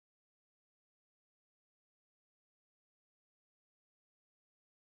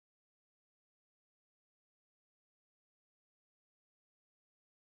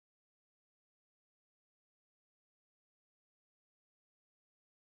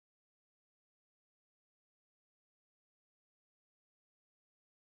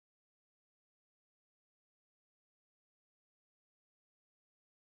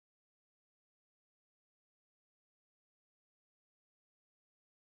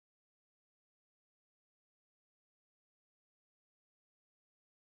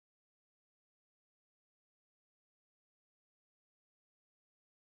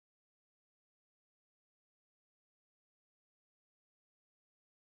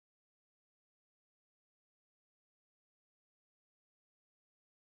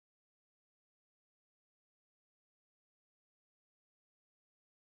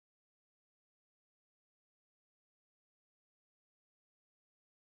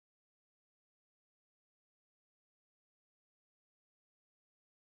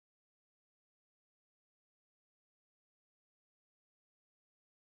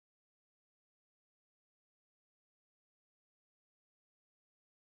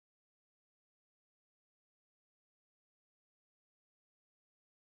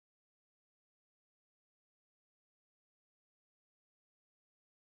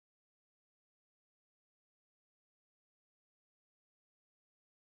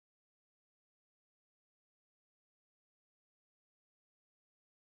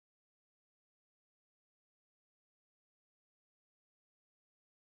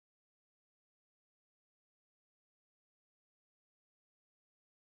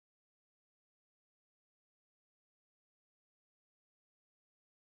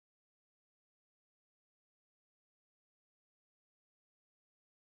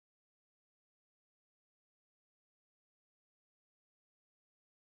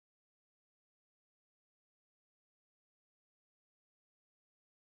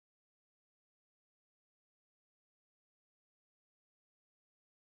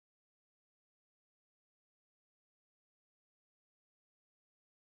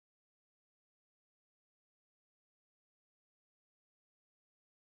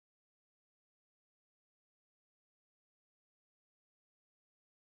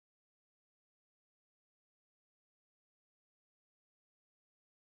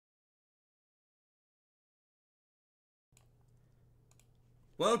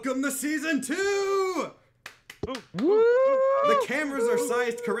Welcome to Season 2! Woo! The cameras are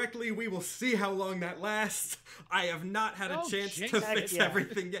sized correctly. We will see how long that lasts. I have not had a chance to fix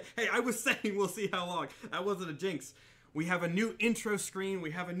everything yet. Hey, I was saying we'll see how long. That wasn't a jinx. We have a new intro screen. We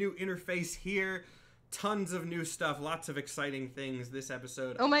have a new interface here. Tons of new stuff. Lots of exciting things this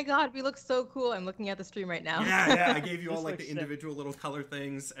episode. Oh my god, we look so cool. I'm looking at the stream right now. Yeah. I gave you all like the individual little color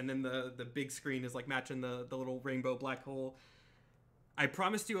things, and then the big screen is like matching the little rainbow black hole. I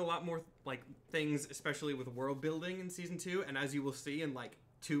promised you a lot more like things, especially with world building in Season 2, and as you will see in like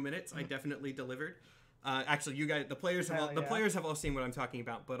 2 minutes, I definitely delivered. Actually, you guys, the players have all seen what I'm talking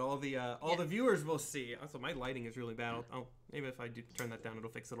about, but all the viewers will see. Also, my lighting is really bad. Maybe if I do turn that down, it'll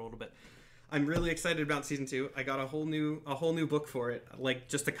fix it a little bit. I'm really excited about Season 2. I got a whole new book for it. Like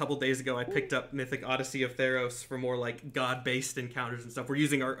just a couple days ago, I picked up Mythic Odyssey of Theros for more like god-based encounters and stuff. We're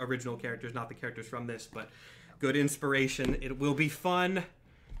using our original characters, not the characters from this, but good inspiration. It will be fun.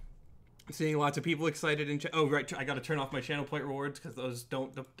 I'm seeing lots of people excited. Oh, right, I got to turn off my channel point rewards because those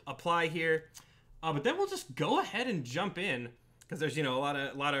don't apply here. But then we'll just go ahead and jump in because there's a lot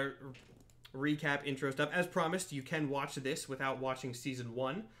of recap intro stuff. As promised, you can watch this without watching Season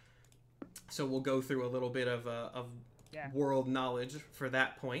 1. So we'll go through a little bit of world knowledge for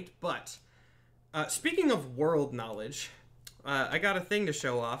that point. But speaking of world knowledge, I got a thing to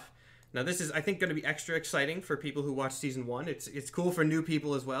show off. Now this is, I think, going to be extra exciting for people who watch Season 1. It's cool for new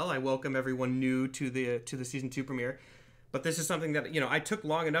people as well. I welcome everyone new to the Season 2 premiere. But this is something that I took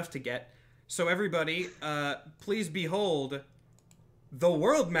long enough to get. So everybody, please behold the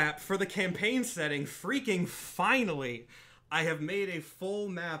world map for the campaign setting. Freaking finally! I have made a full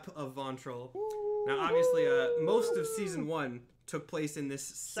map of Vontrol. Now, obviously, most of Season 1 took place in this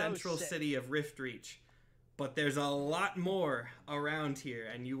central city of Riftreach. But there's a lot more around here,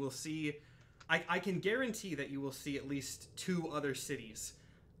 and you will see... I can guarantee that you will see at least 2 other cities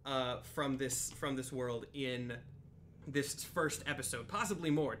from this world in this first episode. Possibly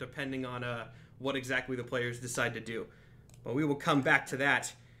more, depending on what exactly the players decide to do. But we will come back to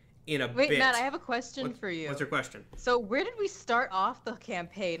that in a bit. Wait, Matt, I have a question for you. What's your question? So where did we start off the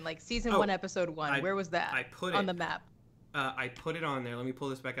campaign? Like Season 1, Episode 1. Where was that? I put on the map. I put it on there. Let me pull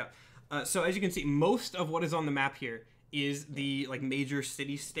this back up. So as you can see, most of what is on the map here is the major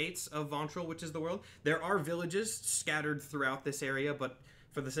city-states of Vontrol, which is the world. There are villages scattered throughout this area, but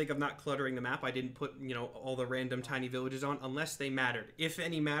for the sake of not cluttering the map, I didn't put all the random tiny villages on unless they mattered. If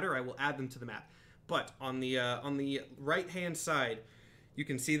any matter, I will add them to the map. But on the right-hand side, you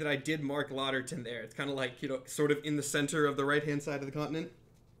can see that I did mark Lauderton there. It's kind of like, sort of in the center of the right-hand side of the continent.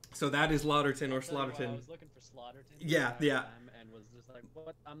 So that is Lauderton or Slaughterton. I was looking for Slaughterton. Yeah. And was just like,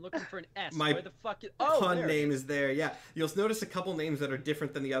 what? I'm looking for an S. My Where the fuck is... pun name is there. Yeah. You'll notice a couple names that are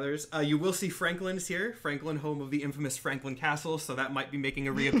different than the others. You will see Franklin's here. Franklin, home of the infamous Franklin Castle. So that might be making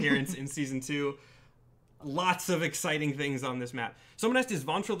a reappearance in Season 2. Lots of exciting things on this map. Someone asked, is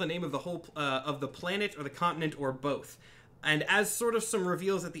Vontrol the name of the whole of the planet or the continent or both? And as sort of some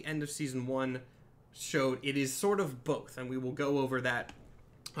reveals at the end of Season 1 showed, it is sort of both, and we will go over that,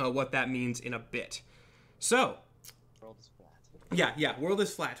 what that means in a bit. So, World is flat. Yeah, world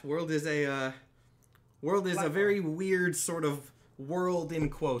is flat. World is a very weird sort of world in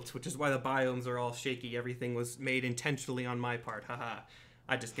quotes, which is why the biomes are all shaky. Everything was made intentionally on my part. Haha.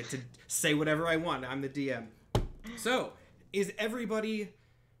 I just get to say whatever I want. I'm the DM. So, is everybody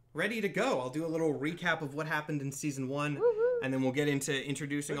ready to go? I'll do a little recap of what happened in Season 1, and then we'll get into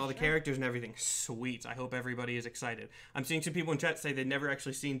introducing all the characters and everything. Sweet. I hope everybody is excited. I'm seeing some people in chat say they've never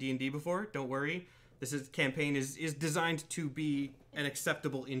actually seen D&D before. Don't worry. This campaign is designed to be an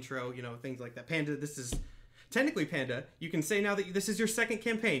acceptable intro, things like that. Panda, this is... Technically, Panda, you can say now that this is your second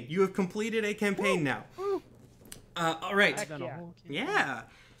campaign. You have completed a campaign now. All right. Yeah.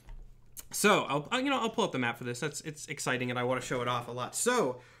 So, I'll pull up the map for this. It's exciting, and I want to show it off a lot.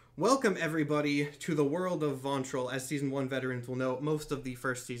 So... Welcome, everybody, to the world of Vontrol. As Season 1 veterans will know, most of the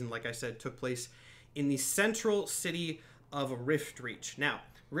first season, like I said, took place in the central city of Riftreach. Now,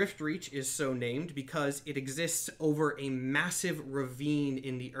 Riftreach is so named because it exists over a massive ravine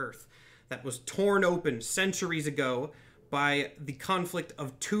in the earth that was torn open centuries ago by the conflict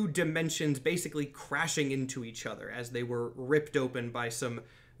of 2 dimensions basically crashing into each other as they were ripped open by some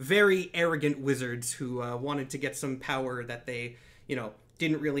very arrogant wizards who wanted to get some power that they,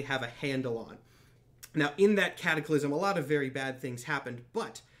 didn't really have a handle on. Now, in that cataclysm, a lot of very bad things happened,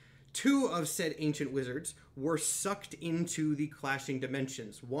 but 2 of said ancient wizards were sucked into the clashing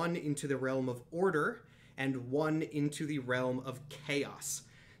dimensions, one into the realm of order, and one into the realm of chaos.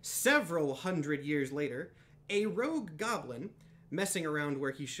 Several hundred years later, a rogue goblin messing around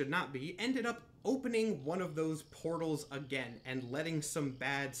where he should not be, ended up opening one of those portals again and letting some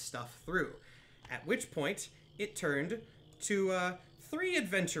bad stuff through. At which point, it turned to 3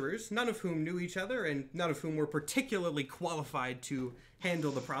 adventurers, none of whom knew each other and none of whom were particularly qualified to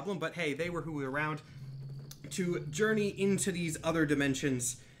handle the problem, but hey, they were who were around, to journey into these other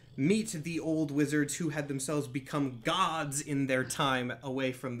dimensions, meet the old wizards who had themselves become gods in their time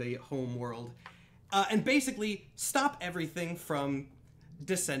away from the home world, and basically stop everything from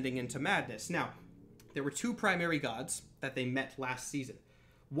descending into madness. Now, there were 2 primary gods that they met last season.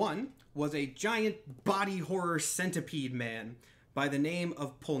 One was a giant body horror centipede man by the name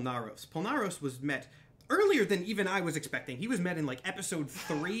of Polnaros. Polnaros was met earlier than even I was expecting. He was met in like episode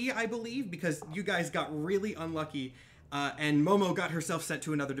 3, I believe, because you guys got really unlucky, and Momo got herself sent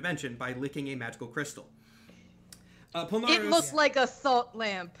to another dimension by licking a magical crystal. Polnaros, it looked like a salt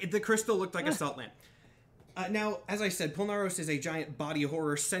lamp. The crystal looked like a salt lamp. Now, as I said, Polnaros is a giant body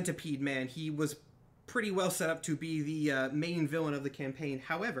horror centipede man. He was pretty well set up to be the main villain of the campaign.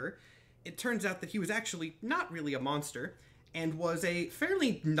 However, it turns out that he was actually not really a monster, and was a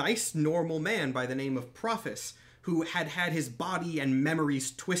fairly nice, normal man by the name of Prophis, who had had his body and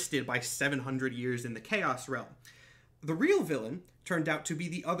memories twisted by 700 years in the Chaos Realm. The real villain turned out to be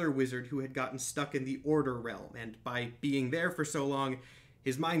the other wizard who had gotten stuck in the Order Realm, and by being there for so long,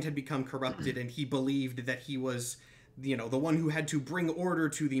 his mind had become corrupted, and he believed that he was, the one who had to bring order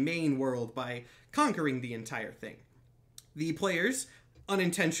to the main world by conquering the entire thing. The players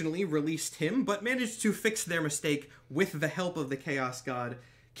unintentionally released him, but managed to fix their mistake with the help of the Chaos God,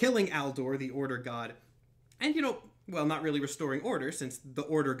 killing Aldor, the Order God, and, not really restoring order, since the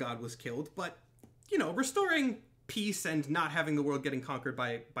Order God was killed, but, restoring peace and not having the world getting conquered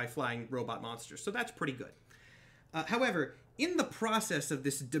by flying robot monsters, so that's pretty good. However, in the process of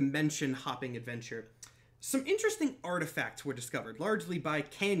this dimension-hopping adventure, some interesting artifacts were discovered, largely by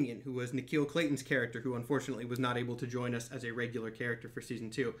Canyon, who was Nikhil Clayton's character, who unfortunately was not able to join us as a regular character for Season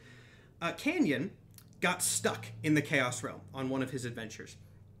 2. Canyon got stuck in the Chaos Realm on one of his adventures,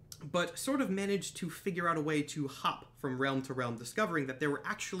 but sort of managed to figure out a way to hop from realm to realm, discovering that there were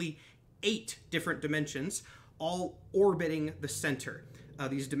actually 8 different dimensions, all orbiting the center.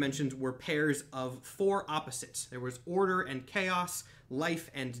 These dimensions were pairs of 4 opposites. There was order and chaos, life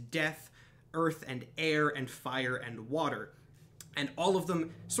and death, earth and air, and fire and water. And all of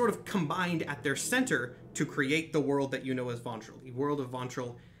them sort of combined at their center to create the world that you know as Vantral. The world of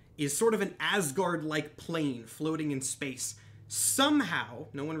Vantral is sort of an Asgard-like plane floating in space, somehow,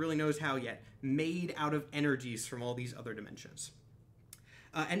 no one really knows how yet, made out of energies from all these other dimensions.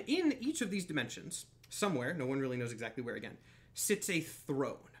 And in each of these dimensions, somewhere, no one really knows exactly where again, sits a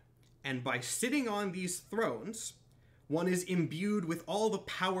throne. And by sitting on these thrones, one is imbued with all the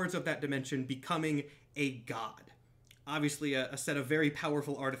powers of that dimension, becoming a god. Obviously, a set of very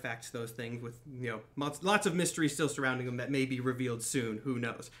powerful artifacts, those things, with, lots of mystery still surrounding them that may be revealed soon. Who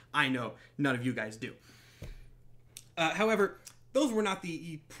knows? I know. None of you guys do. However, those were not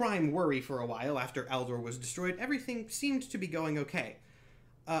the prime worry for a while. After Aldor was destroyed, everything seemed to be going okay.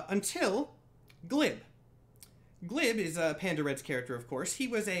 Until Glib. Glib is Panda Red's character, of course. He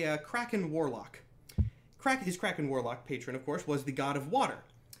was a Kraken Warlock. His Kraken Warlock patron, of course, was the god of water.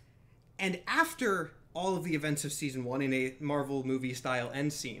 And after all of the events of Season 1 in a Marvel movie-style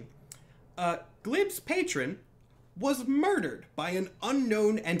end scene, Glib's patron was murdered by an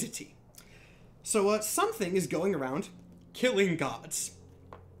unknown entity. So something is going around killing gods.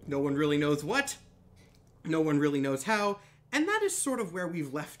 No one really knows what, no one really knows how, and that is sort of where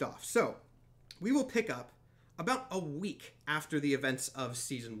we've left off. So, we will pick up about a week after the events of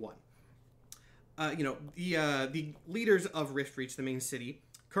Season 1. The leaders of Riftreach, the main city,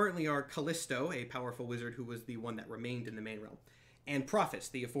 currently are Callisto, a powerful wizard who was the one that remained in the main realm, and Prophis,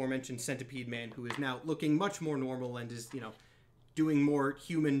 the aforementioned centipede man who is now looking much more normal and is, doing more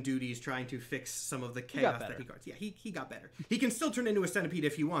human duties, trying to fix some of the chaos that he guards. Yeah, he got better. He can still turn into a centipede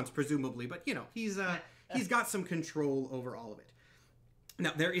if he wants, presumably, but, he's got some control over all of it.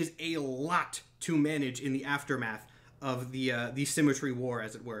 Now, there is a lot to manage in the aftermath of the Symmetry War,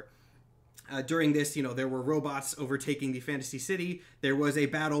 as it were. During this, there were robots overtaking the Fantasy City. There was a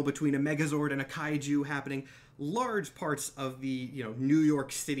battle between a Megazord and a Kaiju happening. Large parts of the, New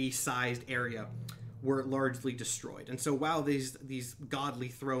York City-sized area were largely destroyed. And so while these godly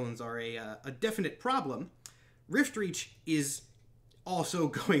thrones are a definite problem, Riftreach is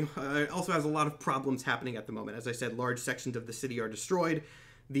also also has a lot of problems happening at the moment. As I said, large sections of the city are destroyed.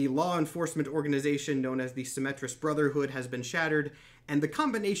 The law enforcement organization known as the Symmetris Brotherhood has been shattered, and the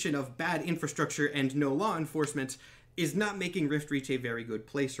combination of bad infrastructure and no law enforcement is not making Riftreach a very good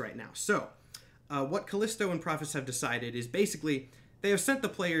place right now. So, what Callisto and Prophets have decided is basically they have sent the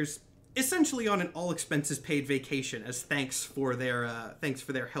players essentially on an all-expenses-paid vacation as thanks for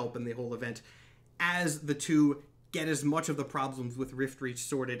their help in the whole event, as the two get as much of the problems with Rift Reach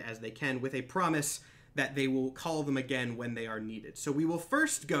sorted as they can, with a promise that they will call them again when they are needed. So we will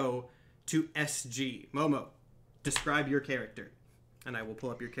first go to SG. Momo, describe your character. And I will pull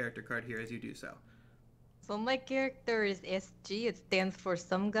up your character card here as you do so. So my character is SG. It stands for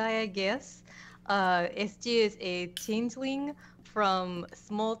some guy, I guess. SG is a changeling from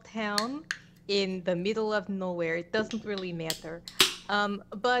small town in the middle of nowhere. It doesn't really matter.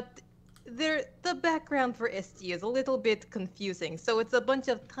 But the background for SG is a little bit confusing. So it's a bunch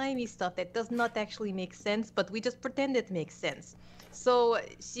of tiny stuff that does not actually make sense, but we just pretend it makes sense. So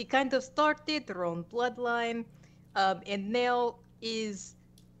she kind of started her own bloodline, and now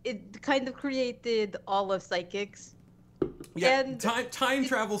it kind of created all of psychics. Yeah, and time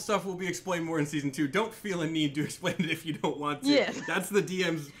travel stuff will be explained more in season 2. Don't feel a need to explain it if you don't want to. Yeah. That's the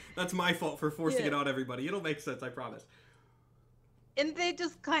DM's. That's my fault for forcing it on everybody. It'll make sense, I promise. And they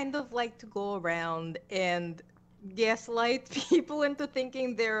just kind of like to go around and gaslight people into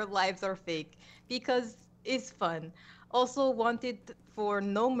thinking their lives are fake because it's fun. Also wanted for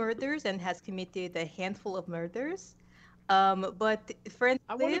no murders and has committed a handful of murders. But friends,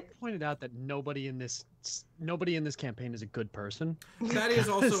 I want to point out that nobody in this campaign is a good person. That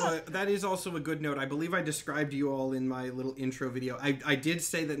is also a good note. I believe I described you all in my little intro video. I did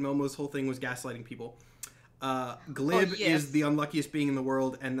say that Momo's whole thing was gaslighting people. Glib is the unluckiest being in the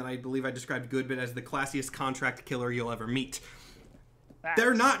world, and then I believe I described Goodbit as the classiest contract killer you'll ever meet.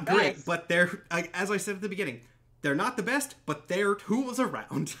 They're not great, but they're, as I said at the beginning, they're not the best, but they're tools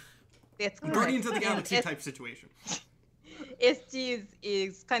around. That's Guardians of the Galaxy type situation. SG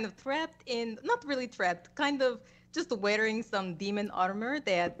is kind of trapped in, not really trapped, kind of just wearing some demon armor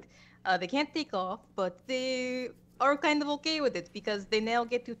that they can't take off, but they are kind of okay with it because they now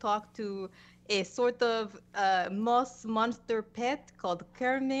get to talk to a sort of moss monster pet called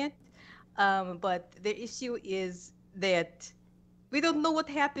Kermit. But the issue is that we don't know what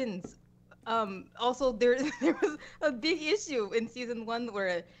happens. Also, there was a big issue in season 1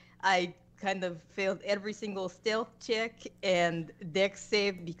 where I kind of failed every single stealth check and dex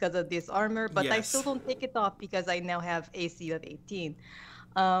save because of this armor, but I still don't take it off because I now have AC of 18.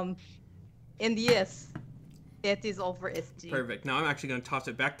 And yes, that is all for SG. Perfect. Now I'm actually going to toss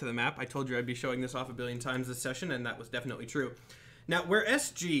it back to the map. I told you I'd be showing this off a billion times this session, and that was definitely true. Now, where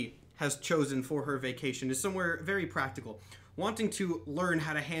SG has chosen for her vacation is somewhere very practical, wanting to learn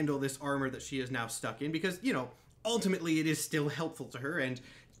how to handle this armor that she is now stuck in, because, you know, ultimately it is still helpful to her, and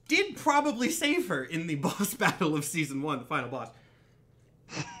did probably save her in the boss battle of Season 1, the final boss.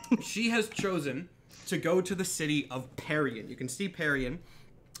 She has chosen to go to the city of Parian. You can see Parian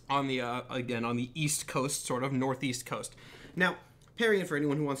on the, again, on the east coast, sort of northeast coast. Now, Parian, for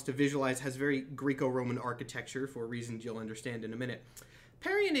anyone who wants to visualize, has very Greco-Roman architecture for reasons you'll understand in a minute.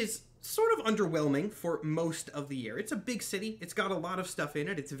 Parian is sort of underwhelming for most of the year. It's a big city. It's got a lot of stuff in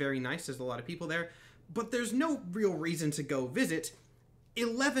it. It's very nice. There's a lot of people there. But there's no real reason to go visit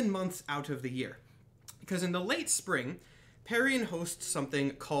 11 months out of the year. Because in the late spring, Parian hosts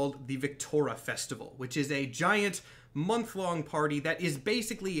something called the Victoria Festival, which is a giant month-long party that is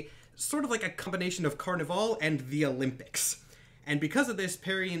basically sort of like a combination of Carnival and the Olympics. And because of this,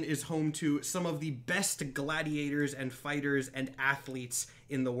 Parian is home to some of the best gladiators and fighters and athletes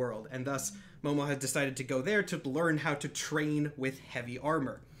in the world, and thus Momo has decided to go there to learn how to train with heavy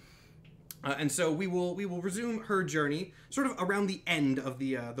armor. And so we will resume her journey sort of around the end of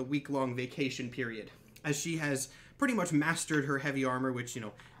the week-long vacation period, as she has pretty much mastered her heavy armor, which, you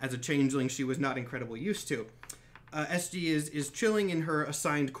know, as a changeling she was not incredibly used to. SG is chilling in her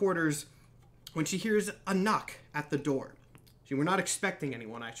assigned quarters when she hears a knock at the door. She were not expecting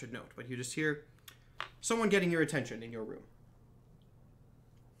anyone, I should note, but you just hear someone getting your attention in your room.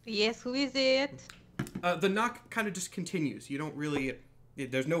 Yes, who is it? The knock kind of just continues. You don't really...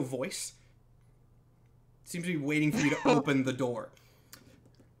 There's no voice. Seems to be waiting for you to open the door.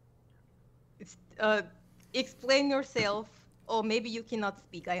 Explain yourself. Oh, maybe you cannot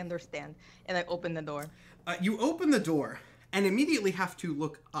speak. I understand. And I open the door. You open the door and immediately have to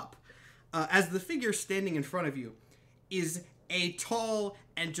look up, as the figure standing in front of you is a tall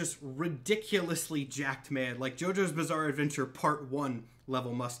and just ridiculously jacked man, like JoJo's Bizarre Adventure Part 1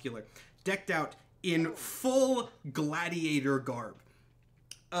 level muscular, decked out in full gladiator garb.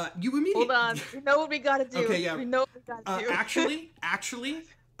 You immediately... Hold on. We know what we gotta do. Okay, yeah. We know what we gotta do. Actually,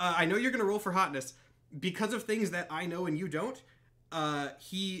 I know you're gonna roll for hotness. Because of things that I know and you don't,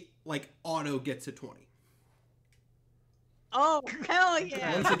 he, like, auto gets a 20. Oh, hell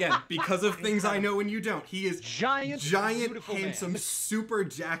yeah! Once again, because of things I know and you don't, he is Giant, beautiful handsome, man. super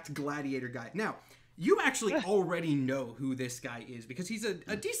jacked gladiator guy. Now, you actually already know who this guy is because he's a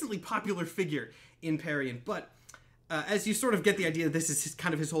decently popular figure in Parian. But as you sort of get the idea, this is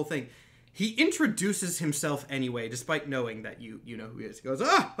kind of his whole thing. He introduces himself anyway, despite knowing that you know who he is. He goes,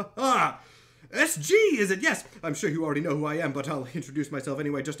 SG, is it? Yes, I'm sure you already know who I am, but I'll introduce myself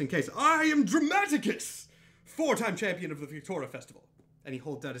anyway, just in case. I am Dramaticus, 4-time champion of the Victoria Festival. And he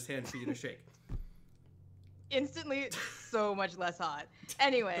holds out his hand for you to shake. Instantly, so much less hot.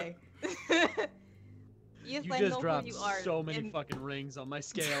 Anyway. Yes, You I just know who dropped you are. so many and fucking rings on my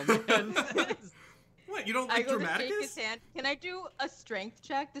scale, man. What, you don't I like go to shake his Dramaticus? hand. Can I do a strength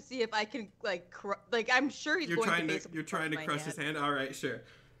check to see if I can I'm sure he's going to basically You're trying to my crush his hand? Alright, sure.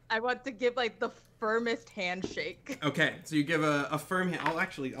 I want to give like the firmest handshake. Okay, so you give a firm hand.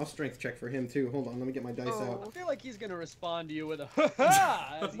 I'll strength check for him too. Hold on, let me get my dice I out. feel like he's gonna respond to you with a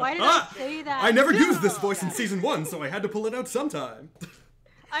ha-ha. as he- Why did I say that? I never used this No! voice in season 1, so I had to pull it out sometime.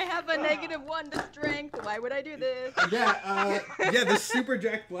 I have a -1 to strength. Why would I do this? Yeah, the super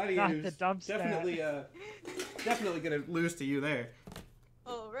jack Not gladiators the dump stat. definitely gonna lose to you there.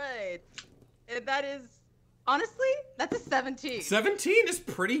 All right, and that is honestly that's a 17. 17 is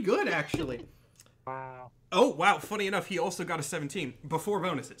pretty good, actually. Wow. Oh, wow, funny enough, he also got a 17 before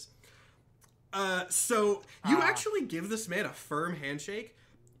bonuses. So you actually give this man a firm handshake.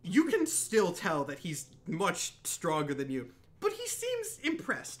 You can still tell that he's much stronger than you, but he seems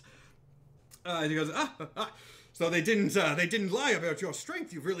impressed. He goes, so they didn't lie about your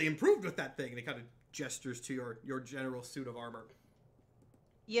strength. You've really improved with that thing. And he kind of gestures to your general suit of armor.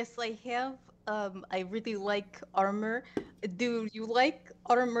 Yes, I have. I really like armor. Do you like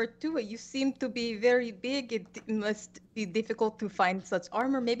armor too? You seem to be very big. It must be difficult to find such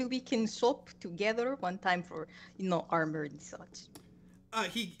armor. Maybe we can shop together one time for, armor and such.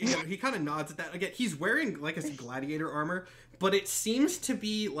 He kind of nods at that. Again, he's wearing like a gladiator armor, but it seems to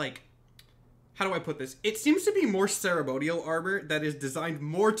be like, how do I put this? It seems to be more ceremonial armor that is designed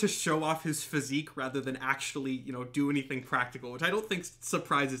more to show off his physique rather than actually, do anything practical, which I don't think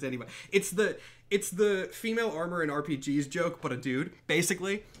surprises anyone. It's the female armor in RPGs joke, but a dude,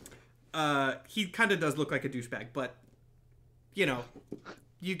 basically. He kind of does look like a douchebag, but,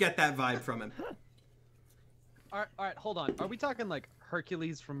 you get that vibe from him. All right, hold on. Are we talking like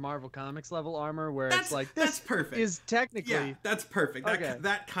Hercules from Marvel Comics level armor, where That's it's like that's this perfect. is technically Yeah, that's perfect. Okay.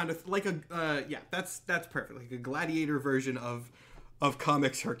 That kind of like that's perfect. Like a gladiator version of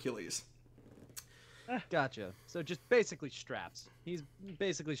comics Hercules. Gotcha. So just basically straps. He's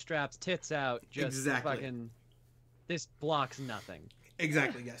basically straps, tits out. Just Exactly. fucking. This blocks nothing.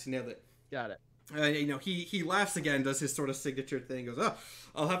 Exactly. Yes, you nailed it. Got it. He laughs again, does his sort of signature thing, goes,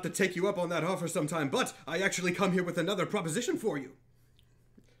 I'll have to take you up on that offer sometime, but I actually come here with another proposition for you.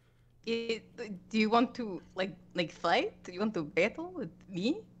 Do you want to like fight? Do you want to battle with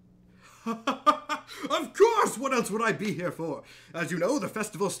me? Of course! What else would I be here for? As you know, the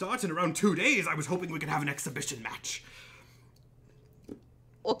festival starts in around 2 days. I was hoping we could have an exhibition match.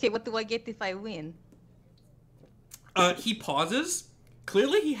 Okay, what do I get if I win? He pauses.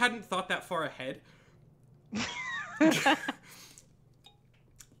 Clearly he hadn't thought that far ahead. He's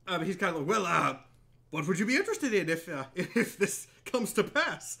kind of like, what would you be interested in if this comes to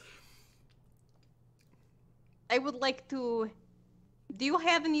pass? I would like to. Do you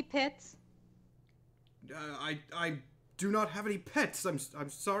have any pets? I do not have any pets. I'm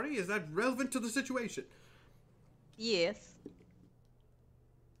sorry. Is that relevant to the situation? Yes.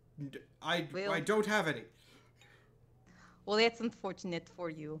 I Well- don't have any. Well, that's unfortunate for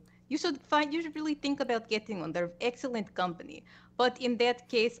you. You should really think about getting one. They're excellent company. But in that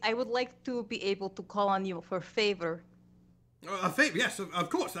case, I would like to be able to call on you for a favor. A favor? Yes, of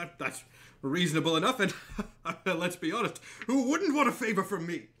course. That's reasonable enough. And let's be honest, who wouldn't want a favor from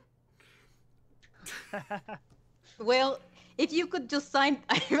me? Well, if you could just sign,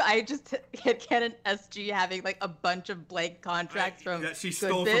 I just had Canon SG having like a bunch of blank contracts from That she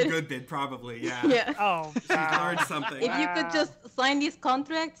stole Goodbid. from Goodbid, probably. Yeah. Yeah. Oh, She learned something. If you could Wow. just sign these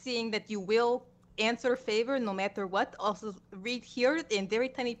contracts saying that you will answer favor no matter what. Also read here in very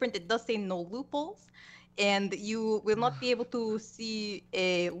tiny print, it does say no loopholes. And you will not be able to see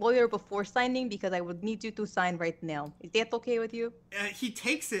a lawyer before signing because I would need you to sign right now. Is that okay with you? He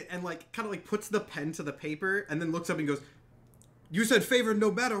takes it and kind of puts the pen to the paper and then looks up and goes, "You said favor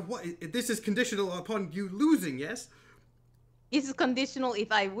no matter what. This is conditional upon you losing, yes?" This is conditional if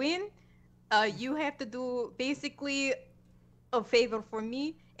I win. You have to do basically a favor for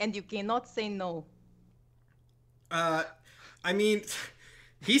me and you cannot say no. I mean,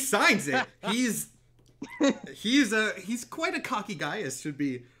 he signs it. He's quite a cocky guy, as should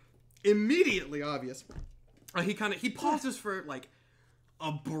be immediately obvious. He pauses for like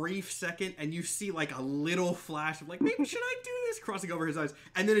a brief second, and you see like a little flash of like, maybe should I do this, crossing over his eyes,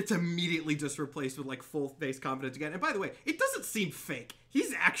 and then it's immediately just replaced with like full face confidence again. And by the way, it doesn't seem fake.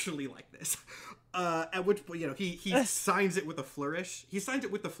 He's actually like this. At which point, he signs it with a flourish. He signs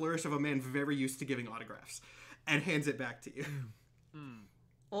it with the flourish of a man very used to giving autographs, and hands it back to you.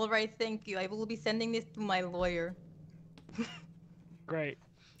 All right, thank you. I will be sending this to my lawyer. Great.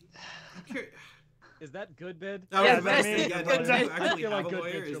 Is that good bid? Oh, Yeah, the best I mean, thing. Yeah, good do you bid. actually I feel have like a good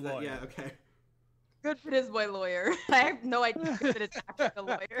lawyer? bid's Is your that lawyer. yeah? Okay. Goodford is my lawyer. I have no idea that it's actually a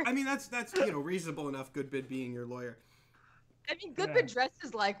lawyer. I mean, that's reasonable enough. Good bid being your lawyer. I mean, Goodford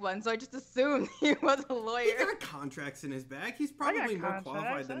dresses like one, so I just assumed he was a He lawyer. got contracts in his bag. He's probably more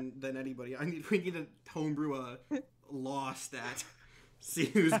qualified than anybody. We need to homebrew a law stat. See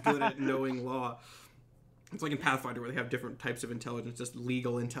who's good at knowing law. It's like in Pathfinder where they have different types of intelligence. Just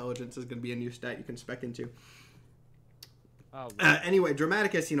legal intelligence is going to be a new stat you can spec into. Oh, Anyway,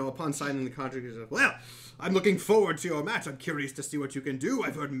 Dramaticus, upon signing the contract, he says, "Well, I'm looking forward to your match. I'm curious to see what you can do.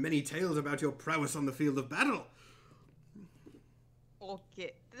 I've heard many tales about your prowess on the field of battle."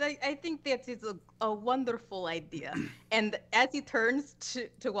 Okay, I think that is a wonderful idea. And as he turns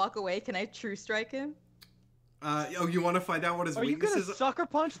to walk away, can I true strike him? You want to find out what his Are you weakness gonna is? sucker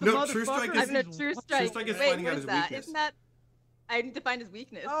punch the No, motherfucker? True Strike is- I'm gonna true strike. Strike is Wait, finding what out is his that? weakness. Isn't that? I need to find his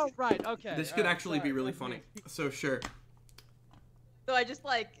weakness. Oh, right, okay. This could actually be really funny. So sure. So I just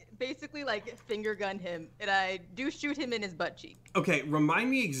basically finger gun him, and I do shoot him in his butt cheek. Okay, remind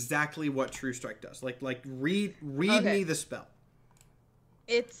me exactly what True Strike does. Read Okay. me the spell.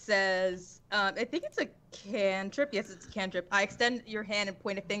 It says, I think it's a cantrip. Yes, it's a cantrip. I extend your hand and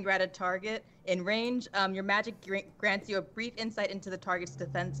point a finger at a target in range. Your magic grants you a brief insight into the target's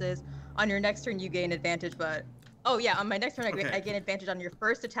defenses. On your next turn, you gain advantage, but... Oh, yeah, on my next turn, Okay. I gain advantage on your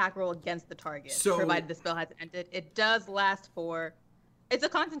first attack roll against the target, So- provided the spell hasn't ended. It does last for... It's a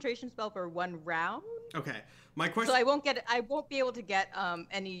concentration spell for 1 round. Okay, my question. So I won't be able to get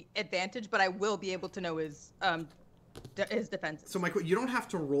any advantage, but I will be able to know his defenses. So you don't have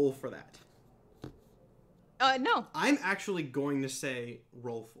to roll for that. No. I'm actually going to say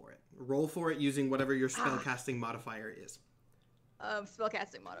roll for it. Roll for it using whatever your spellcasting modifier is.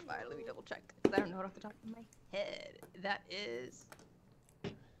 Spellcasting modifier. Let me double check, because I don't know it off the top of my head. That is...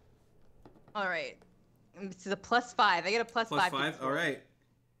 Alright. It's a +5. I get a +5. Plus 5? Alright.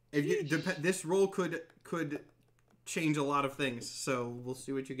 If you this roll could change a lot of things, so we'll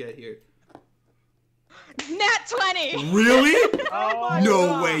see what you get here. Nat 20! Really? Oh,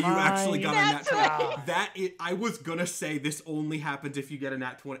 No way you my actually got a nat 20. God. I was gonna say this only happens if you get a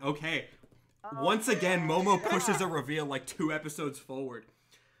nat 20. Okay. Once again, Momo pushes a reveal 2 episodes forward.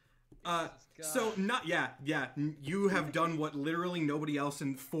 So you have done what literally nobody else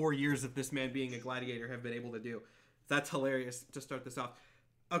in 4 years of this man being a gladiator have been able to do. That's hilarious to start this off.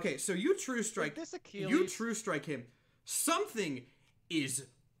 Okay, so you true strike. This Achilles. You true strike him. Something is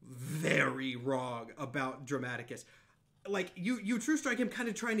very wrong about Dramaticus. You true strike him, kind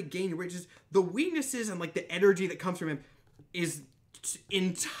of trying to gain riches. The weaknesses and the energy that comes from him is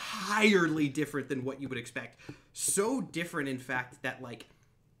entirely different than what you would expect. So different, in fact, that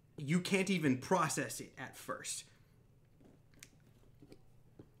you can't even process it at first.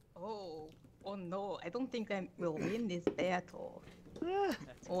 Oh no, I don't think I will win this battle.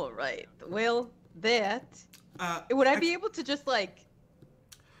 Alright, well, would I be able to just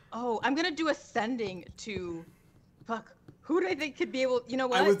Oh, I'm gonna do ascending to... Fuck, who do I think could be able... You know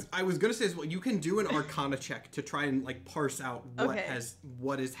what? I was gonna say as well, you can do an Arcana check to try and parse out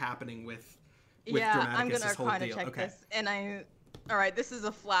what is happening with yeah, Dramaticus, I'm gonna this whole Arcana deal. check Okay. this, and Alright, this is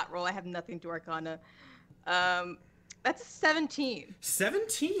a flat roll. I have nothing to Arcana. That's a 17.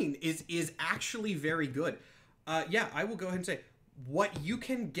 17 is actually very good. Yeah, I will go ahead and say what you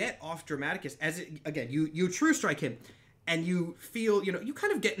can get off Dramaticus you true strike him, and you feel you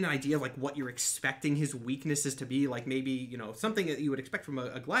kind of get an idea of what you're expecting his weaknesses to be, maybe something that you would expect from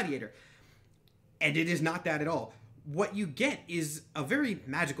a gladiator, and it is not that at all. What you get is a very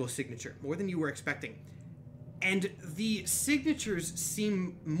magical signature, more than you were expecting, and the signatures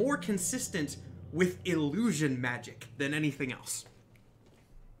seem more consistent with illusion magic than anything else.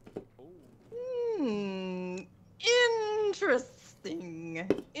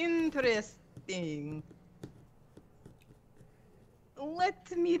 Interesting.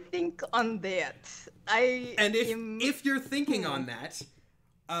 Let me think on that. If you're thinking on that,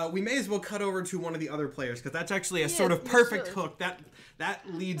 We may as well cut over to one of the other players, because that's actually a Yes, sort of we perfect should. hook. That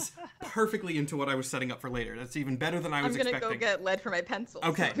leads perfectly into what I was setting up for later. That's even better than I was I'm gonna expecting. go get lead for my pencil.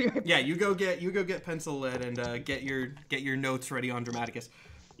 Okay. I'll be right Yeah, back. you go get pencil lead and get your notes ready on Dramaticus.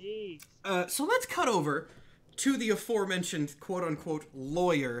 Jeez. So let's cut over to the aforementioned quote-unquote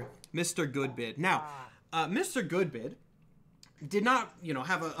lawyer, Mr. Goodbid. Now, Mr. Goodbid did not,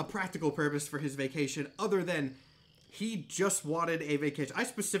 have a practical purpose for his vacation other than he just wanted a vacation. I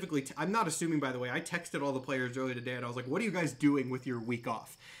specifically, I'm not assuming, by the way, I texted all the players earlier today and I was like, what are you guys doing with your week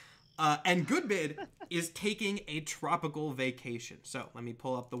off? And Goodbid is taking a tropical vacation. So let me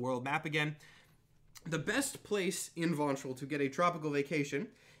pull up the world map again. The best place in Vonshul to get a tropical vacation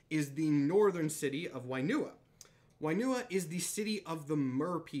is the northern city of Wainua. Wainua is the city of the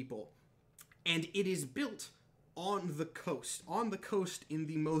Mer people, and it is built on the coast in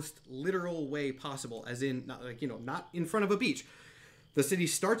the most literal way possible, as in, not in front of a beach. The city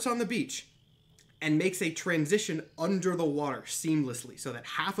starts on the beach and makes a transition under the water seamlessly, so that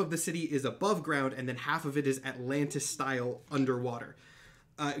half of the city is above ground and then half of it is Atlantis-style underwater.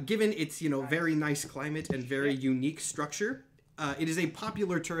 Given its, very nice climate and very unique structure, it is a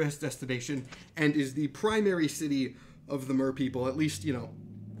popular tourist destination and is the primary city of the Mer people, at least,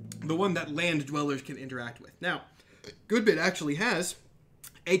 the one that land dwellers can interact with. Now, Goodbid actually has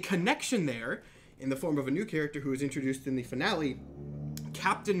a connection there in the form of a new character who is introduced in the finale,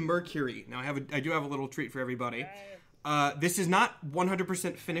 Captain Mercury. Now, I do have a little treat for everybody. This is not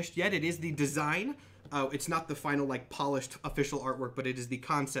 100% finished yet. It is the design. It's not the final, polished official artwork, but it is the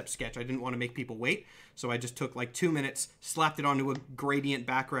concept sketch. I didn't want to make people wait, so I just took, 2 minutes, slapped it onto a gradient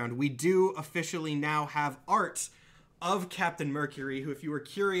background. We do officially now have art of Captain Mercury, who, if you were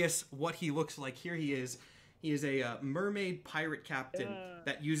curious what he looks like, here he is. He is a mermaid pirate captain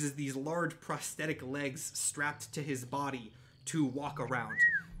that uses these large prosthetic legs strapped to his body to walk around.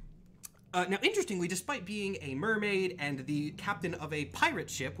 Now, interestingly, despite being a mermaid and the captain of a pirate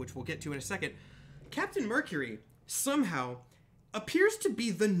ship, which we'll get to in a second, Captain Mercury somehow appears to be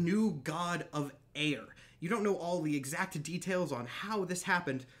the new god of air. You don't know all the exact details on how this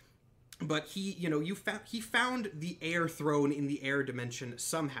happened, but he found the air throne in the air dimension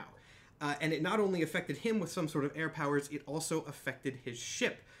somehow. And it not only affected him with some sort of air powers, it also affected his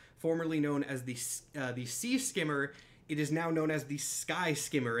ship, formerly known as the Sea Skimmer. It is now known as the Sky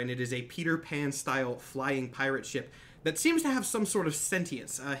Skimmer, and it is a Peter Pan-style flying pirate ship that seems to have some sort of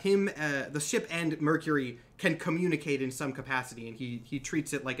sentience. The ship and Mercury can communicate in some capacity, and he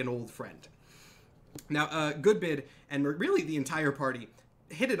treats it like an old friend. Now, Goodbid and really the entire party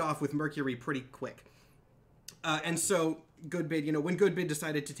hit it off with Mercury pretty quick. And so Goodbid, when Goodbid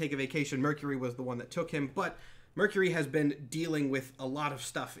decided to take a vacation, Mercury was the one that took him, but Mercury has been dealing with a lot of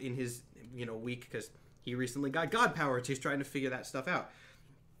stuff in his, week, because he recently got god powers. He's trying to figure that stuff out.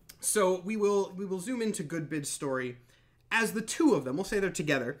 So we will zoom into Goodbid's story as the two of them, we'll say they're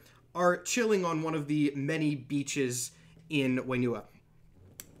together, are chilling on one of the many beaches in Wainua.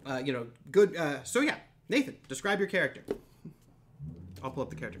 So yeah, Nathan, describe your character. I'll pull up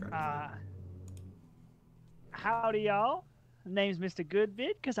the character card. Howdy, y'all. My name's Mr.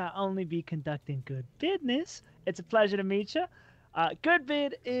 Goodbid, because I only be conducting good business. It's a pleasure to meet you.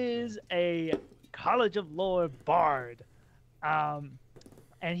 Goodbid is a College of Lore bard. And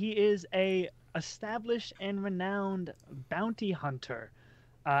he is a established and renowned bounty hunter.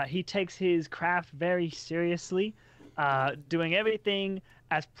 He takes his craft very seriously, doing everything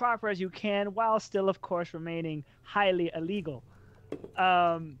as proper as you can, while still, of course, remaining highly illegal.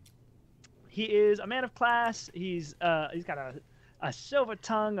 He is a man of class. He's got a silver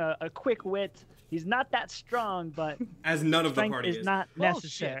tongue, a quick wit. He's not that strong, but as none of the strength party is not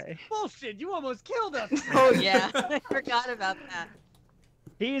necessary. Bullshit! You almost killed us. Oh yeah, I forgot about that.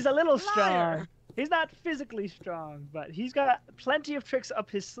 He's a little strong. Liar. He's not physically strong, but he's got plenty of tricks up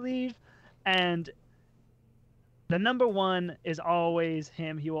his sleeve, and the number one is always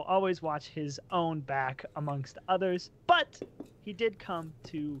him. He will always watch his own back amongst others, but he did come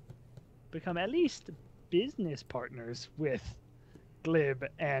to become at least business partners with Glib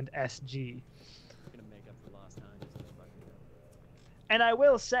and SG. Gonna make up for lost time. Just fucking go. And I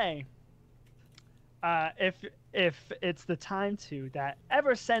will say, if it's the time to, that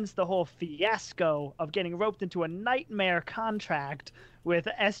ever since the whole fiasco of getting roped into a nightmare contract with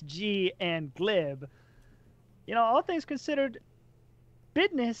SG and Glib, all things considered,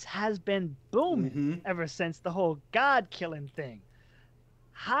 business has been booming ever since the whole god-killing thing.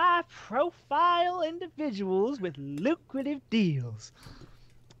 High-profile individuals with lucrative deals.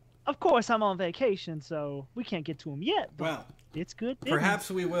 Of course, I'm on vacation, so we can't get to them yet, but Well, it's good business.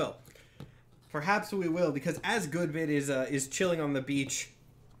 perhaps we will. Perhaps we will, because as Goodbid is chilling on the beach,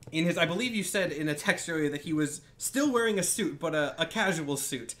 in his, I believe you said in a text earlier that he was still wearing a suit, but a casual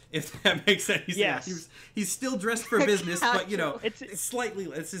suit, if that makes sense. Yes. He's still dressed for business, but, you know, It's slightly,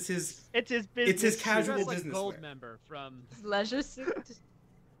 this is his... It's his business. It's his casual Dressed like business Gold wear. member from. Leisure suit.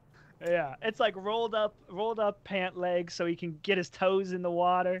 Yeah, it's like rolled up pant legs so he can get his toes in the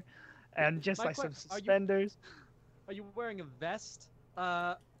water, and just My like some que- are you- suspenders. Are you wearing a vest?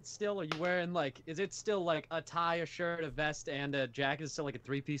 Still, are you wearing like? Is it still like a tie, a shirt, a vest, and a jacket? Is still like a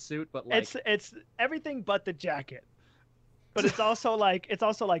three-piece suit, but like. It's everything but the jacket. But it's also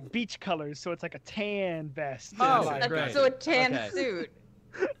like beach colors, so it's like a tan vest. Oh, Like, great. So a tan Okay. suit.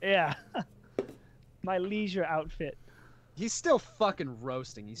 yeah. My leisure outfit. He's still fucking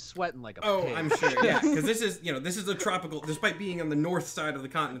roasting. He's sweating like a Oh, pig. I'm sure, yeah, because this is a tropical, despite being on the north side of the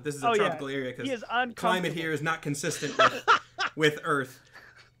continent, this is a tropical area, He is because uncomfortable. climate here is not consistent with Earth.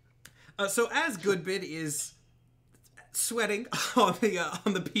 So as Goodbid is sweating on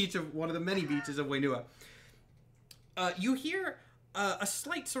the beach of one of the many beaches of Wainua, you hear a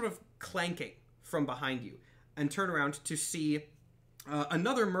slight sort of clanking from behind you, and turn around to see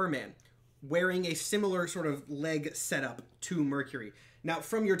another merman wearing a similar sort of leg setup to Mercury. Now,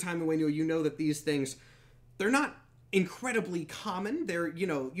 from your time in Wainua, you know that these things, they're not incredibly common. They're, you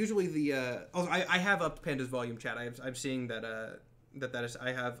know, usually the I have up Panda's volume chat. I'm seeing that that is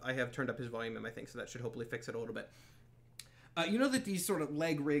I have turned up his volume in my thing, so that should hopefully fix it a little bit. You know that these sort of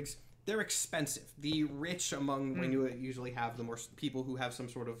leg rigs, they're expensive. The rich among Wainua usually have them, or people who have some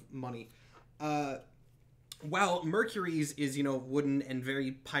sort of money. While Mercury's is, you know, wooden and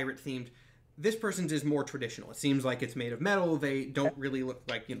very pirate themed, this person's is more traditional. It seems like it's made of metal. They don't really look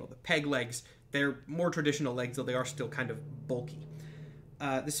like, you know, the peg legs. They're more traditional legs, though they are still kind of bulky.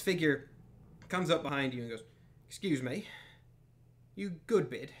 This figure comes up behind you and goes, "Excuse me, you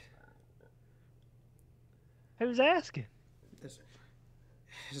Goodbid?" Who's asking?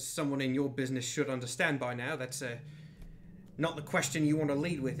 As someone in your business should understand by now, that's not the question you want to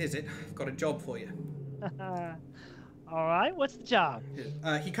lead with, is it? I've got a job for you. All right, what's the job?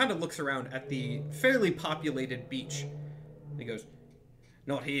 He kind of looks around at the fairly populated beach. He goes,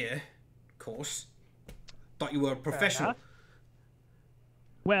 "Not here, of course. Thought you were a professional." enough.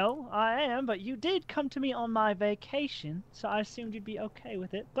 Well, I am, but you did come to me on my vacation, so I assumed you'd be okay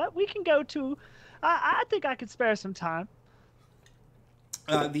with it. But we can go to... I think I could spare some time.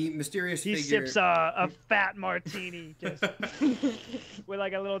 The mysterious He figure... sips a fat martini, just with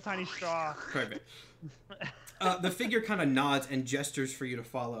like a little tiny straw. Perfect. The figure kind of nods and gestures for you to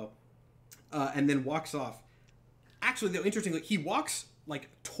follow, and then walks off. Actually, though, interestingly, he walks like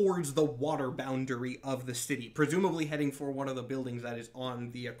towards the water boundary of the city, presumably heading for one of the buildings that is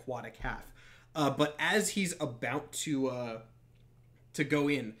on the aquatic half. But as he's about to go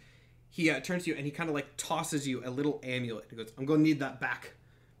in, he turns to you and he kind of like tosses you a little amulet. He goes, "I'm gonna need that back,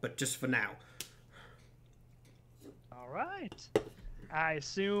 but just for now." All right. I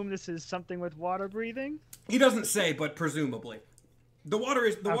assume this is something with water breathing. He doesn't say, but presumably, the water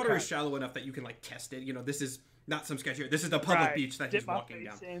is Okay. shallow enough that you can like test it. You know, this is not some sketchy. This is the public Right. beach that Dip he's my walking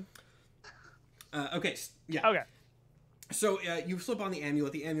face down. in. Okay, yeah. Okay. So you slip on the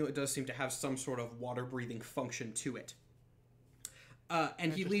amulet. The amulet does seem to have some sort of water breathing function to it.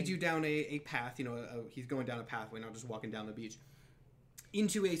 And he leads you down a path. You know, he's going down a pathway, not just walking down the beach,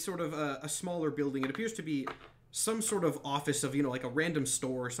 into a sort of a smaller building. It appears to be some sort of office of, you know, like a random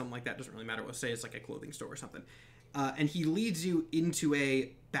store or something like that. Doesn't really matter what. Say it's like a clothing store or something. And he leads you into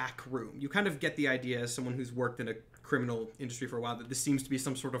a back room. You kind of get the idea, as someone who's worked in a criminal industry for a while, that this seems to be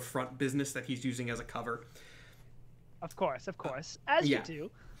some sort of front business that he's using as a cover. Of course. As yeah. you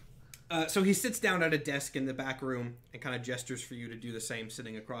do. So he sits down at a desk in the back room and kind of gestures for you to do the same,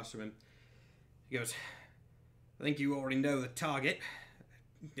 sitting across from him. He goes, "I think you already know the target.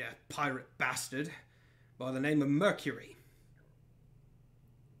 Yeah, pirate bastard by the name of Mercury."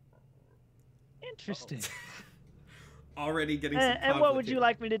 Interesting. Already getting some And what conflict would you here.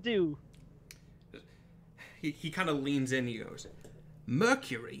 like me to do? He kind of leans in. He goes,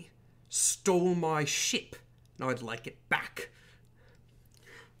 "Mercury stole my ship, and I'd like it back."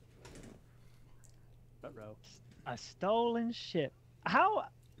 A stolen ship.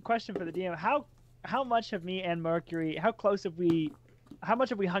 Question for the DM. How much have me and Mercury? How much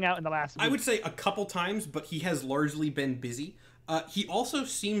have we hung out in the last week? I would say a couple times, but he has largely been busy. He also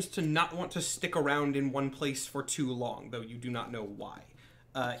seems to not want to stick around in one place for too long, though you do not know why.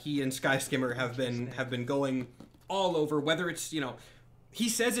 He and Sky Skimmer have been going all over. Whether it's, you know, he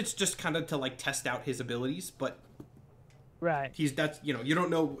says it's just kind of to like test out his abilities, but Right. you don't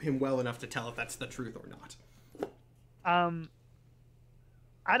know him well enough to tell if that's the truth or not.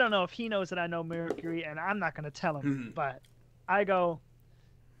 I don't know if he knows that I know Mercury, and I'm not going to tell him. Mm-hmm. But I go,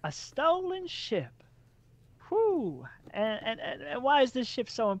 A stolen ship. Whew. And why is this ship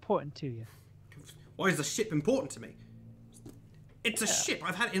so important to you? Why is the ship important to me? It's a ship.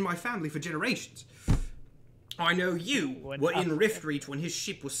 I've had it in my family for generations. I know you were in Riftreach when his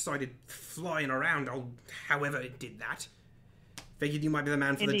ship was sighted flying around, however it did that. Figured you might be the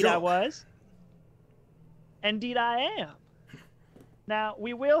man for the job. Indeed I was. Indeed I am. Now,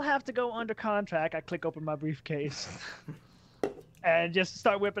 we will have to go under contract. I click open my briefcase and just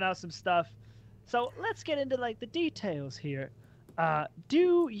start whipping out some stuff. So let's get into like the details here.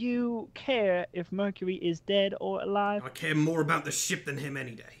 Do you care if Mercury is dead or alive? I care more about the ship than him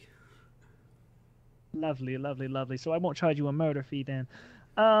any day. Lovely, lovely, lovely. So I won't charge you a murder fee then.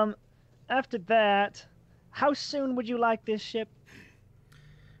 After that, how soon would you like this ship?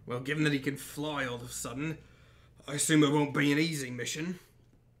 Well, given that he can fly all of a sudden, I assume it won't be an easy mission.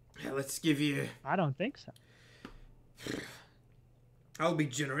 Let's give you... I don't think so. I'll be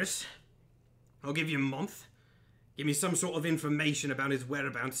generous. I'll give you a month. Give me some sort of information about his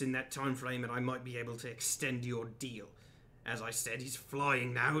whereabouts in that time frame, and I might be able to extend your deal. As I said, he's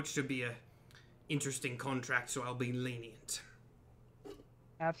flying now. It should be a interesting contract, so I'll be lenient.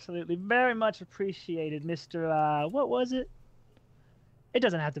 Absolutely. Very much appreciated, Mr. What was it? It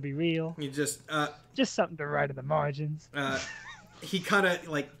doesn't have to be real. You just something to write in the margins. He kind of,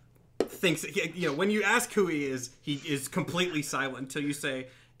 like, thinks, you know, when you ask who he is completely silent until you say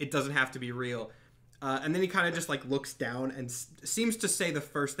it doesn't have to be real. And then he kind of just, like, looks down and seems to say the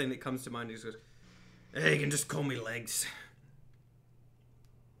first thing that comes to mind. He goes, hey, you can just call me Legs.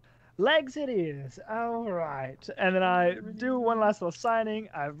 Legs it is. All right. And then I do one last little signing.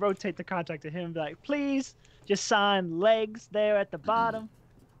 I rotate the contract to him and be like, please, just sign Legs there at the bottom.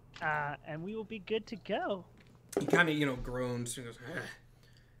 And we will be good to go. He kind of, you know, groans and goes,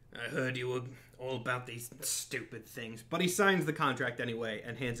 I heard you were all about these stupid things. But he signs the contract anyway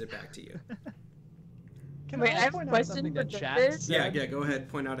and hands it back to you. Wait, I have a question for Chad. Yeah, go ahead.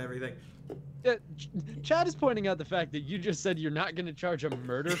 Point out everything. Chad is pointing out the fact that you just said you're not going to charge a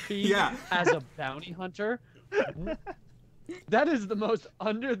murder fee Yeah. as a bounty hunter. That is the most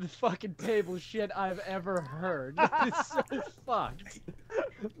under the fucking table shit I've ever heard. It's so fucked.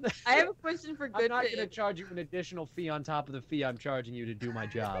 I have a question for I'm not Goodbit. going to charge you an additional fee on top of the fee I'm charging you to do my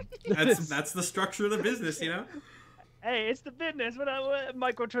job. That's the structure of the business, you know? Hey, it's the business. What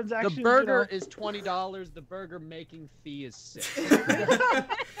microtransactions? The burger is $20. The burger making fee is $6.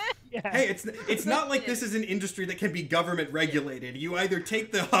 Yeah. Hey, it's not like this is an industry that can be government regulated. You either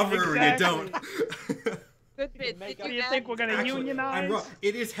take the hover or you don't. Goodbit, did Do you you think we're gonna Actually, unionize? I'm wrong.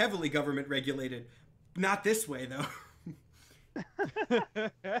 It is heavily government regulated. Not this way, though.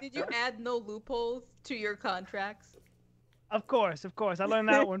 did you add no loopholes to your contracts? Of course. I learned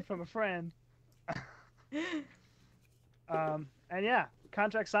that one from a friend. And yeah,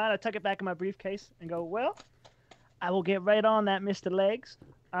 contract signed. I tuck it back in my briefcase and go, well, I will get right on that, Mr. Legs,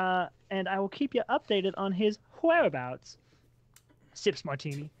 and I will keep you updated on his whereabouts. Sips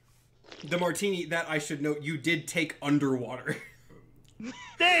martini. The martini that I should note you did take underwater.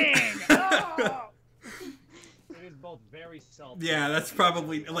 Dang! Oh! It is both very salty. Yeah, that's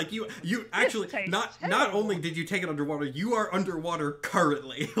probably like you actually tastes not terrible. only did you take it underwater, you are underwater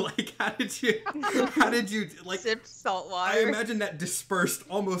currently. Like how did you like Sipped salt water. I imagine that dispersed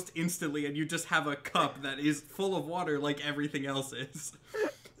almost instantly and you just have a cup that is full of water like everything else is.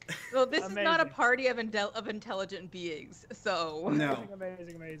 Well, this is not a Amazing. party of intelligent beings, so... No.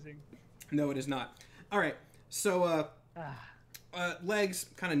 Amazing. No, it is not. All right. So Legs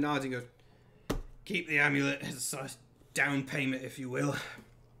kind of nods and goes, "Keep the amulet as a down payment, if you will."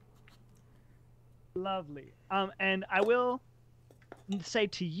 Lovely. And I will say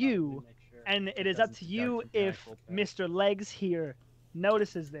to you, and it is up to you if Mr. Legs here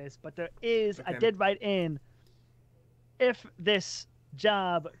notices this, but there is, I Okay. did write in, if this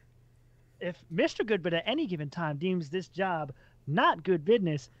job, if Mr. Goodbit at any given time deems this job not good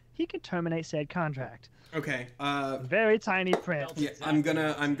business, he can terminate said contract. Okay. Very tiny print. Yeah, I'm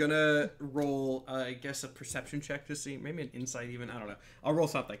gonna roll, I guess, a perception check to see, maybe an insight even. I don't know. I'll roll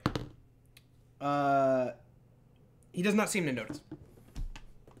something. He does not seem to notice.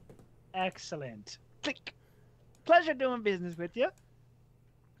 Excellent. Click. Pleasure doing business with you.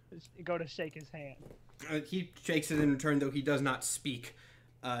 Just go to shake his hand. He shakes it in return, though he does not speak.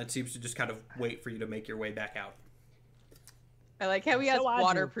 It seems to just kind of wait for you to make your way back out. I like how he has So I do.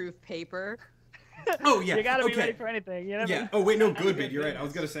 waterproof paper. Oh yeah. You gotta be okay. ready for anything. You know what I Yeah. mean? Oh wait, no, Goodbit. You're right. I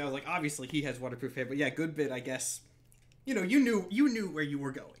was gonna say, I was like, obviously he has waterproof paper. But yeah, Goodbit. I guess. You know, you knew where you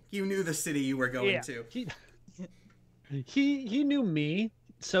were going. You knew the city you were going Yeah. to. He knew me.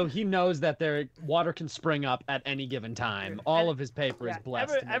 So he knows that their water can spring up at any given time. All of his paper is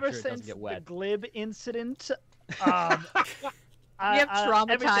blessed to make ever sure it doesn't since get wet. the glib incident, We have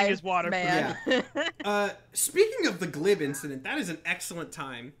everything is traumatized, waterproof. man. Speaking of the glib incident, that is an excellent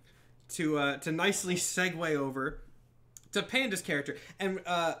time to nicely segue over to Panda's character. And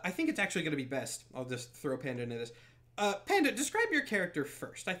I think it's actually going to be best. I'll just throw Panda into this. Panda, describe your character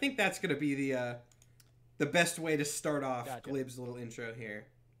first. I think that's going to be the best way to start off Glib's little intro here.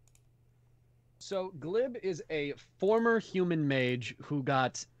 So Glib is a former human mage who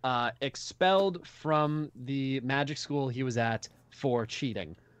got expelled from the magic school he was at for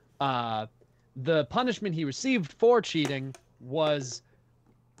cheating. The punishment he received for cheating was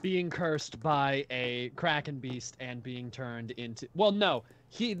being cursed by a kraken beast and being turned into... Well, no.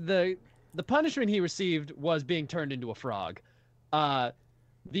 The punishment he received was being turned into a frog.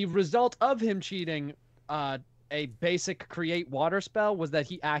 The result of him cheating... a basic create water spell was that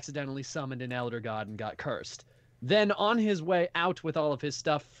he accidentally summoned an elder god and got cursed. Then on his way out with all of his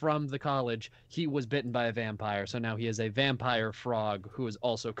stuff from the college, he was bitten by a vampire. So now he is a vampire frog who is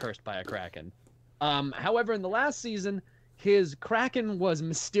also cursed by a kraken. However, in the last season, his kraken was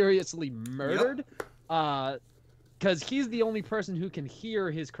mysteriously murdered. Because he's the only person who can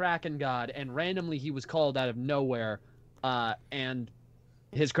hear his kraken god, and randomly he was called out of nowhere, and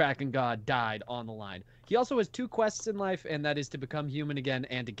his kraken god died on the line. He also has 2 quests in life, and that is to become human again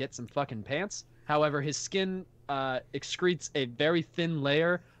and to get some fucking pants. However, his skin excretes a very thin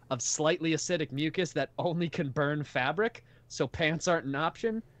layer of slightly acidic mucus that only can burn fabric, so pants aren't an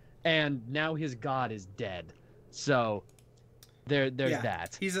option. And now his god is dead. So there's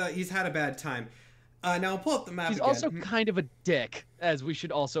that. He's had a bad time. Now I'll pull up the map He's again. also kind of a dick, as we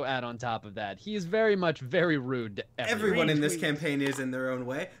should also add on top of that. He is very much very rude to everyone in this campaign is in their own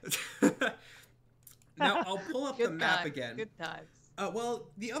way. Now I'll pull up the map again. Good times. Well,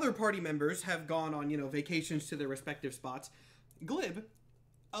 the other party members have gone on, vacations to their respective spots. Glib,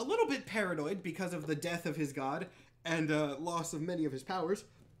 a little bit paranoid because of the death of his god and loss of many of his powers,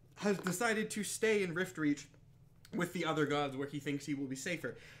 has decided to stay in Riftreach with the other gods where he thinks he will be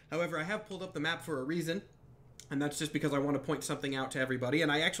safer. However, I have pulled up the map for a reason, and that's just because I want to point something out to everybody,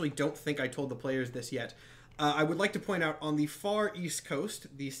 and I actually don't think I told the players this yet. I would like to point out on the far east coast,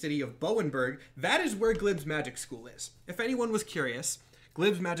 the city of Bowenberg, that is where Glib's magic school is. If anyone was curious,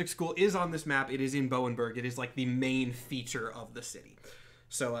 Glib's magic school is on this map. It is in Bowenberg. It is like the main feature of the city.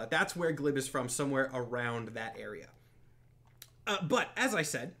 So that's where Glib is from, somewhere around that area. But, as I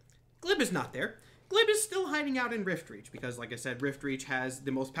said, Glib is not there. Glib is still hiding out in Riftreach because, like I said, Riftreach has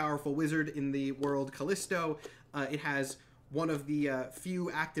the most powerful wizard in the world, Callisto. It has one of the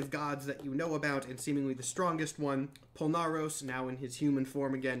few active gods that you know about, and seemingly the strongest one, Polnaros, now in his human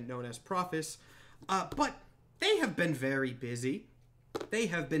form again, known as Prophis. But they have been very busy. They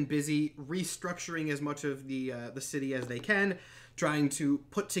have been busy restructuring as much of the city as they can, trying to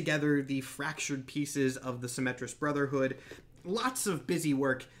put together the fractured pieces of the Symmetrous Brotherhood. Lots of busy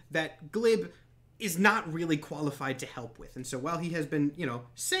work that Glib is not really qualified to help with. And so while he has been,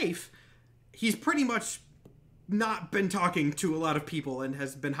 safe, he's pretty much not been talking to a lot of people and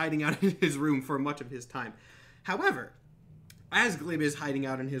has been hiding out in his room for much of his time. However, as Glib is hiding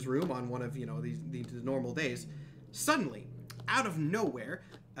out in his room on one of, these normal days, suddenly, out of nowhere,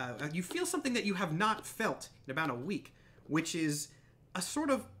 you feel something that you have not felt in about a week, which is a sort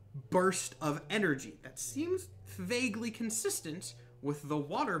of burst of energy that seems vaguely consistent with the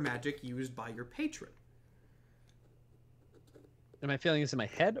water magic used by your patron. Am I feeling this in my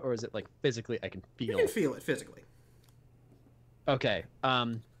head, or is it like physically I can feel? You can feel it physically. Okay.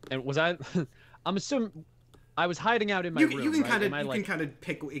 And was I? I'm assuming I was hiding out in my room. You can right? kind of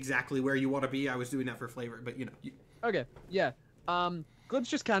pick exactly where you want to be. I was doing that for flavor, but Okay. Yeah. Glib's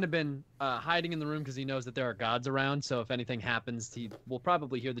just kind of been hiding in the room because he knows that there are gods around. So if anything happens, he will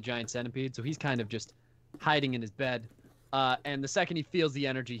probably hear the giant centipede. So he's kind of just hiding in his bed. And the second he feels the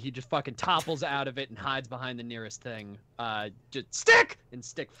energy, he just fucking topples out of it and hides behind the nearest thing. Just stick! And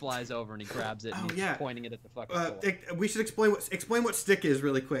stick flies over and he grabs it and he's pointing it at the fucking floor. We should explain what stick is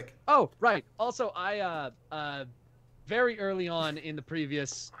really quick. Oh, right. Also, I very early on in the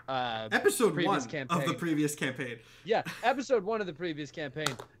previous episode previous 1 campaign, of the previous campaign. Yeah, episode 1 of the previous campaign.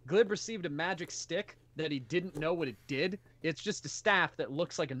 Glib received a magic stick that he didn't know what it did. It's just a staff that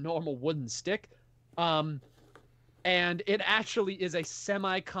looks like a normal wooden stick. And it actually is a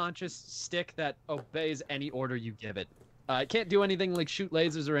semi-conscious stick that obeys any order you give it. It can't do anything like shoot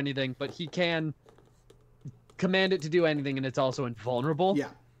lasers or anything, but he can command it to do anything, and it's also invulnerable. Yeah.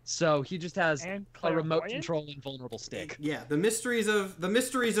 So he just has a remote control invulnerable stick. Yeah, the mysteries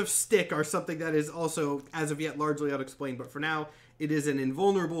of stick are something that is also, as of yet, largely unexplained. But for now, It is an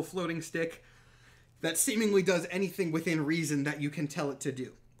invulnerable floating stick that seemingly does anything within reason that you can tell it to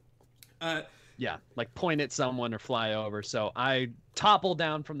do. Yeah, like point at someone or fly over. So I topple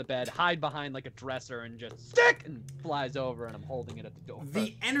down from the bed, hide behind like a dresser, and just stick and flies over, and I'm holding it at the door.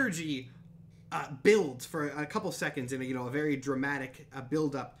 The energy builds for a couple seconds in a very dramatic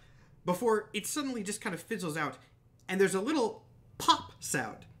build-up before it suddenly just kind of fizzles out, and there's a little pop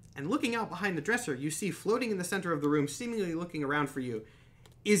sound. And looking out behind the dresser, you see floating in the center of the room, seemingly looking around for you,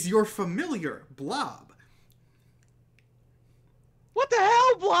 is your familiar Blob. What the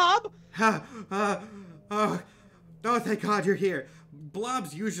hell, Blob? Oh, thank God you're here.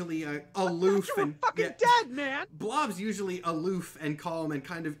 Blob's usually aloof you and were fucking dead, man. Blob's usually aloof and calm and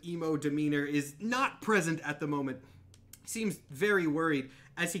kind of emo demeanor is not present at the moment. Seems very worried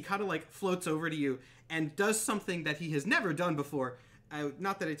as he kind of like floats over to you and does something that he has never done before.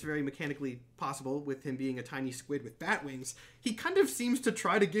 Not that it's very mechanically possible with him being a tiny squid with bat wings. He kind of seems to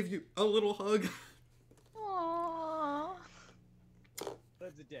try to give you a little hug. Aww.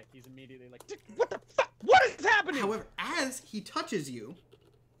 That's a dick. He's immediately like, what the fuck? What is happening? However, as he touches you,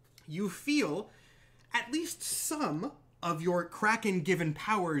 you feel at least some of your Kraken-given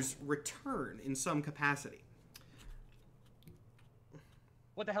powers return in some capacity.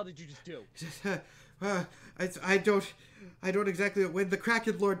 What the hell did you just do? I don't exactly when the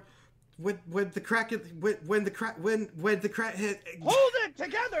Kraken Lord, when the Kraken Hold it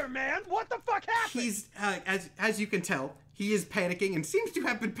together, man! What the fuck happened? He's as you can tell, he is panicking and seems to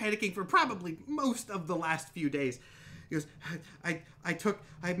have been panicking for probably most of the last few days. He goes, I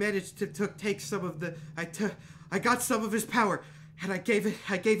managed to take some of the I got some of his power and I gave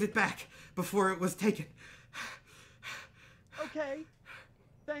it back before it was taken. Okay,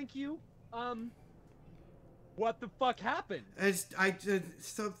 thank you. What the fuck happened?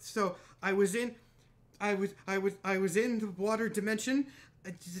 So I was in the water dimension.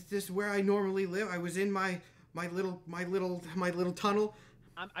 This is where I normally live. I was in my little tunnel.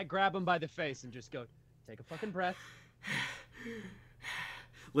 I grab him by the face and just go, take a fucking breath.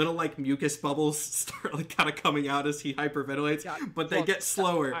 Little like mucus bubbles start like kind of coming out as he hyperventilates, but they get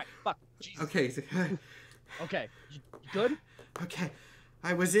slower. All right, fuck. Jesus. Okay. Okay. You good? Okay.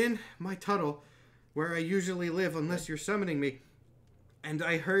 I was in my tunnel where I usually live unless you're summoning me, and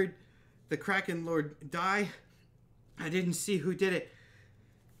I heard the Kraken Lord die. I didn't see who did it,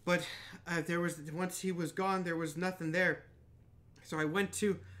 but once he was gone, there was nothing there. So I went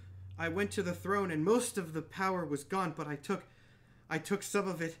to the throne, and most of the power was gone, but I took some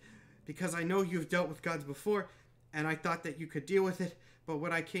of it because I know you've dealt with gods before, and I thought that you could deal with it. But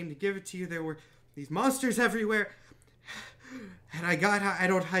when I came to give it to you, there were these monsters everywhere. And I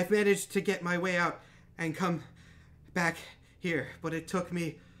managed to get my way out and come back here, but it took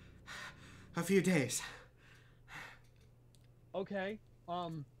me a few days. Okay,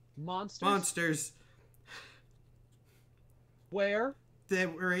 monsters? Monsters. Where? They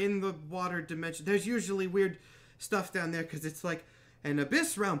were in the water dimension. There's usually weird stuff down there because it's like an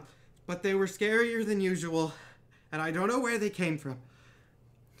abyss realm, but they were scarier than usual, and I don't know where they came from.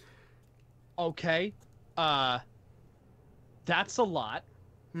 Okay, that's a lot.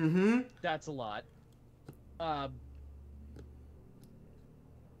 Mm-hmm. That's a lot.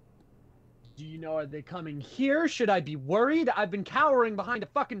 Do you know, are they coming here? Should I be worried? I've been cowering behind a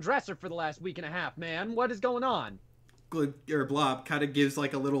fucking dresser for the last week and a half, man. What is going on? Blob kind of gives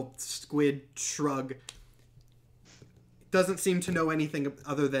like a little squid shrug. Doesn't seem to know anything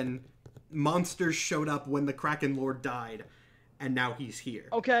other than monsters showed up when the Kraken Lord died, and now he's here.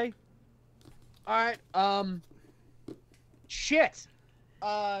 Okay. Alright, shit.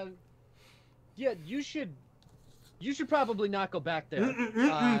 Yeah, you should probably not go back there.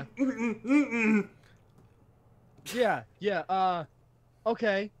 Yeah,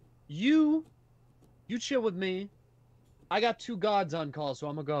 okay. You chill with me. I got 2 gods on call, so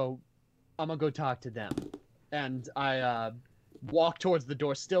I'm gonna go talk to them. And I walk towards the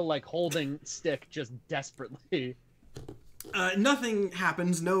door, still like holding stick, just desperately. Nothing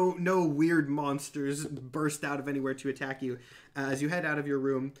happens. No weird monsters burst out of anywhere to attack you. As you head out of your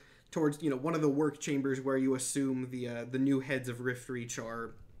room towards, one of the work chambers where you assume the new heads of Rift Reach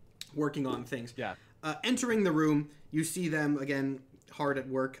are working on things. Yeah. Entering the room, you see them again hard at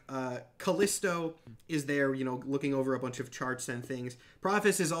work. Callisto is there, looking over a bunch of charts and things.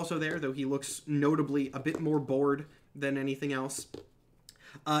 Prophis is also there, though he looks notably a bit more bored than anything else.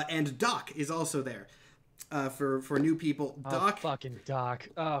 And Doc is also there. For new people, Doc. Oh, fucking Doc.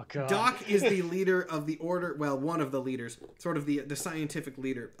 Oh, God. Doc is the leader of the Order, well, one of the leaders, sort of the scientific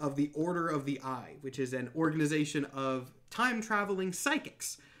leader of the Order of the Eye, which is an organization of time-traveling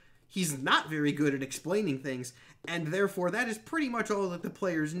psychics. he's not very good at explaining things, and therefore that is pretty much all that the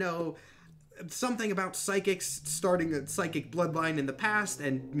players know. Something about psychics starting a psychic bloodline in the past,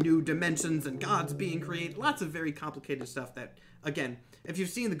 and new dimensions and gods being created. Lots of very complicated stuff that, again, if you've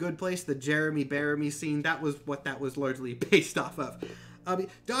seen The Good Place, the Jeremy Bearimy scene, that was what that was largely based off of.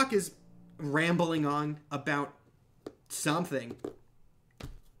 Doc is rambling on about something.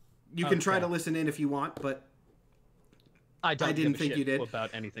 You can try to listen in if you want, but I didn't think you did about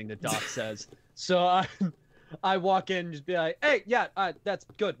anything that Doc says. So I walk in and just be like, "Hey, yeah, that's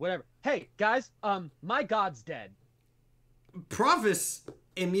good, whatever. Hey, guys, my god's dead." Provis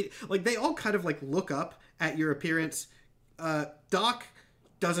like they all kind of like look up at your appearance. Doc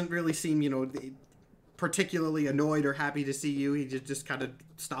doesn't really seem, particularly annoyed or happy to see you. He just kind of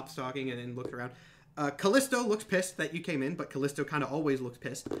stops talking and then looks around. Callisto looks pissed that you came in, but Callisto kind of always looks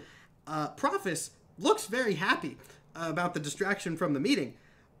pissed. Provis looks very happy about the distraction from the meeting,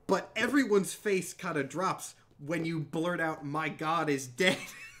 but everyone's face kind of drops when you blurt out, "My god is dead."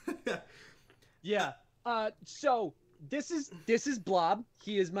 Yeah. So this is Blob.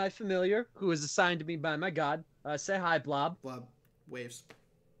 He is my familiar who is assigned to me by my god. Say hi, Blob. Blob waves.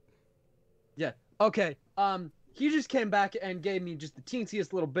 Yeah. Okay. He just came back and gave me just the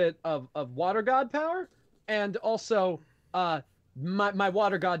teensiest little bit of water god power, and also my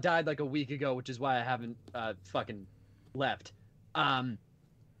water god died like a week ago, which is why I haven't fucking left.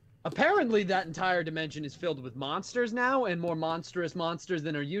 Apparently that entire dimension is filled with monsters now, and more monstrous monsters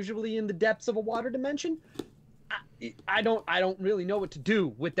than are usually in the depths of a water dimension. I don't really know what to do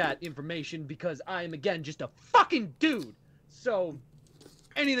with that information, because I am, again, just a fucking dude. So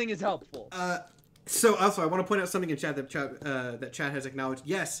anything is helpful. So also I want to point out something in chat that chat has acknowledged.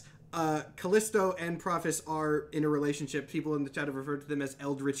 Yes, Callisto and Prophis are in a relationship. People in the chat have referred to them as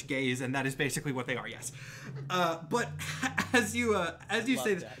eldritch gays, and that is basically what they are. Yes, but as you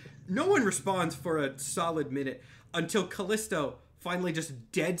say this, no one responds for a solid minute until Callisto finally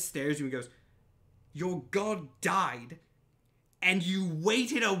just dead stares you and goes, "Your god died, and you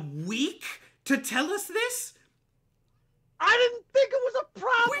waited a week to tell us this? I didn't think it was a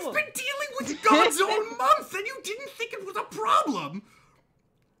problem. We've been dealing with gods all month, and you didn't think it was a problem."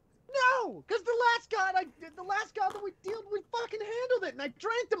 No, because the last god that we dealt with fucking handled it, and I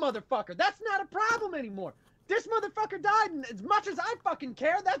drank the motherfucker. That's not a problem anymore. This motherfucker died, and as much as I fucking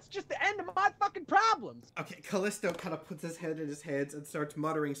care, that's just the end of my fucking problems. Okay, Callisto kind of puts his head in his hands and starts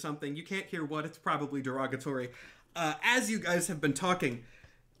muttering something. You can't hear what. It's probably derogatory. As you guys have been talking,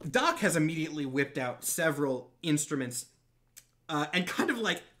 Doc has immediately whipped out several instruments and kind of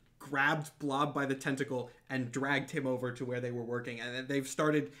like grabbed Blob by the tentacle and dragged him over to where they were working. And they've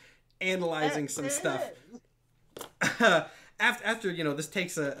started analyzing some stuff. After this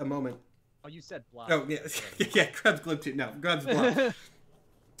takes a moment. Oh, you said Blob. Oh, yeah. Yeah, grabs Glib too. No, grabs Blob.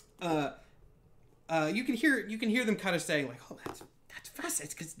 You can hear them kind of saying, like, "Oh, that's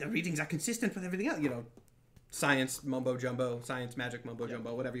fascinating, because the readings are consistent with everything else." Science mumbo jumbo, science magic mumbo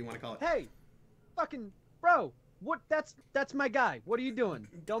jumbo, whatever you want to call it. Hey, fucking bro, what? That's my guy. What are you doing?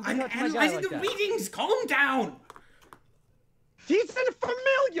 Don't be touching my guy like that. I'm analyzing the readings. Calm down. He's a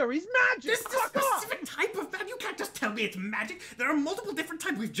familiar. He's magic. This is a specific type of magic. You can't just tell me it's magic. There are multiple different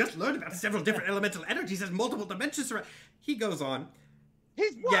types. We've just learned about several different elemental energies. There's multiple dimensions around. He goes on.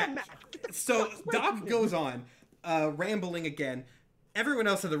 He's magic. So Doc goes on, rambling again. Everyone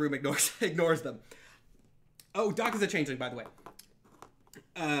else in the room ignores them. Oh, Doc is a changeling, by the way.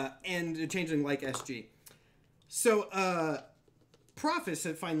 And a changeling like SG. So, Prophis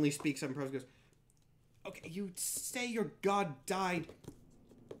finally speaks up, and Prophis goes, "Okay, you say your god died.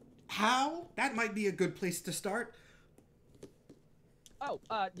 How? That might be a good place to start." Oh,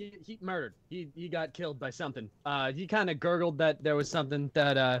 he murdered. He got killed by something. He kind of gurgled that there was something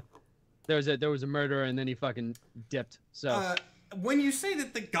that, there was a murder, and then he fucking dipped. So, when you say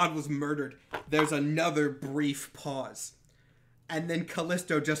that the god was murdered, there's another brief pause. And then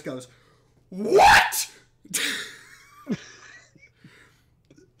Callisto just goes, "What?"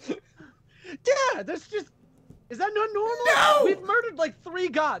 Yeah, that's just... Is that not normal? No! We've murdered like 3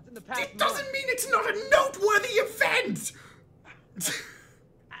 gods in the past It doesn't mean it's not a noteworthy event!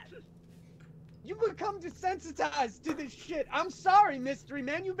 You become desensitized to this shit. I'm sorry, Mystery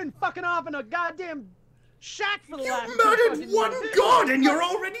Man. You've been fucking off in a goddamn shack for the last... You murdered one god and you're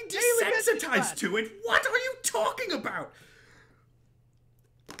already desensitized to it! What are you talking about?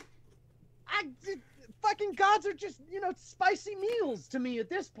 Fucking gods are just, spicy meals to me at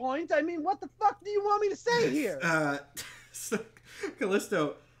this point. I mean, what the fuck do you want me to say here? So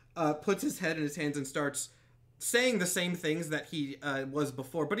Callisto puts his head in his hands and starts saying the same things that he was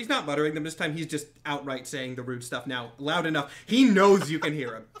before, but he's not muttering them. This time he's just outright saying the rude stuff now, loud enough. He knows you can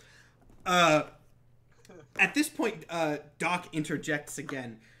hear him. At this point, Doc interjects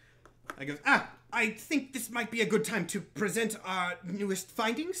again. I goes, I think this might be a good time to present our newest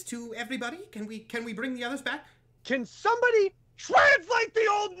findings to everybody. Can we bring the others back? Can somebody translate the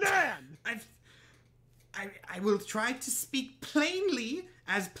old man? I will try to speak plainly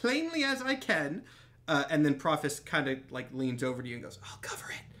as I can. And then Prophis kind of like leans over to you and goes, I'll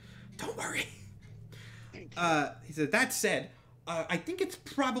cover it. Don't worry. He said, that said, I think it's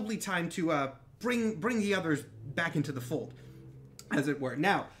probably time to bring the others back into the fold, as it were.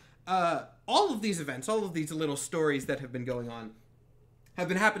 Now, all of these events, all of these little stories that have been going on, have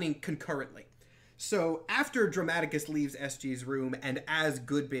been happening concurrently. So after Dramaticus leaves SG's room and as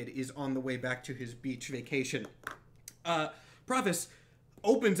Goodbid is on the way back to his beach vacation, Prophis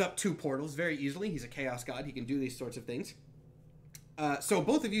opens up 2 portals very easily. He's a chaos god. He can do these sorts of things. So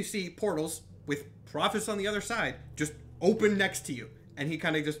both of you see portals with Prophis on the other side just open next to you. And he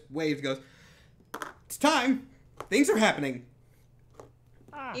kind of just waves and goes, it's time. Things are happening.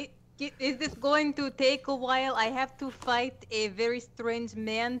 Is this going to take a while? I have to fight a very strange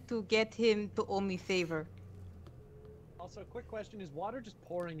man to get him to owe me favor. Also, quick question: is water just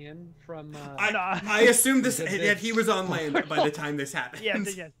pouring in from? I assume that he was on land by the time this happened.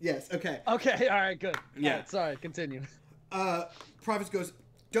 Yes. Yes. Okay. Okay. All right. Good. Yeah. All right, sorry. Continue. Prophets goes,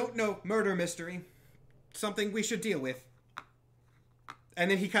 don't know murder mystery, something we should deal with.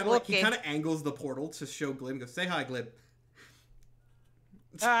 And then he kind of he kind of angles the portal to show Glib. Goes, say hi, Glib.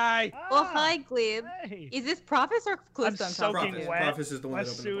 Hi. Well, hi, Glib. Hey. Is this Prophis or I'm Cluster? soaking wet. Prophis is the one My that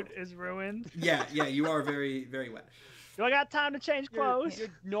opened the suit portal. is ruined. Yeah, you are very, very wet. Do I got time to change clothes? You're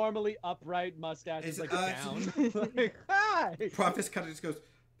normally upright, mustache is like down. Like, hi. Prophets kind of just goes,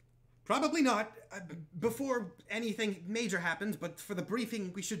 probably not. Before anything major happens, but for the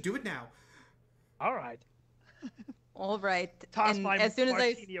briefing, we should do it now. All right. All right. Toss And my as soon as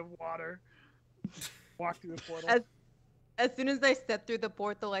martini of water. Walk through the portal. As soon as I step through the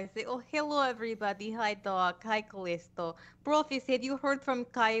portal, I say, "Oh, hello, everybody. Hi, Doc. Hi, Callisto. Prophis, have you heard from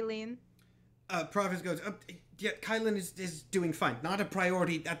Kylin?" Prophets goes, yeah, Kylan is doing fine. Not a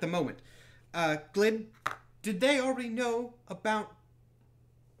priority at the moment. Glib, did they already know about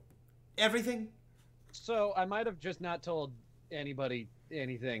everything? So I might have just not told anybody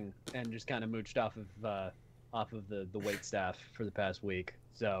anything and just kind of mooched off of the wait staff for the past week.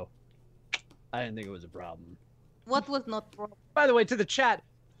 So I didn't think it was a problem. What was not wrong? By the way, to the chat,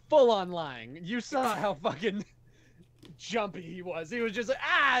 full on lying. You saw how fucking jumpy he was. He was just like,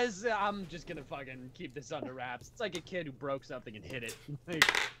 I'm just gonna fucking keep this under wraps. It's like a kid who broke something and hid it. Like,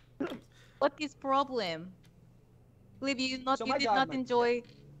 What is problem? Glib, you did my not godmother- enjoy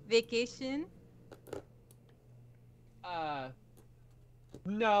vacation?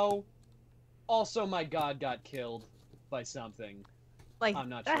 no. Also, my god got killed by something. Like, I'm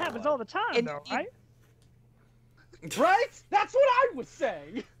not That sure. happens what. all the time, And though, you- right? Right? That's what I was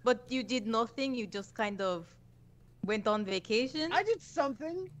saying. but you did nothing. You just kind of went on vacation. I did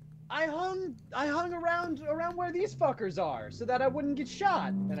something. I hung around where these fuckers are so that I wouldn't get shot.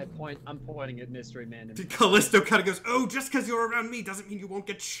 And I'm pointing at Mystery Man. And Callisto kind of goes, oh, just because you're around me doesn't mean you won't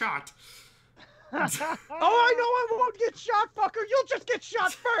get shot. oh, I know I won't get shot, fucker. You'll just get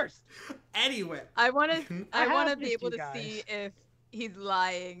shot first. Anyway. I want to have be missed able you to see guys. if he's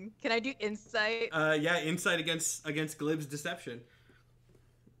lying. Can I do insight? Yeah, insight against Glib's deception.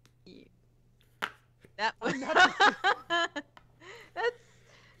 That was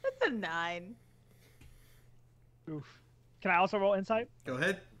that's a 9. Oof. Can I also roll insight? Go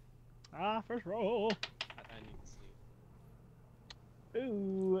ahead. First roll. I need to see.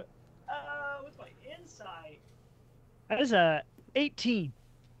 Ooh. What's my insight? That is a 18.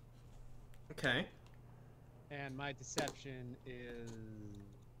 Okay. And my deception is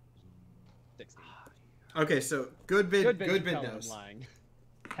 16. Okay, so good bid Good bit knows. lying.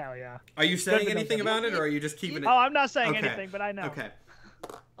 Hell yeah. Are you saying Good bid anything knows. about it, or are you just keeping it? Oh, I'm not saying Okay. anything, but I know. Okay.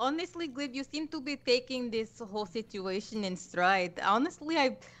 Honestly, Glib, you seem to be taking this whole situation in stride. Honestly,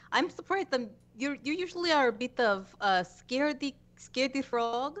 I'm surprised. You usually are a bit of scaredy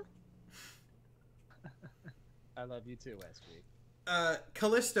frog. I love you too, SG.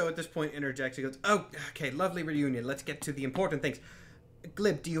 Callisto at this point interjects. He goes, oh, okay, lovely reunion. Let's get to the important things.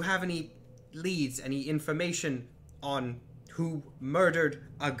 Glib, do you have any leads, any information on who murdered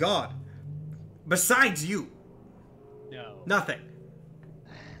a god? Besides you. No. Nothing.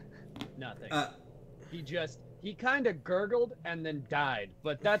 Nothing. He kind of gurgled and then died.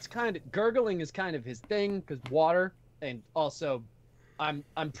 But that's gurgling is kind of his thing, because water, and also, I'm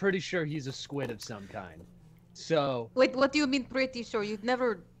pretty sure he's a squid of some kind. So. Wait, what do you mean pretty sure? You've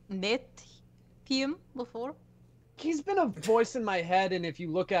never met him before? he's been a voice in my head, and if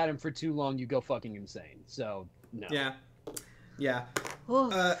you look at him for too long, you go fucking insane. So no. Yeah.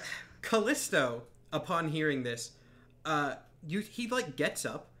 Callisto, upon hearing this, he like gets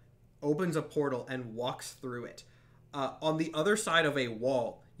up, opens a portal, and walks through it. On the other side of a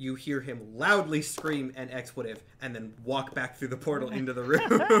wall, you hear him loudly scream an expletive, and then walk back through the portal into the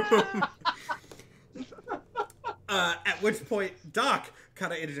room. At which point, Doc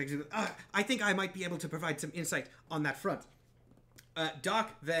kind of interjects, I think I might be able to provide some insight on that front.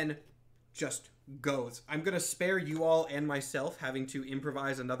 Doc then just goes. I'm going to spare you all and myself having to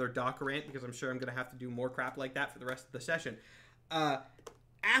improvise another Doc rant, because I'm sure I'm going to have to do more crap like that for the rest of the session.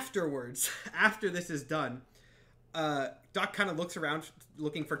 Afterwards, after this is done, Doc kind of looks around,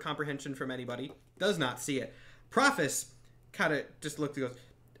 looking for comprehension from anybody. Does not see it. Prophis kind of just looks and goes,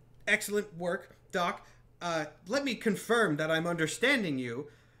 excellent work, Doc. Let me confirm that I'm understanding you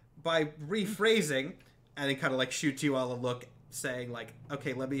by rephrasing, and then kind of like shoots you all a look, saying like,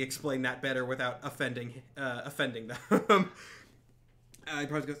 okay, let me explain that better without offending them. He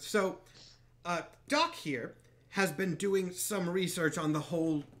probably goes, so, Doc here has been doing some research on the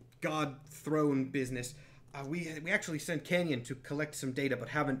whole God throne business. We actually sent Canyon to collect some data, but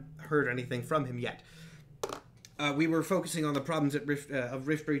haven't heard anything from him yet. We were focusing on the problems at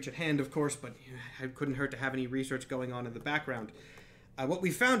Rift Breach at hand, of course, but it couldn't hurt to have any research going on in the background. What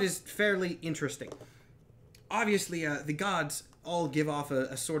we found is fairly interesting. Obviously, the gods all give off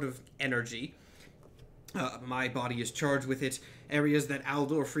a sort of energy. My body is charged with it. Areas that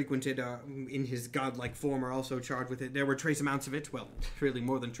Aldor frequented in his godlike form are also charged with it. There were trace amounts of it, well, really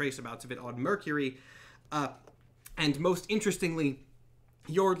more than trace amounts of it on Mercury. And most interestingly,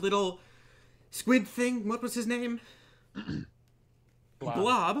 your little squid thing, what was his name?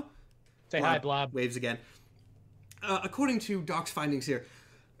 Blob. Say hi, Blob. Waves again. According to Doc's findings here,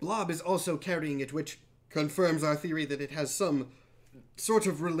 Blob is also carrying it, which confirms our theory that it has some sort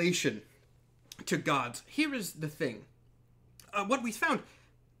of relation to gods. Here is the thing. What we found,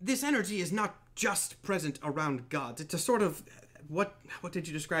 this energy is not just present around gods. It's a sort of, what did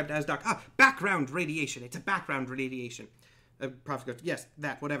you describe it as, Doc? Background radiation. It's a background radiation. Prophet goes, yes,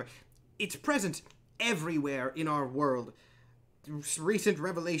 that, whatever. It's present everywhere in our world. Recent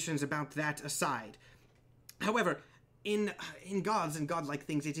revelations about that aside. However, in gods and godlike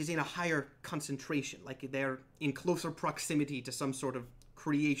things, it is in a higher concentration, like they're in closer proximity to some sort of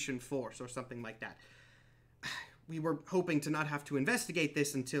creation force or something like that. We were hoping to not have to investigate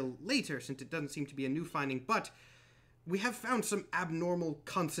this until later, since it doesn't seem to be a new finding, but we have found some abnormal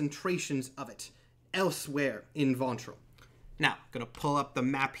concentrations of it elsewhere in Ventral. Now, I'm going to pull up the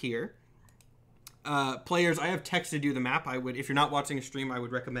map here. Players, I have texted you the map. If you're not watching a stream, I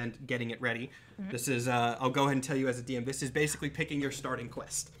would recommend getting it ready. Mm-hmm. This is, I'll go ahead and tell you as a DM, this is basically picking your starting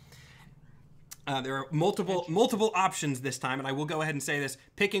quest. There are multiple options this time, and I will go ahead and say this.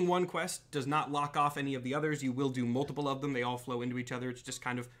 Picking one quest does not lock off any of the others. You will do multiple of them. They all flow into each other. It's just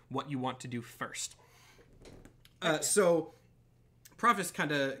kind of what you want to do first. So, Prophis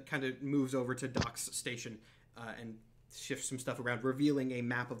kind of moves over to Doc's station and shifts some stuff around, revealing a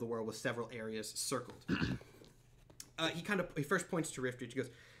map of the world with several areas circled. He first points to Rift Reach. He goes,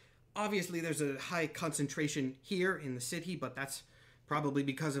 obviously there's a high concentration here in the city, but that's probably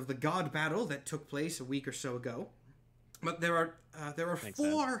because of the god battle that took place a week or so ago. But there are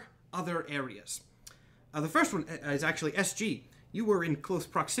four other areas. The first one is actually SG. You were in close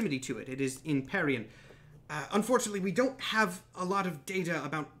proximity to it. It is in Parian. Unfortunately, we don't have a lot of data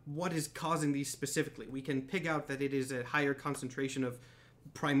about what is causing these specifically. We can pick out that it is a higher concentration of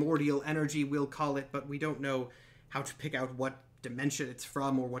primordial energy, we'll call it, but we don't know how to pick out what dimension it's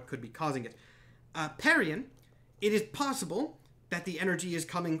from or what could be causing it. Parian, it is possible that the energy is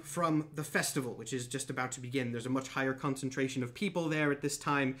coming from the festival, which is just about to begin. There's a much higher concentration of people there at this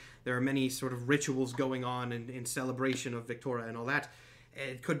time. There are many sort of rituals going on in celebration of Victoria and all that.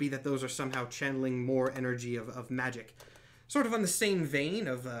 It could be that those are somehow channeling more energy of magic. Sort of on the same vein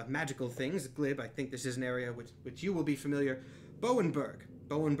of magical things, Glib, I think this is an area which you will be familiar. Bowenberg.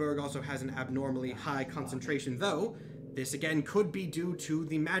 Bowenberg also has an abnormally high concentration, though this again could be due to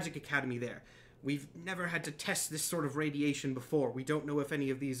the Magic Academy there. We've never had to test this sort of radiation before. We don't know if any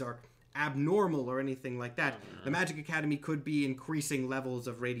of these are abnormal or anything like that. The Magic Academy could be increasing levels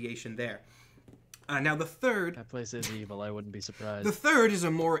of radiation there. Now the third... That place is evil, I wouldn't be surprised. The third is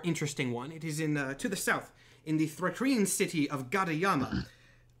a more interesting one. It is to the south, in the Thracrian city of Gadayama.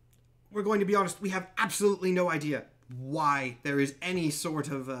 We're going to be honest, we have absolutely no idea why there is any sort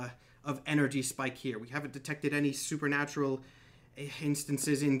of energy spike here. We haven't detected any supernatural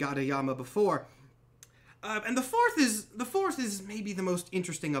instances in Gadayama before. And the fourth is maybe the most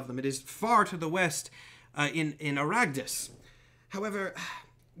interesting of them. It is far to the west, in Aragdus. However,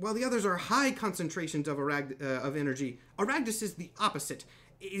 while the others are high concentrations of energy, Aragdus is the opposite.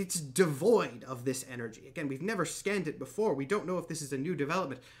 It's devoid of this energy. Again, we've never scanned it before. We don't know if this is a new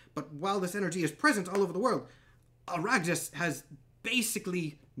development. But while this energy is present all over the world, Aragdus has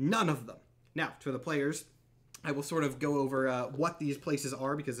basically none of them. Now, for the players, I will sort of go over what these places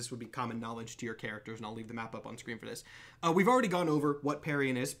are, because this would be common knowledge to your characters, and I'll leave the map up on screen for this. We've already gone over what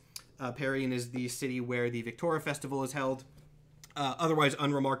Parian is. Parian is the city where the Victoria Festival is held. Otherwise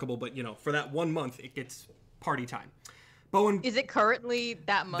unremarkable, but, for that 1 month, it gets party time. Bowen... Is it currently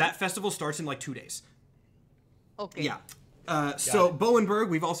that month? That festival starts in, 2 days. Okay. Yeah. So Bowenberg,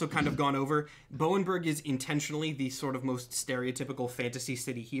 we've also kind of gone over. Bowenberg is intentionally the sort of most stereotypical fantasy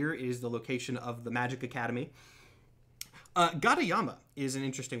city here. It is the location of the Magic Academy. Gadayama is an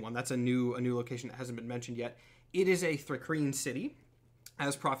interesting one. That's a new location that hasn't been mentioned yet. It is a Thrakreen city.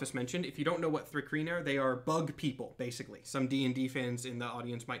 As Prophis mentioned, if you don't know what Thrakreen are, they are bug people, basically. Some D&D fans in the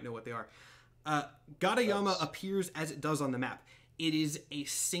audience might know what they are. Gadayama appears as it does on the map. It is a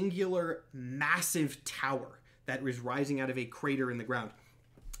singular, massive tower that is rising out of a crater in the ground.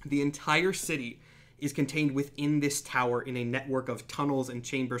 The entire city is contained within this tower in a network of tunnels and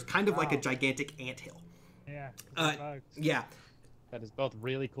chambers, kind of like a gigantic anthill. Yeah. Yeah. That is both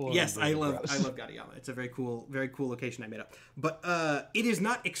really cool. Yes, and really I love Gadayama. It's a very cool location I made up. But it is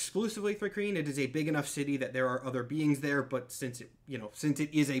not exclusively Thrakreen. It is a big enough city that there are other beings there. But since it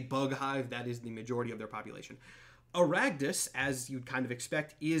is a bug hive, that is the majority of their population. Aragdus, as you'd kind of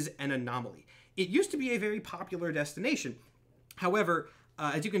expect, is an anomaly. It used to be a very popular destination. However,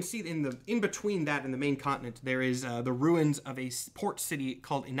 as you can see in between that and the main continent, there is the ruins of a port city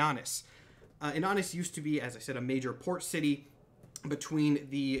called Inanis. Inanis used to be, as I said, a major port city between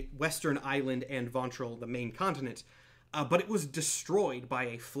the western island and Vontral, the main continent, but it was destroyed by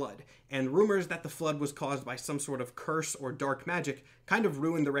a flood. And rumors that the flood was caused by some sort of curse or dark magic kind of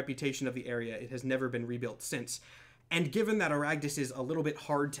ruined the reputation of the area. It has never been rebuilt since. And given that Aragdus is a little bit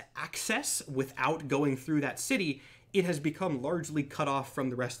hard to access without going through that city, it has become largely cut off from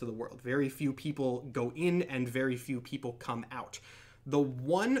the rest of the world. Very few people go in and very few people come out. The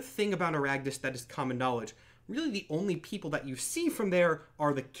one thing about Aragdus that is common knowledge, really the only people that you see from there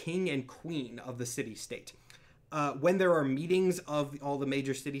are the king and queen of the city-state. When there are meetings of all the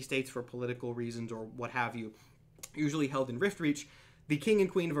major city-states for political reasons or what have you, usually held in Riftreach, the king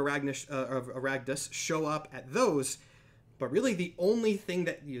and queen of Aragdus show up at those, but really the only thing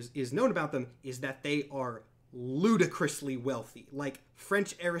that is known about them is that they are ludicrously wealthy, like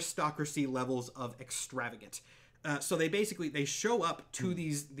French aristocracy levels of extravagant. So they show up to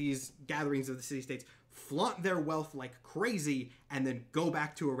these gatherings of the city-states, flaunt their wealth like crazy, and then go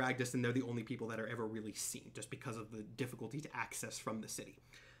back to Aragdus, and they're the only people that are ever really seen, just because of the difficulty to access from the city.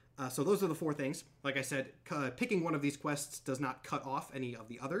 So those are the 4 things. Like I said, picking one of these quests does not cut off any of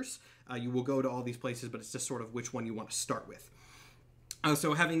the others. You will go to all these places, but it's just sort of which one you want to start with.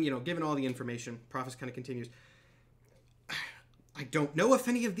 So having, given all the information, Prophis kind of continues. I don't know if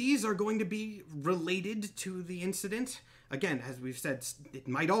any of these are going to be related to the incident. Again, as we've said, it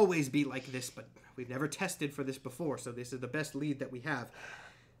might always be like this, but we've never tested for this before, so this is the best lead that we have.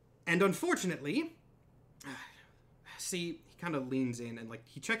 And unfortunately, see, he kind of leans in and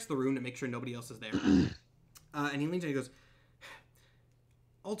he checks the room to make sure nobody else is there. And he leans in and he goes,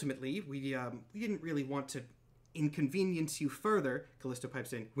 ultimately, we didn't really want to inconvenience you further. Callisto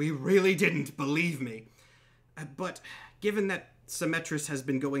pipes in, we really didn't, believe me. But given that Symmetris has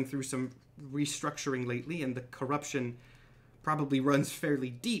been going through some restructuring lately and the corruption probably runs fairly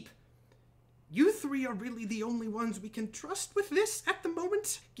deep, you 3 are really the only ones we can trust with this at the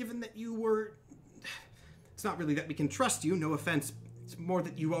moment, given that you were... It's not really that we can trust you, no offense. It's more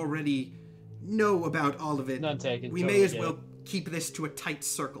that you already know about all of it. None taken. We may as well keep this to a tight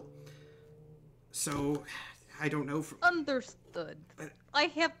circle. So, I don't know... Understood. I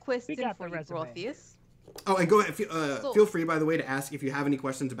have questions for you, resume. Protheus. Oh, and go ahead. Feel free, by the way, to ask if you have any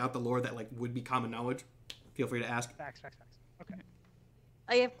questions about the lore that would be common knowledge. Feel free to ask. Facts. Okay.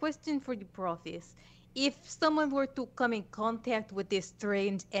 I have a question for you, Protheus. If someone were to come in contact with this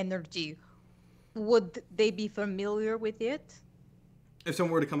strange energy, would they be familiar with it? If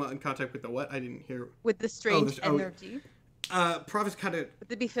someone were to come out in contact with the what? I didn't hear. With the strange energy. Prophis kind of... Would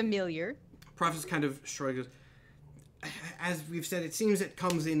they be familiar? Prophis kind of shrugs. As we've said, it seems it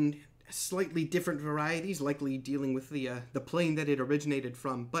comes in slightly different varieties, likely dealing with the plane that it originated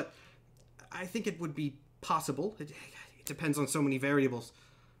from, but I think it would be possible. It depends on so many variables.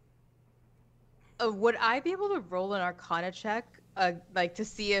 Would I be able to roll an Arcana check, to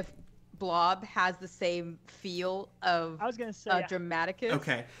see if Blob has the same feel of I was gonna say Dramaticus.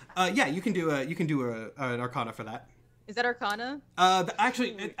 Okay. Yeah, you can do an Arcana for that. Is that Arcana?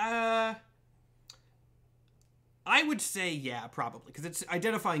 Actually, I would say yeah, probably, because it's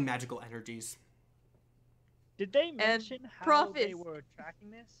identifying magical energies. Did they mention how Prophet. they were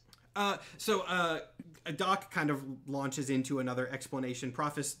tracking this? Doc kind of launches into another explanation.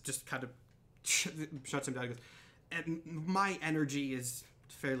 Prophis just kind of shuts him down and goes, and my energy is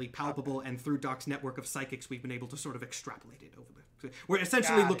fairly palpable, and through Doc's network of psychics, we've been able to sort of extrapolate it over the... We're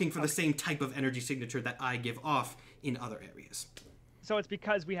essentially looking for the same type of energy signature that I give off in other areas. So it's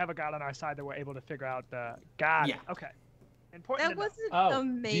because we have a god on our side that we're able to figure out the god. Yeah. Okay. Important. That wasn't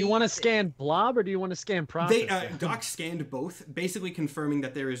amazing. Do you want to scan Blob or do you want to scan Prophet? Doc scanned both, basically confirming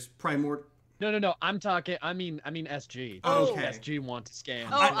that there is primordial... No. I'm talking. I mean SG. Oh, okay. SG want to scan.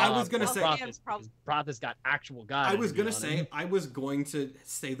 I was gonna say Prophet's got actual god. I was going to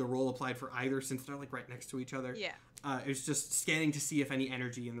say the role applied for either, since they're like right next to each other. Yeah. It's just scanning to see if any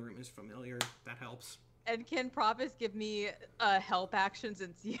energy in the room is familiar. That helps. And can Prophet give me help action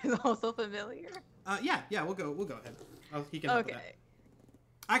since he is also familiar? Yeah. We'll go ahead. He can help with that.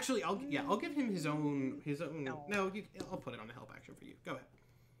 Actually, I'll give him his own. No, I'll put it on the help action for you. Go ahead.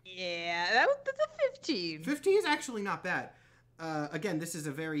 Yeah, that's a 15. 15 is actually not bad. Again, this is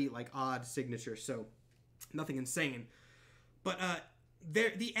a very odd signature, so nothing insane. But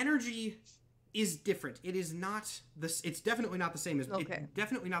the energy is different. It is not this. It's definitely not the same as. Okay.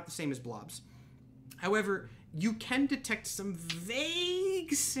 Definitely not the same as Blob's. However, you can detect some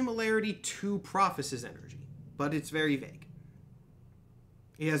vague similarity to Prophis's energy, but it's very vague.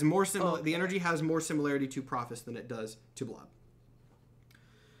 He has more The energy has more similarity to Prophis than it does to Blob.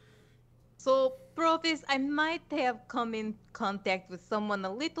 So, Prophet, I might have come in contact with someone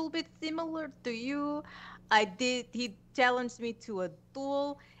a little bit similar to you. He challenged me to a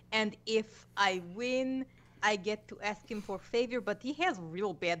duel, and if I win, I get to ask him for favor, but he has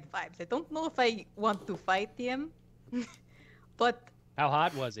real bad vibes. I don't know if I want to fight him. But how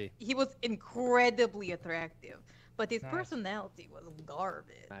hot was he? He was incredibly attractive, but his personality was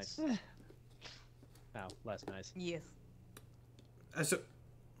garbage. Nice. Oh, less nice. Yes. So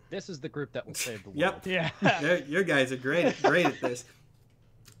this is the group that will save the world. Yep. Yeah. Your guys are great at this.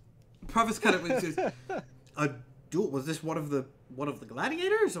 Prophet's kind of was a duel. Was this one of the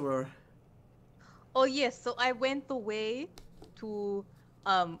gladiators or? Oh yes. So I went away to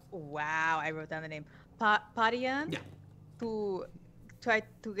wow. I wrote down the name Parian. Yeah. To try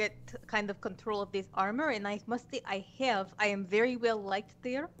to get kind of control of this armor, and I must say I am very well liked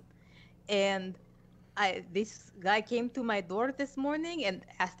there, and this guy came to my door this morning and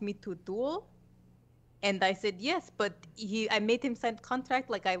asked me to duel, and I said yes, but I made him sign contract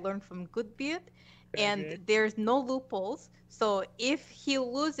like I learned from Goodbeard, and there's no loopholes, so if he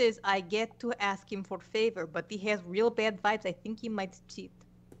loses I get to ask him for favor, but he has real bad vibes. I think he might cheat.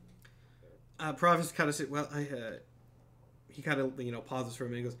 Prophet kind of said, well, he kind of, pauses for a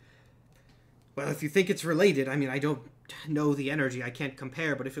minute and goes, well, if you think it's related, I mean, I don't know the energy, I can't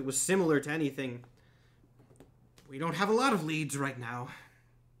compare, but if it was similar to anything, we don't have a lot of leads right now.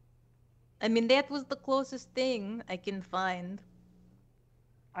 I mean, that was the closest thing I can find.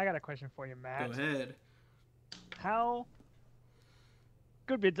 I got a question for you, Matt. Go ahead.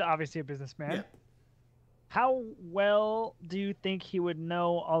 Goodbeard's obviously a businessman. Yeah. How well do you think he would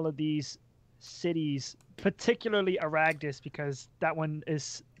know all of these cities, particularly Aragdis, because that one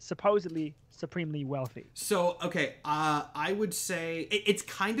is supposedly supremely wealthy? So, okay, I would say it's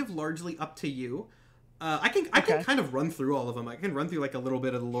kind of largely up to you. I can kind of run through all of them. I can run through a little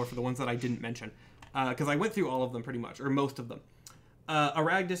bit of the lore for the ones that I didn't mention, because I went through all of them pretty much, or most of them.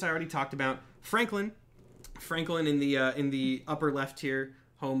 Aragdis I already talked about. Franklin in the upper left here,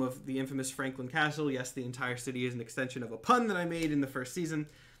 home of the infamous Franklin Castle. Yes, the entire city is an extension of a pun that I made in the first season.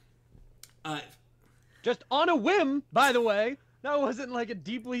 Just on a whim, by the way. That wasn't a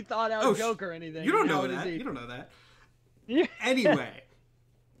deeply thought out joke or anything. You don't know that. You don't know that. Anyway.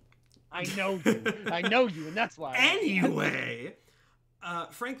 I know you. I know you, and that's why. Anyway,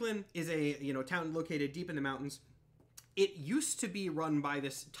 Franklin is a town located deep in the mountains. It used to be run by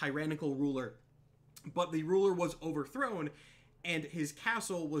this tyrannical ruler, but the ruler was overthrown, and his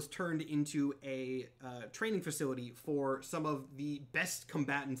castle was turned into a training facility for some of the best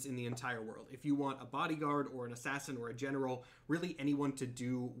combatants in the entire world. If you want a bodyguard or an assassin or a general, really anyone to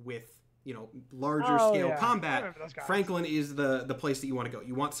do with larger scale combat, Franklin is the place that you want to go.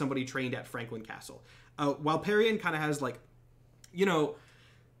 You want somebody trained at Franklin Castle. While Parian kind of has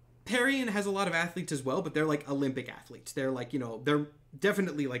Parian has a lot of athletes as well, but they're Olympic athletes. They're they're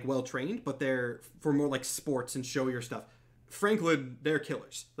definitely well trained, but they're for more sports and showier stuff. Franklin, they're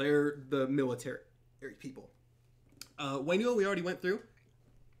killers. They're the military people. Wainua, we already went through.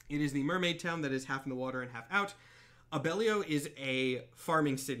 It is the mermaid town that is half in the water and half out. Abellio is a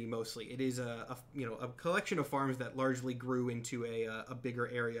farming city mostly. It is a collection of farms that largely grew into a bigger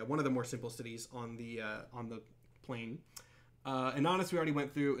area. One of the more simple cities on the plain. Ananas we already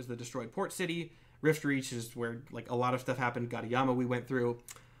went through is the destroyed port city. Rift Reach is where like a lot of stuff happened. Gadayama we went through.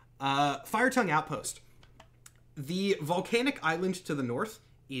 Firetongue Outpost. The volcanic island to the north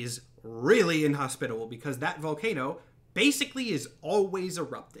is really inhospitable because that volcano basically is always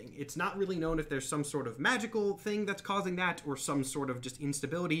erupting. It's not really known if there's some sort of magical thing that's causing that or some sort of just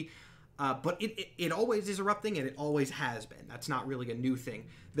instability, but it always is erupting and it always has been. That's not really a new thing.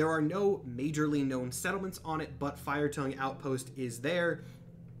 There are no majorly known settlements on it, but Firetongue Outpost is there,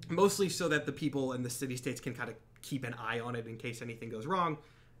 mostly so that the people and the city-states can kind of keep an eye on it in case anything goes wrong.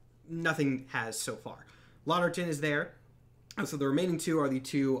 Nothing has so far. Lauderton is there. So the remaining two are the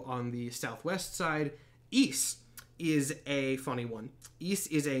two on the southwest side. Ys is a funny one. Ys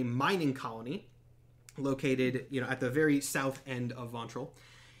is a mining colony located, at the very south end of Ventral.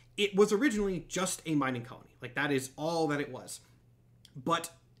 It was originally just a mining colony. Like, that is all that it was. But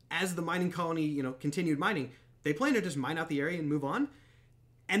as the mining colony, continued mining, they planned to just mine out the area and move on.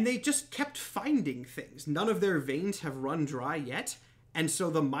 And they just kept finding things. None of their veins have run dry yet. And so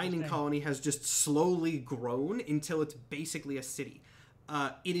the mining colony has just slowly grown until it's basically a city.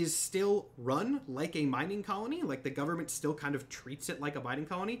 It is still run like a mining colony, like the government still kind of treats it like a mining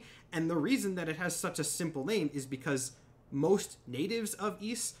colony. And the reason that it has such a simple name is because most natives of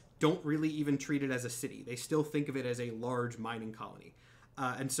Ys don't really even treat it as a city. They still think of it as a large mining colony.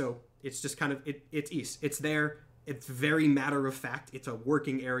 And so it's just kind of, it's Ys. It's there. It's very matter of fact. It's a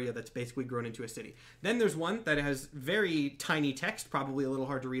working area that's basically grown into a city. Then there's one that has very tiny text, probably a little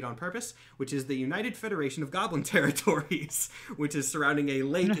hard to read on purpose, which is the United Federation of Goblin Territories, which is surrounding a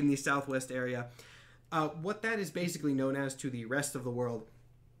lake in the southwest area. What that is basically known as to the rest of the world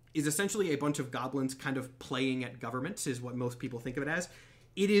is essentially a bunch of goblins kind of playing at governments, is what most people think of it as.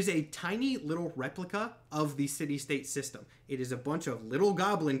 It is a tiny little replica of the city-state system. It is a bunch of little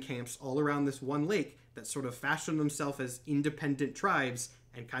goblin camps all around this one lake that sort of fashion themselves as independent tribes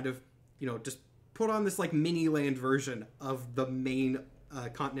and kind of, just put on this like mini land version of the main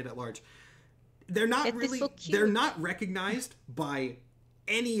continent at large. They're not really, so they're not recognized by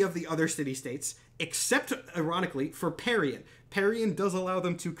any of the other city-states, except, ironically, for Parian. Parian does allow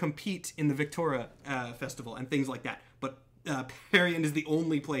them to compete in the Victoria Festival and things like that, but Parian is the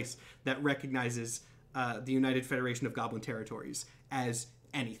only place that recognizes the United Federation of Goblin Territories as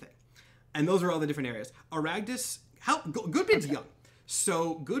anything. And those are all the different areas. Aragdus, Goodbid's young.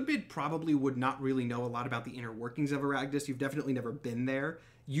 So Goodbid probably would not really know a lot about the inner workings of Aragdus. You've definitely never been there.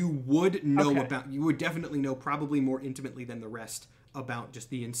 You would know you would definitely know probably more intimately than the rest about just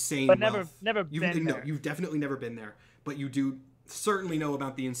the insane wealth. Never been there. No, you've definitely never been there. But you do certainly know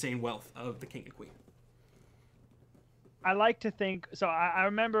about the insane wealth of the king and queen. I like to think, so I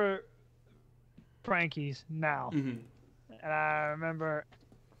remember Frankie's now. Mm-hmm. And I remember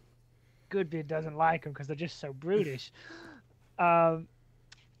Goodbid doesn't like them because they're just so brutish. I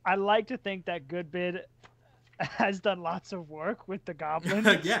like to think that Goodbid has done lots of work with the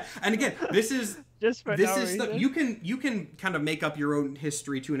goblins. Yeah, and again, this is just for no reason. Stuff you can kind of make up your own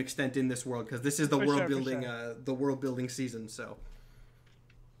history to an extent in this world because this is the world building season. So,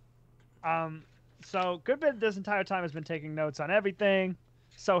 so Goodbid this entire time has been taking notes on everything.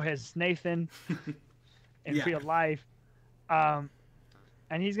 So has Nathan in real life.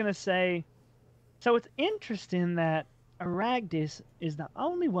 And he's going to say, so it's interesting that Aragdus is the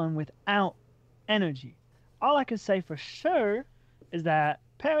only one without energy. All I can say for sure is that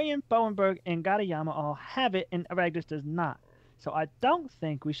Parian, Bowenberg, and Gadayama all have it, and Aragdus does not. So I don't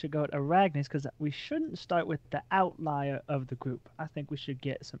think we should go to Aragdus because we shouldn't start with the outlier of the group. I think we should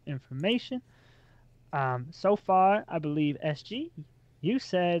get some information. So far, I believe, SG, you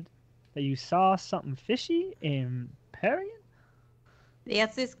said that you saw something fishy in Parian?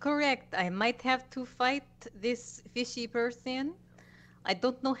 Yes, is correct. I might have to fight this fishy person. I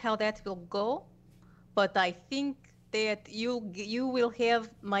don't know how that will go, but I think that you will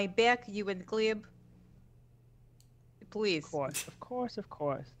have my back, you and Glib. Please. Of course.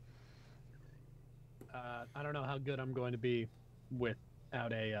 I don't know how good I'm going to be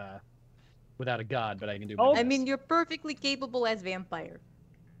without a god, but I can do. I mean, you're perfectly capable as vampire.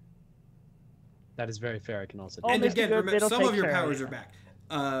 That is very fair. I can also. And again, remember, some of your powers are back.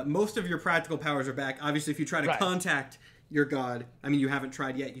 Most of your practical powers are back. Obviously, if you try to contact your god, I mean, you haven't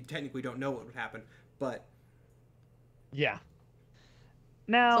tried yet. You technically don't know what would happen, but yeah.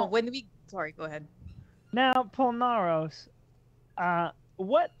 Now, so when we sorry, go ahead. Now, Polnaros,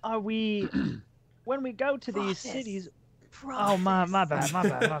 What are we when we go to these cities? Oh my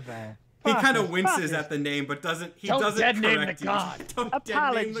bad. He kind of Prophet, winces prophet. at the name, but doesn't Don't dead name the correct you. god. Don't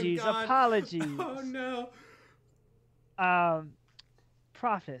dead name the Apologies, god. apologies. Oh no.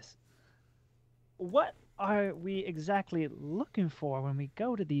 Prophet, what are we exactly looking for when we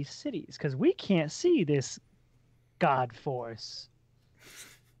go to these cities? Because we can't see this GodForce.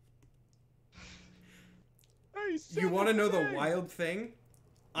 You want to know the wild thing?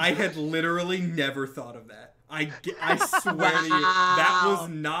 I had literally never thought of that. I swear to you, that was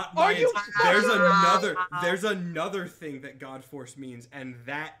not my. There's another thing that GodForce means, and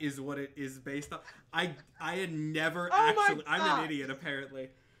that is what it is based on. I had never actually. I'm an idiot apparently.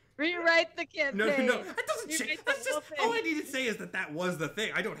 Rewrite the campaign. No, that doesn't change. That's just all I need to say is that was the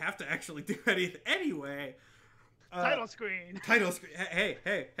thing. I don't have to actually do anything anyway. Title screen. Title screen.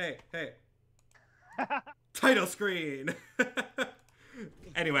 Hey. Title screen.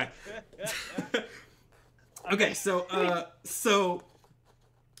 Anyway. Okay, so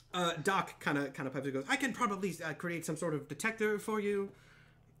Doc kind of pipes and goes, I can probably create some sort of detector for you.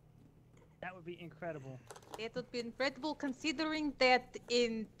 That would be incredible. It would be incredible considering that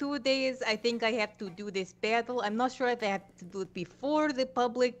in 2 days I think I have to do this battle. I'm not sure if I have to do it before the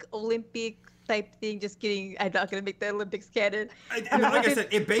public Olympic type thing. Just kidding. I'm not going to make the Olympics canon. And like I said,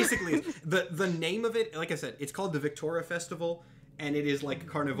 it basically is. The name of it, like I said, it's called the Victoria Festival. And it is like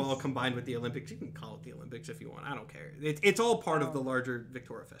Carnival combined with the Olympics. You can call it the Olympics if you want. I don't care. It's all part of the larger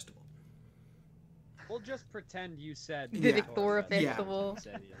Victoria Festival. We'll just pretend you said The Victoria Festival.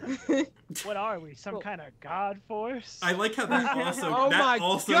 Yeah. What are we? Some kind of GodForce? I like how that also Oh my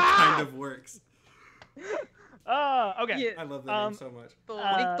also God! kind of works. Okay. Yeah. I love the name so much. So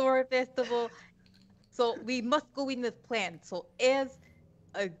Victoria Festival. So we must go in with plan. So as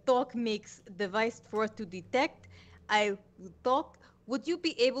a dog makes device for us to detect, Doc, would you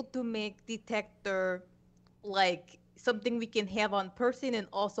be able to make detector like something we can have on person and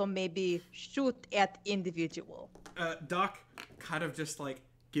also maybe shoot at individual? Doc kind of just like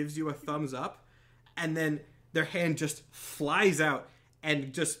gives you a thumbs up, and then their hand just flies out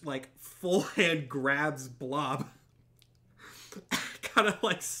and just like full hand grabs Blob. Kind of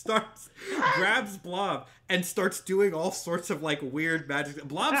like grabs Blob and starts doing all sorts of like weird magic.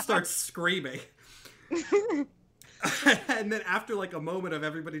 Blob starts screaming. And then after like a moment of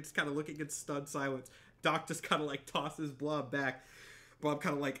everybody just kind of looking in stunned silence, Doc just kind of like tosses Blob back. Blob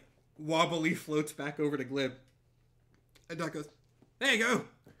kind of like wobbly floats back over to Glib. And Doc goes, there you go.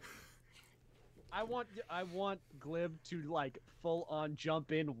 I want Glib to like full on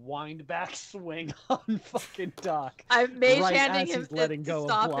jump in, wind back swing on fucking Doc. I'm mage right handing as him he's letting go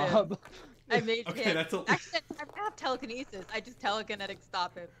stop of him. Blob. I mage Okay, hand. that's a... Actually, I don't have telekinesis. I just telekinetic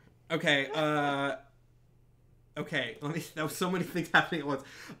stop him. Okay, okay, that was so many things happening at once.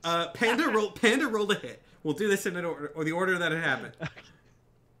 Panda rolled a hit. We'll do this in an order, or the order that it happened.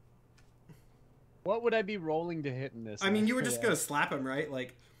 What would I be rolling to hit in this? I mean, you were just gonna slap him, right?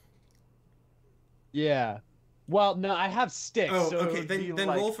 Like. Yeah. Well, no, I have sticks. Oh, so it okay. would Then be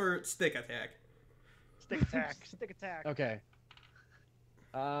like... roll for stick attack. Stick attack. Stick attack. Okay.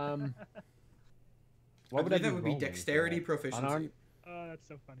 What I would believe be that would be rolling for dexterity that? proficiency. Unarmed? Oh, that's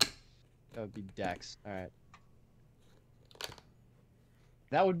so funny. That would be dex. All right.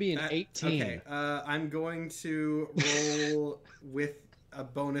 That would be an 18. Okay. I'm going to roll with a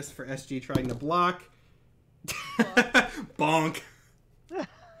bonus for SG trying to block. Bonk.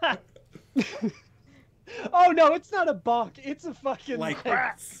 Oh no, it's not a bonk. It's a fucking Like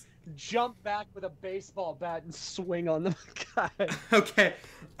jump back with a baseball bat and swing on the guy. Okay.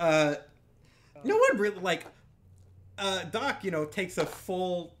 No one really like. Doc, takes a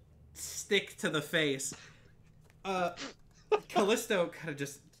full stick to the face. Callisto kind of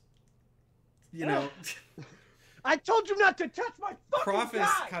just, I told you not to touch my fucking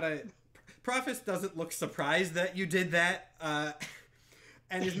guy! Prophets doesn't look surprised that you did that,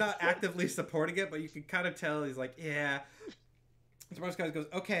 and is not actively supporting it, but you can kind of tell he's like, yeah. So Prophets kind of goes,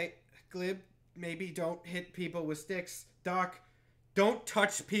 okay, Glib, maybe don't hit people with sticks. Doc, don't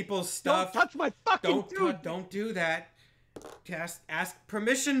touch people's stuff. Don't touch my fucking dude! Don't do that. Just ask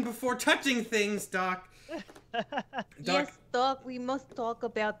permission before touching things, Doc. Yes, Doc, we must talk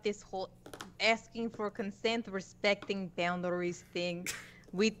about this whole asking for consent, respecting boundaries thing.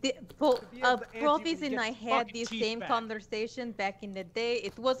 We did. Profis and I had this same conversation back in the day.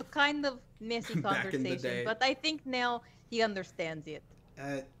 It was a kind of messy conversation, but I think now he understands it.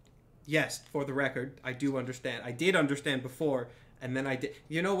 Yes, for the record, I do understand. I did understand before, and then I did.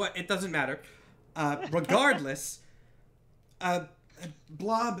 You know what? It doesn't matter. Regardless,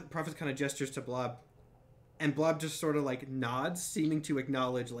 Blob. Prophet kind of gestures to Blob. And Blob just sort of like nods, seeming to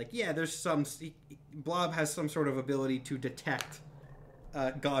acknowledge, like, yeah, there's some... Blob has some sort of ability to detect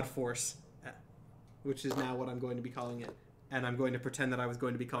GodForce, which is now what I'm going to be calling it. And I'm going to pretend that I was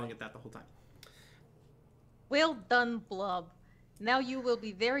going to be calling it that the whole time. Well done, Blob. Now you will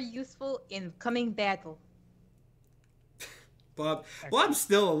be very useful in coming battle. Blob's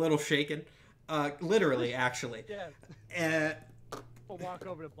still a little shaken. Literally, actually. Yeah. We'll walk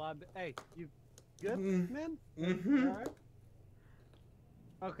over to Blob. Hey, you good, man? Mm-hmm. All right.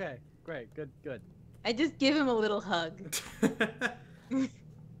 Okay, great, good. I just give him a little hug.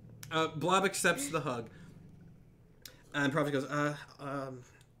 Blob accepts the hug. And Prophet goes,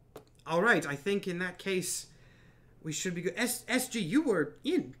 all right, I think in that case, we should be good. SG, you were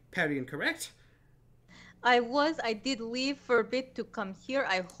in Parian, correct? I did leave for a bit to come here.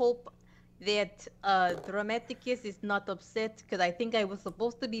 I hope that Dramaticus is not upset, because I think I was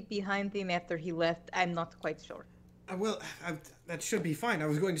supposed to be behind him after he left. I'm not quite sure. That should be fine. I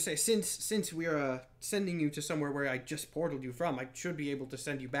was going to say, since we're sending you to somewhere where I just portaled you from, I should be able to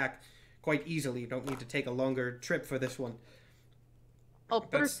send you back quite easily. You don't need to take a longer trip for this one. Oh,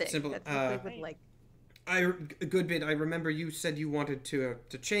 perfect. That's simple. That's what I would like. Good bit. I remember you said you wanted to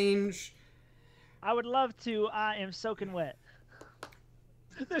change. I would love to. I am soaking wet.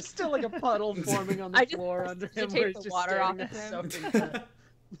 There's still like a puddle forming on the floor under him where he's just water off staring of at him. something.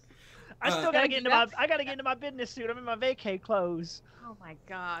 I still gotta get into my. I gotta get into my business suit. I'm in my vacay clothes. Oh my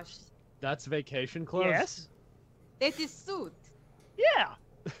gosh. That's vacation clothes? Yes. That is suit.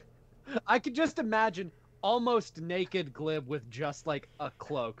 Yeah. I could just imagine almost naked Glib with just like a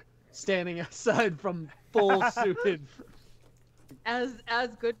cloak standing aside from full suited. As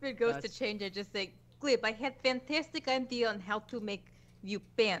Goodbid goes to change, I just say, Glib, I had fantastic idea on how to make you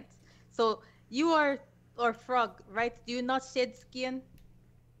pants. So you are frog, right? Do you not shed skin?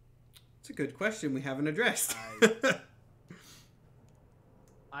 It's a good question we haven't addressed.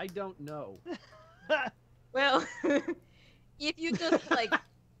 I don't know. Well, if you just like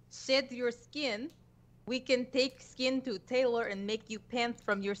shed your skin, we can take skin to tailor and make you pants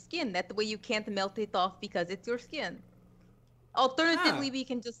from your skin. That way you can't melt it off because it's your skin. Alternatively, we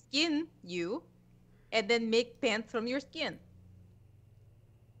can just skin you and then make pants from your skin.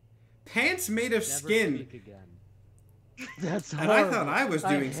 Pants made of skin. Speak again. That's and horrible. I thought I was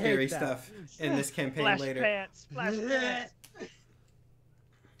doing hate scary that. stuff in this campaign Flash later. pants. Flash pants.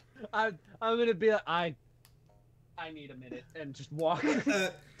 I'm gonna be like, I need a minute and just walk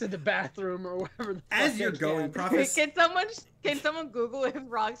to the bathroom or wherever. The As fuck you're I going, can. Prophet. Can someone Google if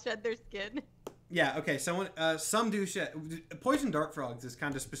frogs shed their skin? Yeah, okay, some do shed. Poison dart frogs is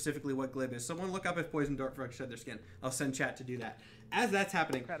kind of specifically what Glib is. Someone look up if poison dart frogs shed their skin. I'll send chat to do that. As that's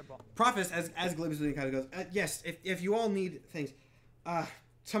happening, Incredible. Prophet, as Glib is doing, kind of goes, yes, if you all need things,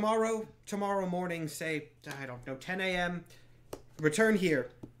 tomorrow morning, say, I don't know, 10 a.m., return here,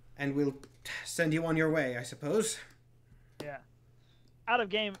 and we'll send you on your way, I suppose. Yeah. Out of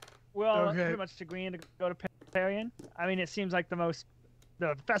game, we're all Okay. pretty much agreeing to go to Parian. I mean, it seems like the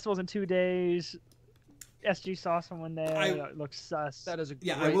festival's in 2 days. SG saw someone there. It looks sus. That is a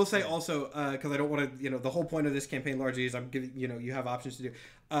Yeah, I great will say thing. also, because I don't want to, the whole point of this campaign largely is I'm giving, you have options to do.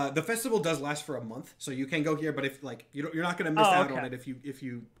 The festival does last for a month, so you can go here, but if you're not going to miss out on it if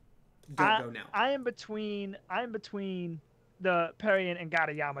you don't go now. I'm between the Parian and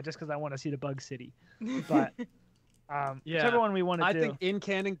Gadayama just because I want to see the Bug City. But whichever one we want to do. I think in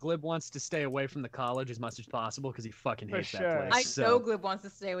canon, Glib wants to stay away from the college as much as possible because he fucking For hates sure. that I place. So. know Glib wants to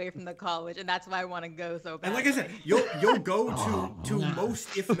stay away from the college, and that's why I want to go so bad. And like I said, you'll go to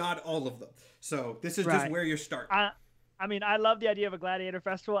most, if not all of them. So this is just Right. where you start. I mean, I love the idea of a gladiator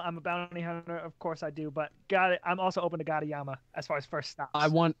festival. I'm a bounty hunter, of course I do, but I'm also open to Gadayama as far as first stops.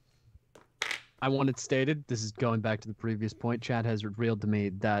 I want it stated, this is going back to the previous point, Chad has revealed to me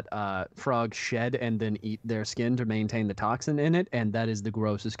that frogs shed and then eat their skin to maintain the toxin in it, and that is the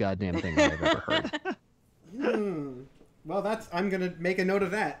grossest goddamn thing I've ever heard. Well, I'm going to make a note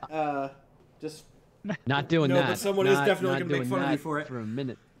of that. Just Not doing No, that. but someone is Not- definitely not gonna make doing fun of you that for it. For a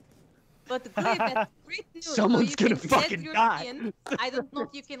minute. But Glib, that's great news. Someone's so you gonna can shed fucking your die. Skin. I don't know if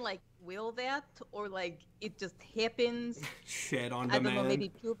you can will that or it just happens. shed on I don't know, demand. maybe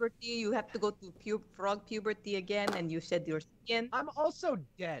puberty. You have to go to frog puberty again, and you shed your skin. I'm also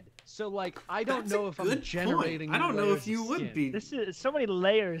dead, so I don't That's know a if I'm good generating. point. I don't know layers if you of would skin. be. This is so many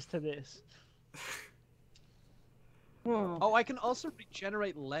layers to this. Oh, I can also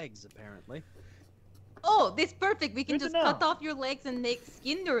regenerate legs apparently. Oh, this perfect. We can Good to just cut know. off your legs and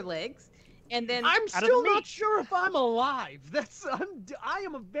skin your legs, and then I'm Out of still the not meat. sure if I'm alive. I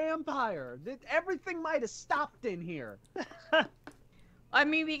am a vampire. Everything might have stopped in here. I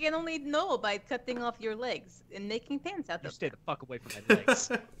mean, we can only know by cutting off your legs and making pants out You of stay them. the fuck away from my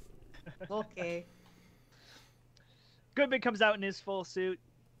legs. Okay. Goodman comes out in his full suit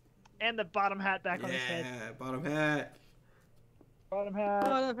and the bottom hat back on his head. Yeah, bottom hat. Bottom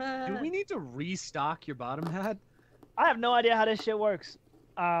hat. Do we need to restock your bottom hat? I have no idea how this shit works.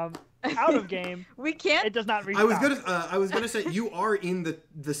 Out of game, We can't. it does not restock. I was gonna say you are in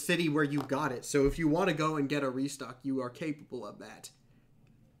the city where you got it, so if you want to go and get a restock, you are capable of that.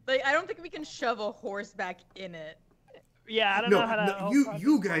 Like, I don't think we can shove a horse back in it. Yeah, I don't No, know how to. no,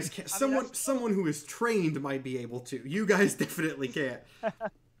 you guys can't. I mean, Someone who is trained might be able to. You guys definitely can't.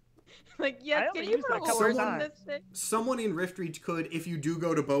 Like, I yes, only can you used put it a a couple horse in times. this thing? Someone in Riftreach could, if you do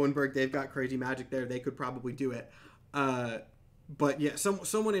go to Bowenberg, they've got crazy magic there. They could probably do it. But yeah,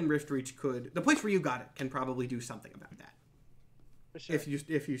 someone in Riftreach could. The place where you got it can probably do something about that For sure.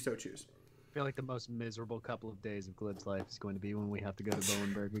 if you so choose. I feel like the most miserable couple of days of Glib's life is going to be when we have to go to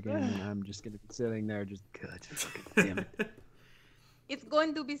Bowenberg again, and I'm just going to be sitting there just, God, fucking damn it. It's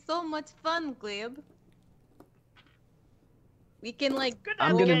going to be so much fun, Glib. We can, like, Good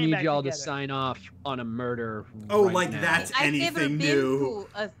I'm night, going to game need back y'all to together. sign off on a murder Oh, right like now. that's I've never anything been new.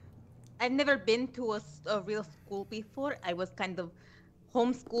 to I've never been to a real school before. I was kind of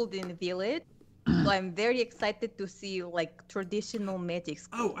homeschooled in a village. So I'm very excited to see, like, traditional magic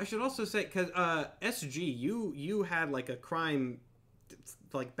school. Oh, I should also say, because SG, you had like a crime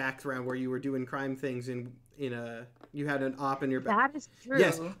like background where you were doing crime things in a you had an op in your back. That is true.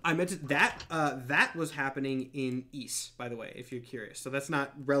 Yes, I meant to, that was happening in East, by the way, if you're curious. So that's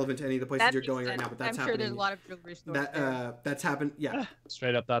not relevant to any of the places That you're makes going right sense. now, but that's I'm sure happening. there's a lot of jewelry stores that there. that's happened. Yeah.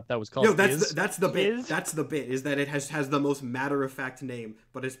 Straight up thought that was called No, Is. that's the bit. Is? That's the bit. Is that it has the most matter of fact name,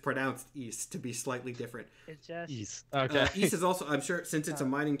 but it's pronounced East to be slightly different. It's just. East. Okay. East is also, I'm sure, since it's a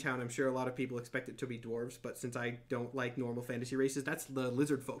mining town, I'm sure a lot of people expect it to be dwarves, but since I don't like normal fantasy races, that's the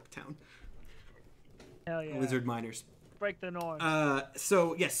lizard folk town. Hell yeah. Lizard miners. Break the norm.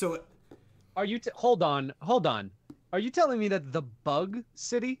 So yes, so Are you hold on. Are you telling me that the Bug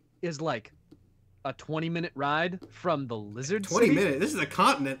City is like a 20-minute ride from the Lizard 20 City? minutes. This is a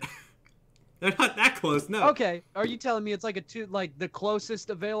continent. They're not that close. No. Okay, are you telling me it's like the closest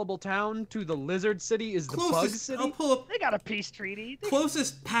available town to the Lizard City is the Bug Closest. City? I'll pull up. They got a peace treaty.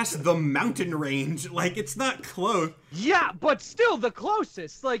 Closest past the mountain range. Like it's not close. Yeah, but still the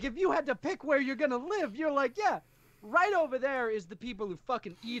closest. Like if you had to pick where you're gonna live, you're like, yeah, right over there is the people who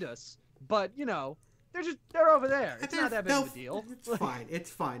fucking eat us. But you know, they're over there. It's not that big of a deal. It's fine. It's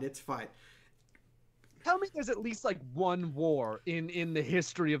fine. It's fine. Tell me there's at least like one war in the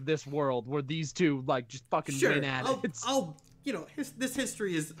history of this world where these two like just fucking Sure. win at it. I'll you know, this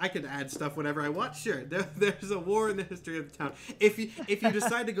history is, I can add stuff whenever I want. Sure, there's a war in the history of the town. If you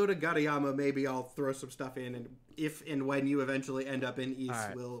decide to go to Gariyama, maybe I'll throw some stuff in, and if and when you eventually end up in East,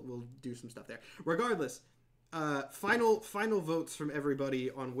 right. we'll do some stuff there. Regardless, final votes from everybody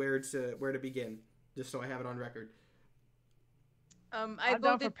on where to begin, just so I have it on record. I I'm down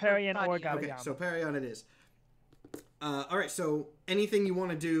voted for Parian or Tanya. Gariyama. Okay, so Parion it is. All right, so anything you want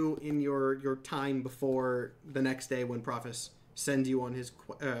to do in your time before the next day when Prophis sends you on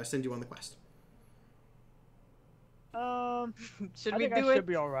the quest? Should I we think do I it? should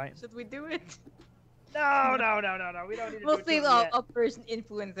be all right. Should we do it? No. We don't need to We'll do it save yet. Operation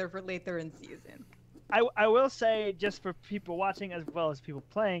Influencer for later in season. I will say, just for people watching as well as people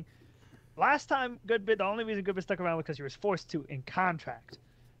playing, last time Goodbit, the only reason Goodbit stuck around was because he was forced to in contract.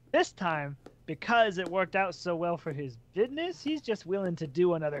 This time, because it worked out so well for his business, he's just willing to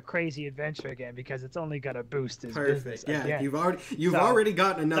do another crazy adventure again because it's only gonna boost his business Perfect. Yeah, again. you've So- already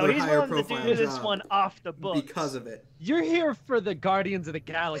gotten So another he's higher willing to profile do this job one off the books because of it. You're here for the Guardians of the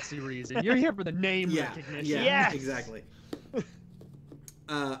Galaxy reason. You're here for the name Yeah, recognition. yeah, Yes! exactly.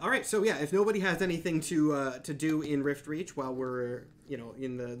 All right, so yeah, if nobody has anything to do in Rift Reach while we're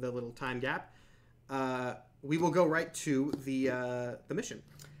in the little time gap, we will go right to the mission.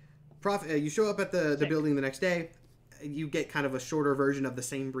 You show up at the building the next day. You get kind of a shorter version of the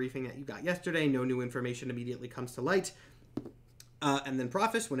same briefing that you got yesterday. No new information immediately comes to light. And then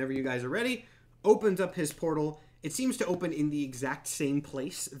Prophis, whenever you guys are ready, opens up his portal. It seems to open in the exact same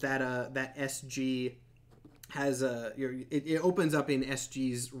place that SG has. It opens up in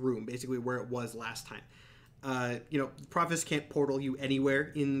SG's room, basically where it was last time. Prophis can't portal you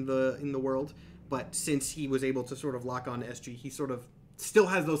anywhere in the world, but since he was able to sort of lock on to SG, he sort of still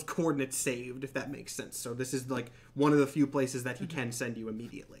has those coordinates saved, if that makes sense. So this is like one of the few places that he can send you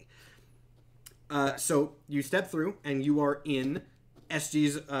immediately. So you step through and you are in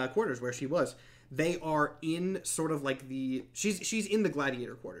SG's quarters where she was. They are in sort of like she's in the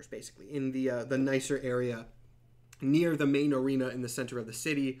gladiator quarters, basically in the nicer area near the main arena in the center of the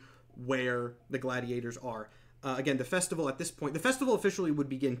city where the gladiators are. Again, the festival at this point, the festival officially would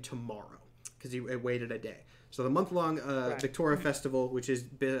begin tomorrow because it waited a day. So the month-long Victoria Festival, which is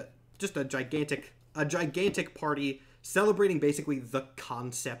just a gigantic party celebrating basically the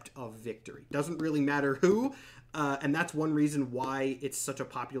concept of victory. Doesn't really matter who, and that's one reason why it's such a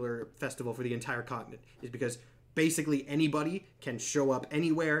popular festival for the entire continent, is because basically anybody can show up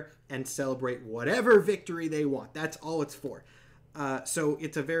anywhere and celebrate whatever victory they want. That's all it's for. So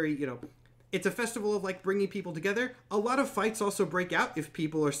it's a very, it's a festival of like bringing people together. A lot of fights also break out if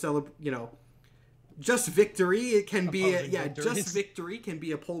people are just victory. It can be just victory can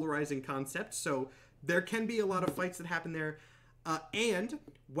be a polarizing concept. So there can be a lot of fights that happen there. And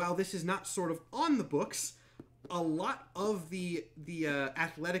while this is not sort of on the books, a lot of the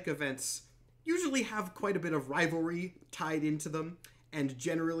athletic events usually have quite a bit of rivalry tied into them. And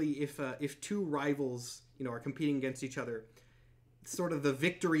generally, if two rivals, are competing against each other, sort of the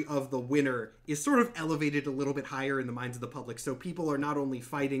victory of the winner is sort of elevated a little bit higher in the minds of the public. So people are not only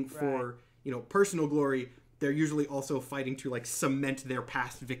fighting for, personal glory, they're usually also fighting to like cement their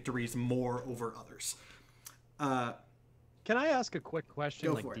past victories more over others. Can I ask a quick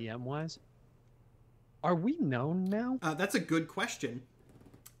question, like DM wise? Are we known now? That's a good question.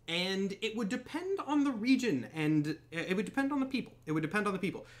 And it would depend on the region, and it would depend on the people.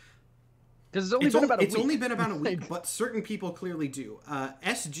 Because it's only been about a week, but certain people clearly do.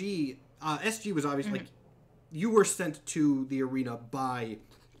 SG was obviously like, you were sent to the arena by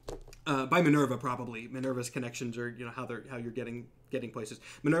Minerva, probably. Minerva's connections are how you're getting places.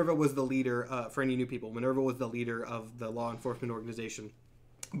 Minerva was the leader for any new people. Minerva was the leader of the law enforcement organization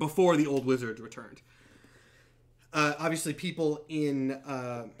before the old wizards returned. Obviously, people in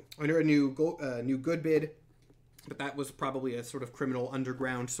Minerva knew Goodbid. But that was probably a sort of criminal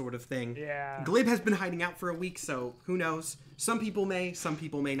underground sort of thing. Yeah. Glib has been hiding out for a week, so who knows? Some people may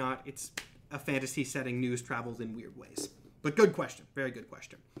not. It's a fantasy setting. News travels in weird ways. But good question. Very good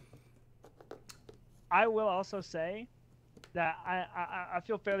question. I will also say that I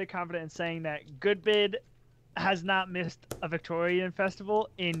feel fairly confident in saying that Goodbid has not missed a Victorian festival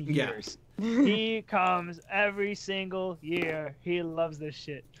in years. Yeah. He comes every single year. He loves this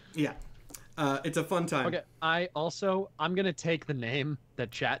shit. Yeah. It's a fun time. Okay, I'm going to take the name that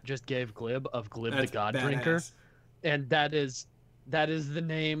chat just gave Glib of Glib the God badass. Drinker. And that is the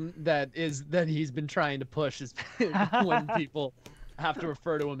name that he's been trying to push is when people have to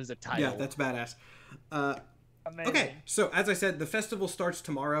refer to him as a title. Yeah, that's badass. Okay, so as I said, the festival starts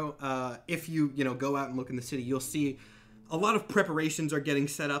tomorrow. If you go out and look in the city, you'll see a lot of preparations are getting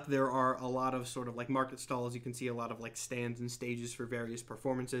set up. There are a lot of sort of like market stalls. You can see a lot of like stands and stages for various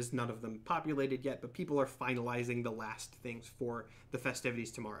performances. None of them populated yet, but people are finalizing the last things for the festivities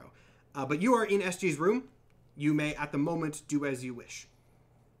tomorrow. But you are in SG's room. You may, at the moment, do as you wish.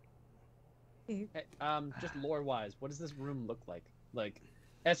 Hey, just lore-wise, what does this room look like? Like,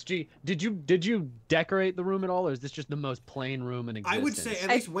 SG, did you decorate the room at all, or is this just the most plain room in existence? I would say, at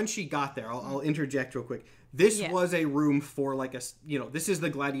least when she got there, I'll interject real quick. This was a room for like this is the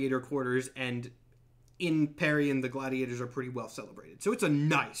gladiator quarters, and in Parian, the gladiators are pretty well celebrated. So it's a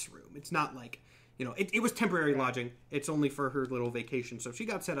nice room. It's not like, it was temporary lodging. It's only for her little vacation. So she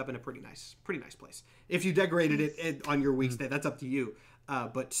got set up in a pretty nice place. If you decorated it on your week's day, that's up to you.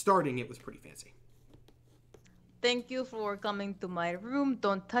 But starting, it was pretty fancy. Thank you for coming to my room.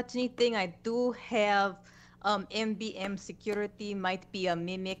 Don't touch anything. I do have MBM security, might be a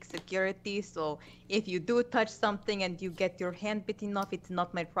mimic security. So if you do touch something and you get your hand bitten off, it's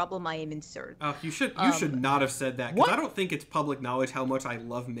not my problem. I am insured. Oh, you should not have said that, because I don't think it's public knowledge how much I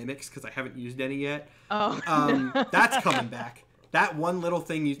love mimics, because I haven't used any yet. Oh, that's coming back. That one little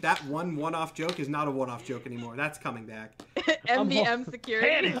thing, that one-off joke is not a one-off joke anymore. That's coming back. MBM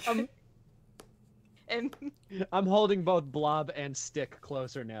security. I'm holding both Blob and Stick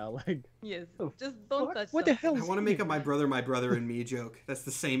closer now. Like, yes, just don't touch. What the hell? I want to make a my brother and me joke. That's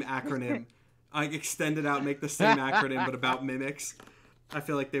the same acronym. I extend it out, make the same acronym, but about mimics. I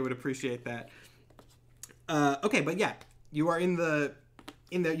feel like they would appreciate that. Okay, but yeah, you are in there.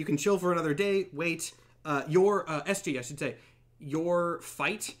 You can chill for another day. Wait, your SG, I should say, your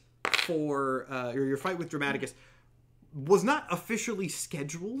fight for your fight with Dramaticus was not officially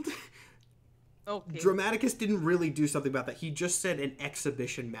scheduled. Okay. Dramaticus didn't really do something about that. He just said an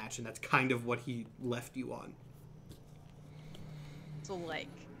exhibition match, and that's kind of what he left you on. So, like,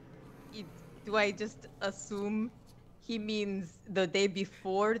 do I just assume he means the day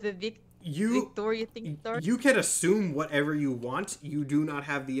before the Victoria thing starts? You can assume whatever you want. You do not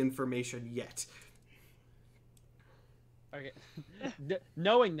have the information yet. Okay.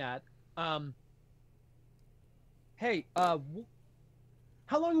 Knowing that, Hey,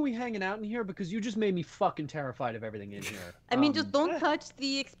 how long are we hanging out in here? Because you just made me fucking terrified of everything in here. I mean, just don't touch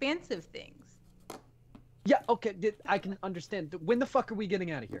the expansive things. Yeah, okay, I can understand. When the fuck are we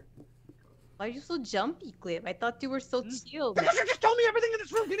getting out of here? Why are you so jumpy, Cliff? I thought you were so chill. Because you just told me everything in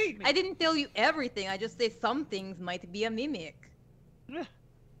this room can eat me! I didn't tell you everything. I just said some things might be a mimic.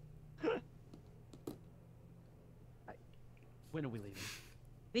 When are we leaving?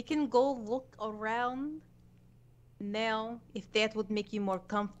 We can go look around now, if that would make you more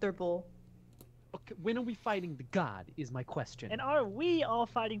comfortable. Okay, when are we fighting the god, is my question. And are we all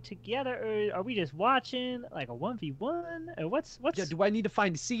fighting together, or are we just watching, like a 1v1? Or what's... Yeah, do I need to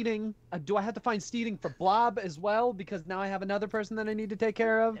find seating? Do I have to find seating for Blob as well? Because now I have another person that I need to take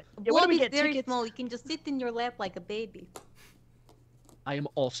care of? Yeah, what do we Blob is get, very tickets? small. You can just sit in your lap like a baby. I am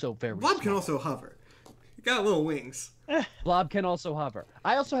also very Blob can small. also hover. You got little wings. Blob can also hover.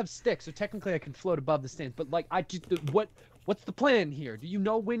 I also have sticks, so technically I can float above the stands. But like, what's the plan here? Do you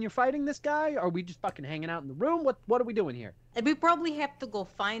know when you're fighting this guy? Are we just fucking hanging out in the room? What are we doing here? And we probably have to go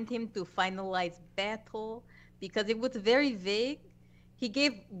find him to finalize battle, because it was very vague. He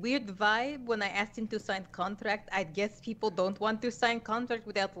gave weird vibe when I asked him to sign contract. I guess people don't want to sign contract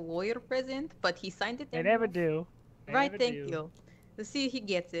without a lawyer present, but he signed it. They anyway. never do. They Right, never thank do. you. Let's see if he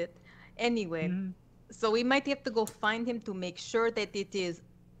gets it. Anyway, Mhm. so we might have to go find him to make sure that it is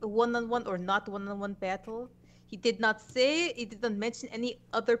a one-on-one or not one-on-one battle. He did not say, he didn't mention any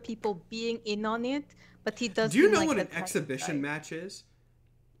other people being in on it, but he does. Do you seem know like what the an type of exhibition guy. match is?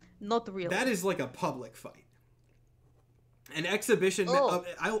 Not really. That is like a public fight. An exhibition. Oh.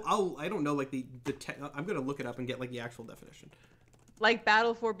 I don't know like I'm gonna look it up and get like the actual definition. Like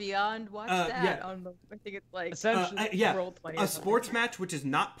Battle for Beyond. Watch that. yeah. I think it's like Essentially, Yeah, Roll 20 or a something. sports match which is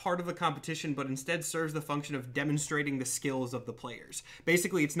not part of a competition but instead serves the function of demonstrating the skills of the players.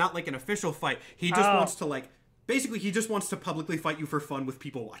 Basically, it's not like an official fight. He just wants to he just wants to publicly fight you for fun with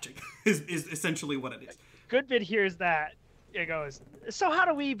people watching. is essentially what it is. Goodbid hears that. It goes, so how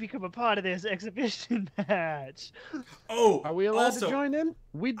do we become a part of this exhibition match? Oh, Are we allowed also, to join in?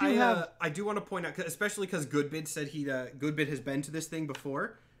 We do have. I do want to point out, especially because Goodbid said Goodbid has been to this thing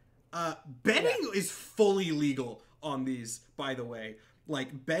before. Betting is fully legal on these, by the way.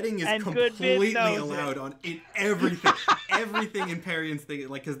 Like, betting is And Goodbid completely knows allowed in everything. Everything in Parian's thing,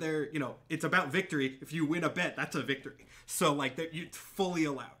 like, because they're, it's about victory. If you win a bet, that's a victory. So, like, it's fully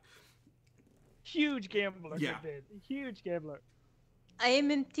allowed. Huge gambler, Yeah. Goodbid. Huge gambler. I am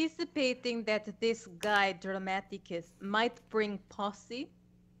anticipating that this guy, Dramaticus, might bring posse.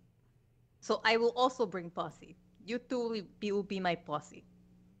 So I will also bring posse. You two will be my posse.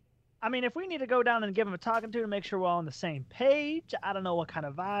 I mean, if we need to go down and give him a talking to make sure we're all on the same page, I don't know what kind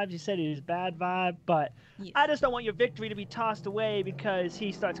of vibes. You said he was bad vibe, but Yes. I just don't want your victory to be tossed away because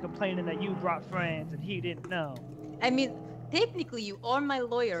he starts complaining that you brought friends and he didn't know. I mean, technically, you are my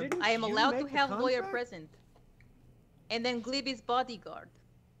lawyer. Didn't I am you allowed to make the have lawyer contract? present. And then Glib is bodyguard.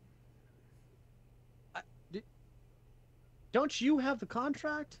 Don't you have the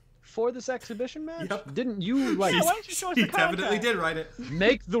contract for this exhibition match? Yep. Didn't you like Yeah, why don't you show us He the definitely contract? did write it.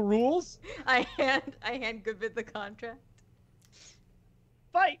 make the rules? I hand Goodbid the contract.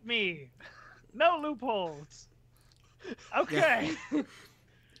 Fight me! No loopholes. Okay.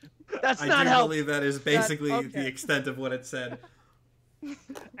 That's I not do helpful. believe that is basically okay. the extent of what it said.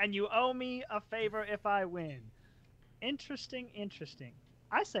 And you owe me a favor if I win. Interesting, interesting.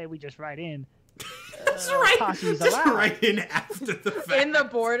 I say we just write in. Just right, posse's just allowed. right in after the fact. In the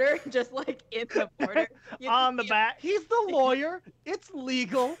border, just like in the border. On the back. He's the lawyer. It's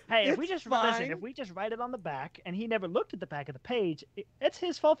legal. Hey, if it's we just fine. listen, if we just write it on the back, and he never looked at the back of the page, it's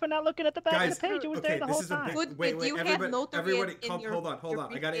his fault for not looking at the back Guys, of the page. It was okay, there the this whole is a time. big. Good, Wait, but you have everybody, notary everybody, in calm, your- hold on. your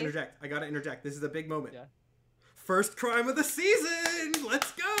I gotta briefcase. interject. This is a big moment. Yeah. First crime of the season.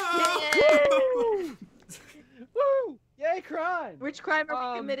 Let's go. Yay! Woo! Yay, crime! Which crime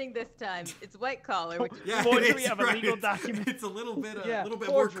are we committing this time? It's white collar. Which Yeah, Forgery it is, of a right. legal It's- document. It's a little bit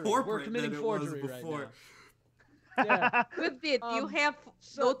Forgery. more We're corporate committing than it forgery was right before. now. Yeah. good bit. You Um, have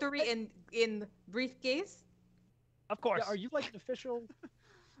so- notary in briefcase. Of course. Yeah, are you like an official?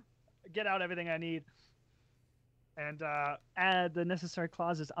 Get out everything I need. And add the necessary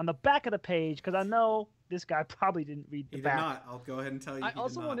clauses on the back of the page, because I know this guy probably didn't read the He did back. not. I'll go ahead and tell you. I he did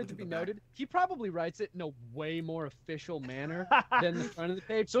also not wanted look to at be the back. noted. He probably writes it in a way more official manner than the front of the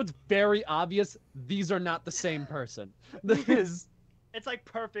page, so it's very obvious these are not the same person. This is It's like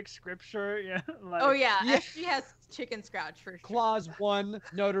perfect scripture. Yeah. Like, Oh yeah, Yeah. she has chicken scratch for sure. clause 1,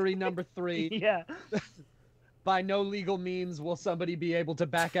 notary number 3. Yeah. By no legal means will somebody be able to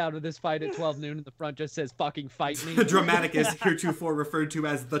back out of this fight at 12 noon, and the front just says "fucking fight me." Dramatic is heretofore referred to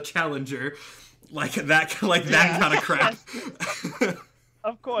as the challenger. like that kind of crap.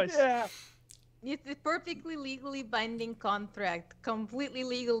 Of course. Yeah. It's a perfectly legally binding contract, completely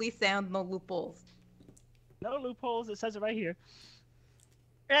legally sound, no loopholes. No loopholes. It says it right here.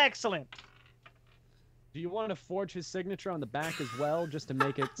 Excellent. Do you want to forge his signature on the back as well, just to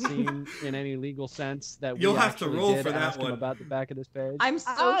make it seem in any legal sense that You'll we have to actually roll did for that ask him one. about the back of this page? I'm so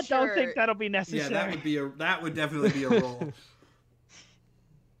I sure. don't think that'll be necessary. Yeah, that would definitely be a roll.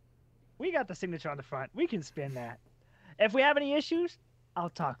 We got the signature on the front. We can spin that. If we have any issues, I'll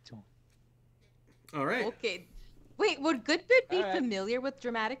talk to him. All right. Okay. Wait, would Goodbid be Alright. familiar with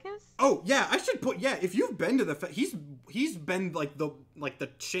Dramaticus? Oh yeah, I should put if you've been to the he's been like the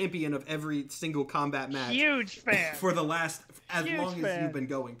champion of every single combat match Huge fan. for the last as Huge long as fan. you've been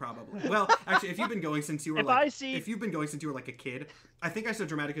going probably. Well, actually, if you've been going since you were if you've been going since you were like a kid, I think I said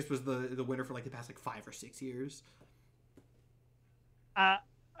Dramaticus was the winner for like the past like 5 or 6 years.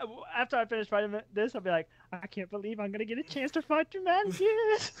 After I finish fighting this, I'll be like, I can't believe I'm gonna get a chance to fight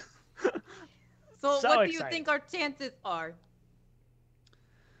Dramaticus. So So what do you excited. think our chances are?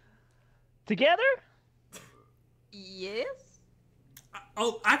 Together? Yes?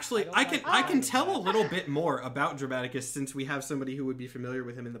 Oh, actually, I I don't can know. tell a little bit more about Dramaticus since we have somebody who would be familiar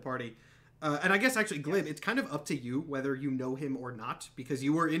with him in the party. And I guess actually, Glib, it's kind of up to you whether you know him or not, because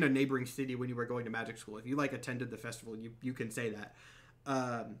you were in a neighboring city when you were going to magic school. If you like attended the festival, you can say that.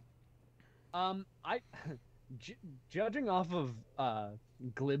 Judging off of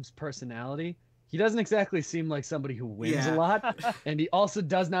Glib's personality, he doesn't exactly seem like somebody who wins Yeah. a lot, and he also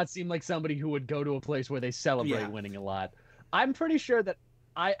does not seem like somebody who would go to a place where they celebrate Yeah. winning a lot. I'm pretty sure that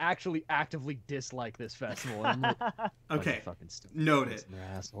I actually actively dislike this festival. And I'm like, Okay, fucking stupid. noted. Their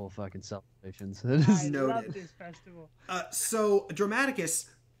asshole fucking celebrations. I love Noted. this festival. So Dramaticus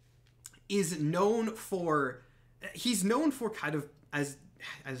is known for kind of as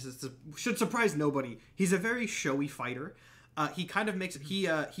should surprise nobody. He's a very showy fighter. He kind of makes he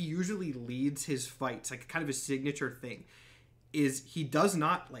usually leads his fights, like kind of his signature thing is he does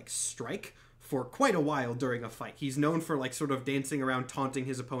not like strike for quite a while during a fight. He's known for like sort of dancing around, taunting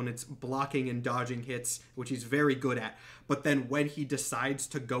his opponents, blocking and dodging hits, which he's very good at. But then when he decides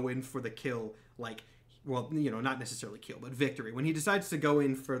to go in for the kill, like, well, not necessarily kill, but victory. When he decides to go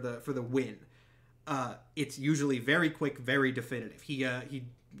in for the win, it's usually very quick, very definitive. He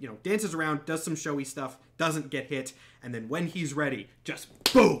dances around, does some showy stuff, doesn't get hit, and then when he's ready, just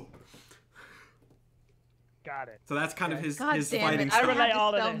boom. Got it. So that's kind of his God damn fighting it. I style. would relate have to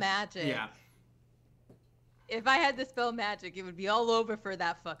all of spell this. magic. Yeah. If I had to spell magic, it would be all over for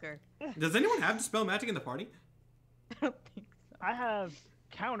that fucker. Does anyone have Dispel Magic in the party? I don't think so. I have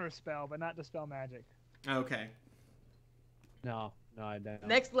counterspell, but not dispel magic. Okay. No, I don't.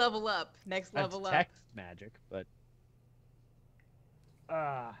 Next level up. Next I have level up. detect magic, but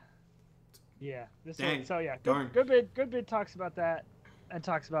Yeah. This Dang. one, so yeah, Darn. Goodbid talks about that and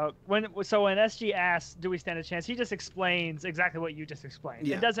talks about when SG asks, "Do we stand a chance?" He just explains exactly what you just explained.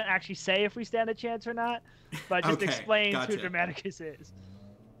 Yeah. It doesn't actually say if we stand a chance or not, but just Okay, explains gotcha. who Dramaticus is.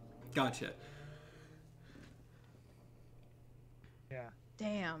 Gotcha. Yeah.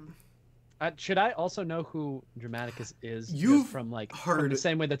 Damn. should I also know who Dramaticus is? just You've from heard- the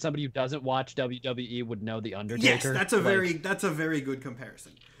same way that somebody who doesn't watch WWE would know the Undertaker. Yes, that's a Like, that's a very good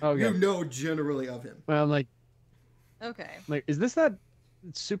comparison. okay. You know generally of him. Well, I'm like, Okay. is this that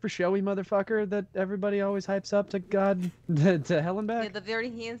super showy motherfucker that everybody always hypes up to God to hell and Yeah, back? the very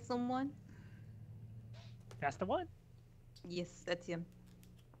handsome one. That's the one. Yes, that's him.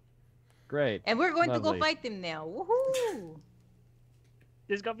 Great. And we're going to Lovely. go fight him now. Woohoo!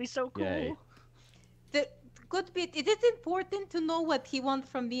 This is gonna be so cool. Yay. The good bit. It is important to know what he wants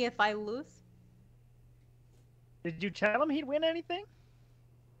from me if I lose. Did you tell him he'd win anything?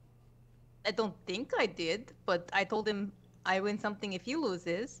 I don't think I did, but I told him I win something if he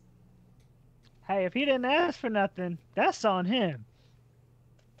loses. Hey, if he didn't ask for nothing, that's on him.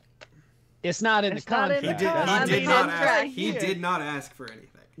 It's not in It's the not in contract. the contract. He did not ask. Contract He here. did not ask for anything.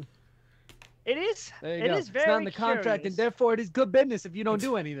 It is. There you It go. is very It's not in the contract, and curious. therefore it is good business if you don't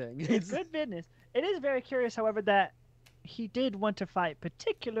do anything. It's good business. It is very curious, however, that he did want to fight,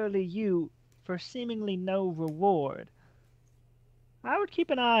 particularly you, for seemingly no reward. I would keep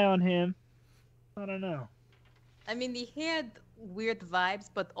an eye on him. I don't know. I mean, he had weird vibes,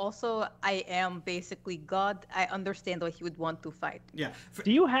 but also I am basically God. I understand why he would want to fight. Yeah.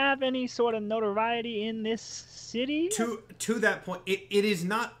 Do you have any sort of notoriety in this city? To that point, it is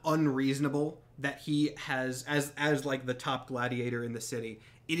not unreasonable that he has as like the top gladiator in the city.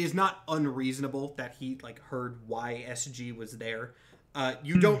 It is not unreasonable that he like heard why SG was there.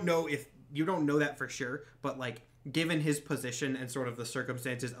 You don't know that for sure, but like given his position and sort of the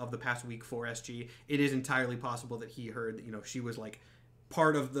circumstances of the past week for SG, it is entirely possible that he heard that, you know, she was like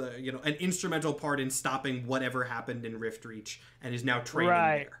part of the, you know, an instrumental part in stopping whatever happened in Rift Reach and is now training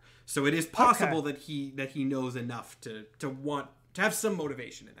there. So it is possible that he knows enough to want to have some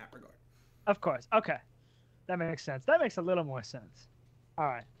motivation in that regard. Of course. Okay. That makes sense. That makes a little more sense. All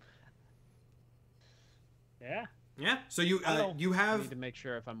right. Yeah. Yeah. So you I have need to make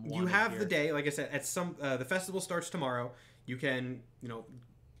sure if I'm you have the day, like I said, at some the festival starts tomorrow. You can, you know,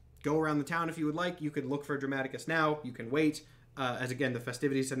 go around the town if you would like. You could look for Dramaticus now. You can wait. As again, the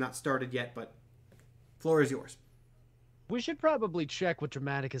festivities have not started yet, but floor is yours. We should probably check what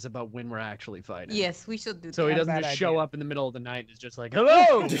Dramaticus about when we're actually fighting. Yes, we should do that. So he doesn't Bad just show idea. up in the middle of the night and is just like,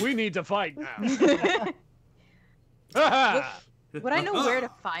 hello, we need to fight now. Would I know where to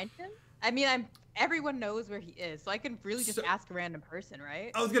find him? I mean, everyone knows where he is, so I can really just ask a random person,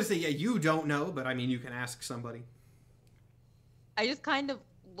 right? I was gonna say, yeah, you don't know, but I mean, you can ask somebody. I just kind of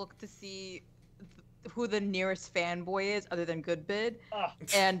look to see who the nearest fanboy is, other than Goodbid,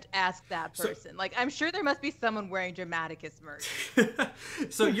 and ask that person. Like, I'm sure there must be someone wearing Dramaticus merch.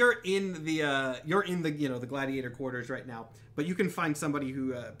 So you're in the you know, the gladiator quarters right now, but you can find somebody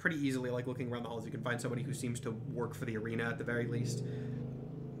who pretty easily, like looking around the halls, you can find somebody who seems to work for the arena at the very least.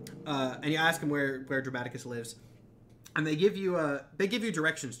 And you ask them where Dramaticus lives, and they give you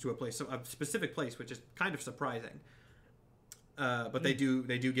directions to a place, so a specific place, which is kind of surprising. But they do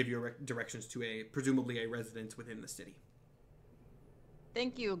give you directions to presumably a residence within the city.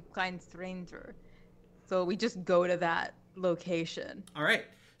 Thank you, kind stranger. So we just go to that location. All right.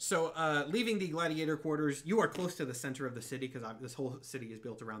 So leaving the gladiator quarters, you are close to the center of the city because this whole city is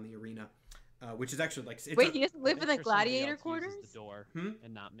built around the arena, which is actually like. Wait, he doesn't live in the gladiator quarters? The door,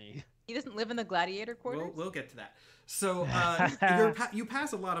 and not me. He doesn't live in the gladiator quarters? We'll get to that. So you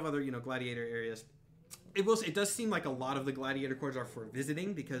pass a lot of other, you know, gladiator areas. It does seem like a lot of the gladiator quarters are for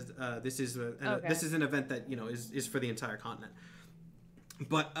visiting because this is an event that, you know, is for the entire continent.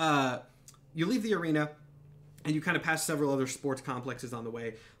 But you leave the arena and you kind of pass several other sports complexes on the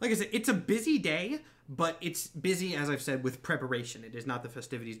way. Like I said, it's a busy day, but it's busy, as I've said, with preparation. It is not the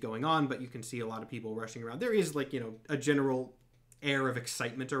festivities going on, but you can see a lot of people rushing around. There is, like, you know, a general air of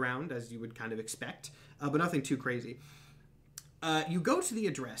excitement around, as you would kind of expect, but nothing too crazy. You go to the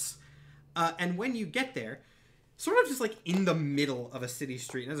address. And when you get there, sort of just like in the middle of a city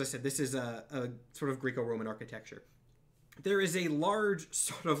street, and as I said, this is a sort of Greco-Roman architecture. There is a large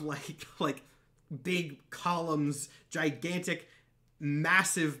sort of like big columns, gigantic,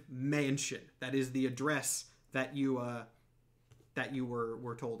 massive mansion. That is the address that you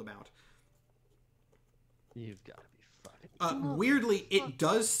were told about. You've got to be fucking. Weirdly, it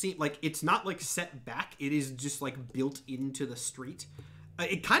does seem like it's not like set back. It is just like built into the street.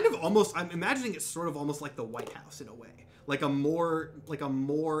 It kind of almost, I'm imagining it's sort of almost like the White House in a way. Like a more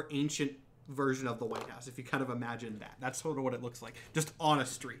ancient version of the White House, if you kind of imagine that. That's sort of what it looks like, just on a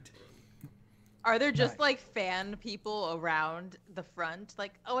street. Are there just like fan people around the front?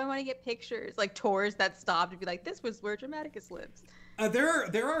 Like, oh, I want to get pictures. Like tours that stopped to be like, this was where Dramaticus lives.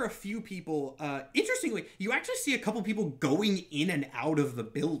 There are a few people. Interestingly, you actually see a couple people going in and out of the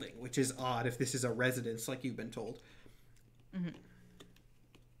building, which is odd if this is a residence like you've been told. Mm-hmm.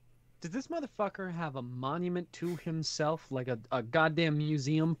 Does this motherfucker have a monument to himself, like a goddamn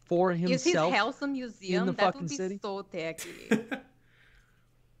museum for himself? Is his house a museum? in the That fucking would be city? so tacky.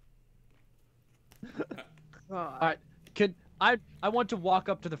 All right, I want to walk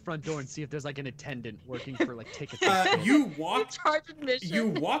up to the front door and see if there's like an attendant working for like tickets. You walk. Charge admission. You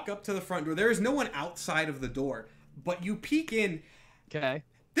walk up to the front door. There is no one outside of the door, but you peek in. Okay.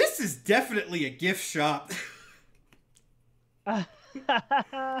 This is definitely a gift shop.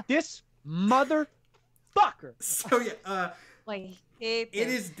 This motherfucker. So yeah, like hate it him.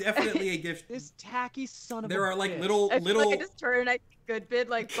 is definitely a gift. This tacky son of There a are like bitch. little I feel little. like I just turned and I good bid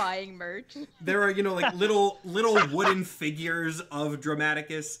like buying merch. There are, you know, like little wooden figures of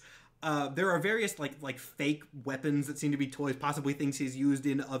Dramaticus. There are various like fake weapons that seem to be toys, possibly things he's used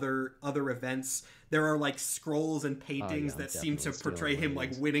in other events. There are like scrolls and paintings that seem to portray him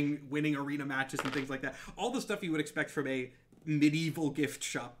like winning arena matches and things like that. All the stuff you would expect from a medieval gift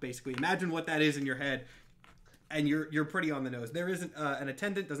shop, basically. Imagine what that is in your head, and you're pretty on the nose. There isn't an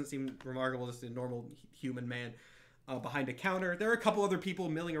attendant, doesn't seem remarkable, just a normal human man behind a counter. There are a couple other people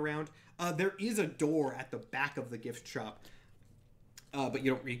milling around. There is a door at the back of the gift shop, but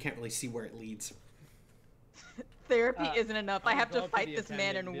you can't really see where it leads. Therapy isn't enough. I I'll have go to up to fight the this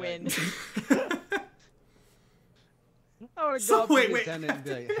man attendant and and win. I want to So, go up to wait. the attendant and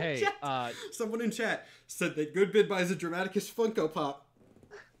be like, hey, Someone in chat said that Goodbid buys a Dramaticus Funko Pop.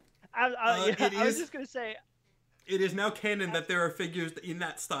 I It was is- just gonna say, It is now canon that there are figures in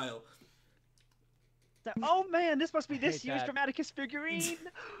that style. Oh man, this must be hate this year's that. Dramaticus figurine.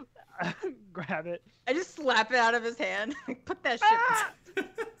 Grab it. I just slap it out of his hand. Put that shit. Ah!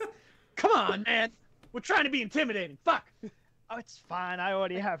 Come on, man. We're trying to be intimidating. Fuck. Oh, it's fine. I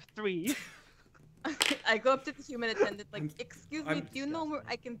already have 3. I go up to the human attendant, like, I'm- excuse I'm me, do you know where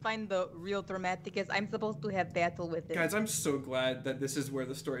I can find the real Dramaticus? I'm supposed to have battle with it. Guys, I'm so glad that this is where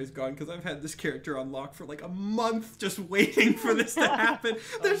the story's gone because I've had this character on lock for like a month just waiting for this to happen.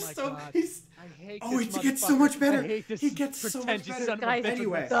 There's my so God. he's I hate oh, this it gets so motherfucker. much better. I hate this He gets so much pretentious better. son of a Guys, bitch.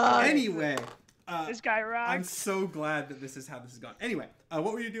 Anyway, Sucks. anyway, This guy rocks. I'm so glad that this is how this has gone. Anyway,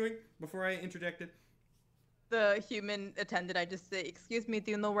 what were you doing before I interjected? The human attendant, I just say, excuse me,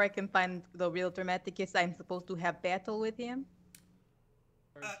 do you know where I can find the real Dramaticus? I'm supposed to have battle with him.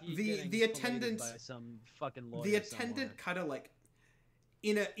 Or is he the getting paraded attendant- by some fucking lawyer The attendant somewhere? kind of like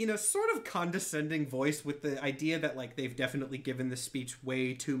in a sort of condescending voice with the idea that like they've definitely given this speech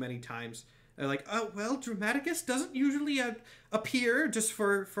way too many times. They're like, oh well, Dramaticus doesn't usually appear just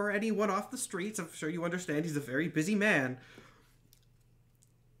for anyone off the streets. I'm sure you understand he's a very busy man.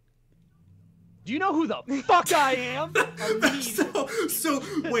 Do you know who the fuck I am? So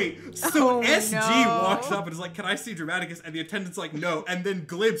wait, so Oh, SG no. walks up and is like, "Can I see Dramaticus?" And the attendant's like, "No." And then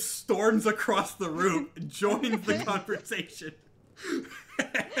Glib storms across the room, joins the conversation.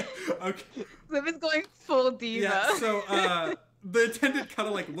 Okay. Liv is going full diva. Yeah. So the attendant kind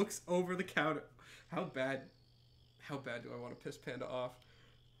of like looks over the counter. How bad do I want to piss Panda off?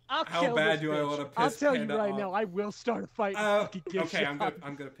 I'll How kill bad this do I bitch. wanna piss I'll tell Panda you right off? now, I will start a fight. And fucking give Okay, shit I'm up.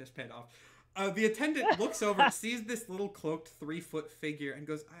 gonna piss Panda off. The attendant looks over, sees this little cloaked 3-foot figure, and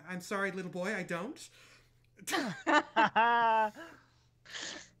goes, I'm sorry, little boy, I don't."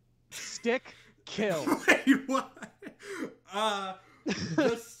 Stick, kill. Wait, what?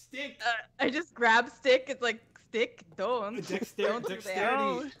 The stick. I just grab stick. It's like, stick, don't. Don't do that.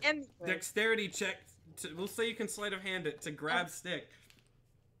 Dexterity. Anyway. Dexterity check. We'll say you can sleight of hand it to grab stick.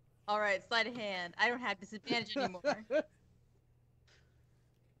 All right, sleight of hand. I don't have disadvantage anymore.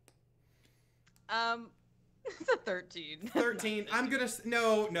 It's a 13. 13. I'm gonna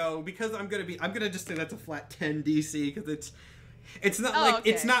no because I'm gonna just say that's a flat 10 DC because it's not like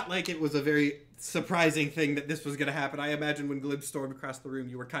it's okay. not like it was a very surprising thing that this was gonna happen. I imagine when Glib stormed across the room,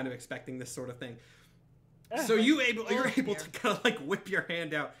 you were kind of expecting this sort of thing. So you're able to kind of like whip your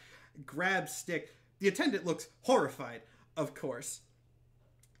hand out, grab stick. The attendant looks horrified, of course.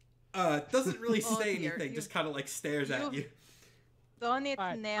 Doesn't really Oh, say dear. anything, just kind of like stares at you. Done it All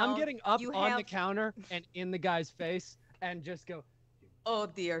right, now. I'm getting up You on have... the counter and in the guy's face and just go, Oh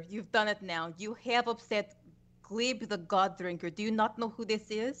dear, you've done it now. You have upset Glib the God Drinker. Do you not know who this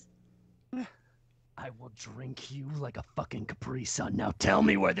is? I will drink you like a fucking Capri Sun. Now tell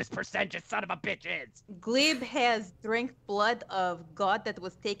me where this pretentious son of a bitch is. Glib has drank blood of God that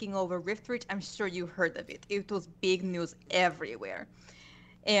was taking over Riftreach. I'm sure you heard of it. It was big news everywhere.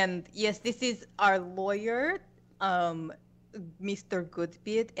 And yes, this is our lawyer, Mr.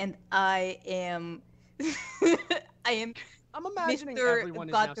 Goodbid, and I am I'm imagining Mr. everyone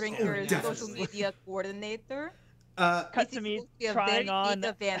is now Goddrinker's staring at social us. media coordinator. Cut This to is me supposed to be a trying very on. big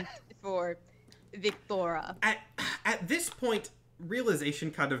event for Victoria. At this point, realization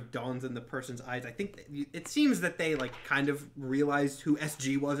kind of dawns in the person's eyes. I think it seems that they like kind of realized who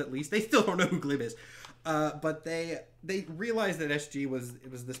SG was. At least they still don't know who Glib is, but they realized that SG was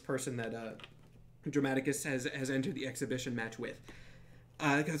this person that Dramaticus has entered the exhibition match with.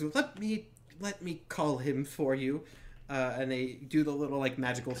 Goes, let me call him for you. And they do the little like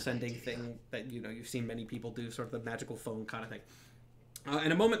magical sending thing that you've seen many people do, sort of the magical phone kind of thing.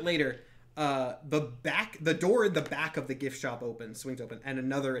 And a moment later, the door in the back of the gift shop swings open, and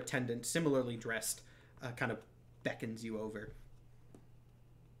another attendant, similarly dressed, kind of beckons you over.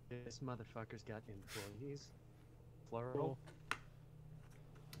 This motherfucker's got employees. Plural.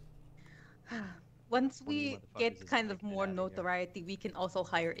 Once One of you we motherfuckers get is kind of taking it more outta here. notoriety, we can also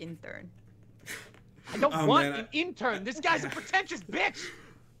hire intern. I don't Oh, want man, an intern. This guy's a pretentious bitch.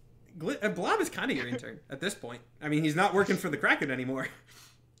 Blob is kind of your intern at this point. I mean, he's not working for the Kraken anymore.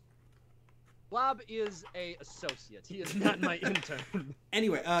 Blob is a associate. He is not my intern.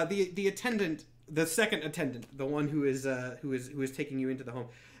 Anyway, the attendant, the second attendant, the one who is taking you into the home.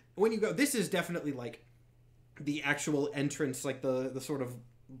 When you go, this is definitely like the actual entrance, like the sort of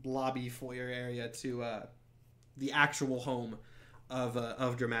lobby foyer area to the actual home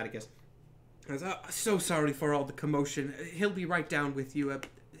of Dramaticus. I was, so sorry for all the commotion. He'll be right down with you.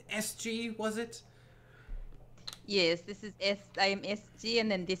 SG, was it? Yes, I am SG, and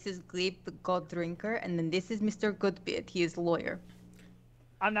then this is Glib, the God Drinker, and then this is Mr. Goodbid. He is lawyer.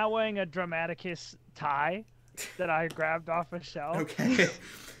 I'm not wearing a Dramaticus tie, that I grabbed off a shelf. Okay.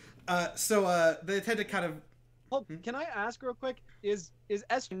 So the attendant kind of. Oh, can I ask real quick? Is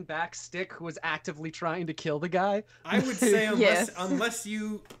Espen back Stick, who was actively trying to kill the guy? I would say Yes. unless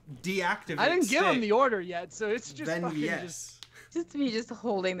you deactivate. I didn't give him Stick, the order yet, so it's just Then fucking yes. Just me just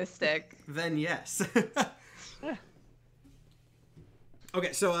holding the stick. Then yes.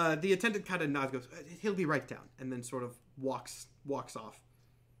 Okay, so the attendant kind of nods, goes, "He'll be right down," and then sort of walks off,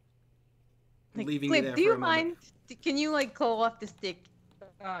 Like, leaving Flip, you there do for you a moment. mind? Can you like call off the stick?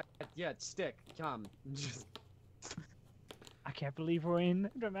 yeah, Stick, come. Just... I can't believe we're in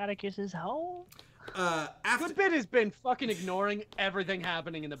Dramaticus's home. After, Good Bit has been fucking ignoring everything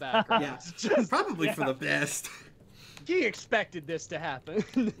happening in the background. yeah, It's just, probably for the best. he expected this to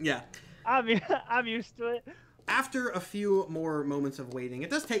happen. Yeah. I'm used to it. After a few more moments of waiting, it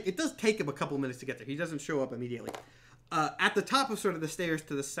does take him a couple minutes to get there. He doesn't show up immediately. At the top of sort of the stairs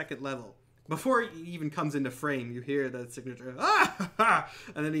to the second level, before he even comes into frame, you hear the signature,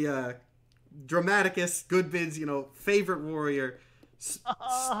 and then the Dramaticus, Goodbid's, favorite warrior,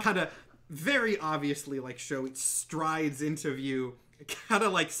 kind of very obviously strides into view, kind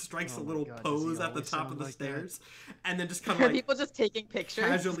of strikes a little God, pose does he at the always top sound of the like stairs, and then just kind Are of people just taking pictures?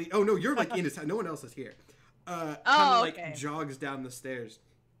 casually. Oh no, you're in his. No one else is here. Kind of okay. jogs down the stairs.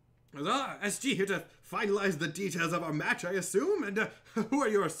 Goes, SG here to finalize the details of our match, I assume. And who are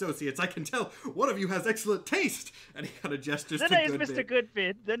your associates? I can tell one of you has excellent taste. And he kind of gestures The to name's Goodbid. Mr.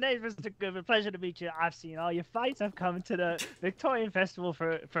 Goodbid. The name's Mr. Goodbid. Pleasure to meet you. I've seen all your fights. I've come to the Victorian Festival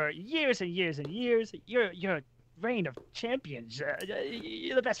for years and years and years. You're reign of champions.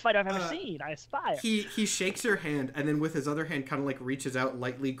 You're the best fighter I've ever seen. I aspire. He shakes your hand, and then with his other hand kind of reaches out,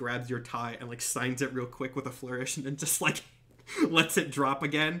 lightly grabs your tie, and signs it real quick with a flourish, and then just lets it drop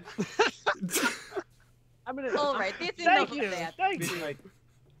again. I'm gonna. All right, this is Thank enough you. of that. Thank you. Like,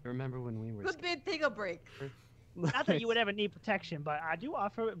 remember when we were? Good bit, take a break. Not that you would ever need protection, but I do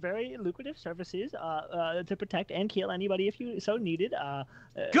offer very lucrative services to protect and kill anybody if you so needed.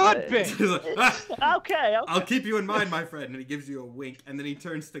 Good Bit. He's like, Okay. I'll keep you in mind, my friend. And he gives you a wink, and then he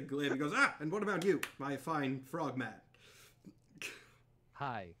turns to Glib. He goes, and what about you, my fine frogman?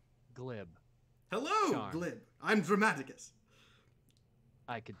 Hi, Glib. Hello, Charm. Glib. I'm Dramaticus.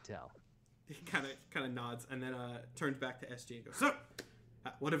 I could tell. He kind of nods, and then turns back to SG and goes, "So,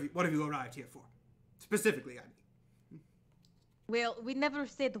 what have you arrived here for? Specifically, I mean." Well, we never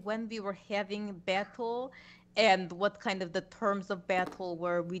said when we were having battle and what kind of the terms of battle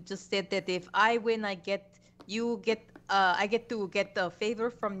were. We just said that if I win, I get to get a favor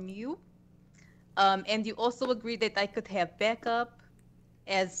from you. And you also agreed that I could have backup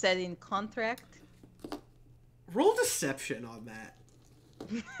as said in contract. Roll deception on that.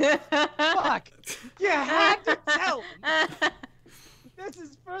 Fuck! You had to tell him. This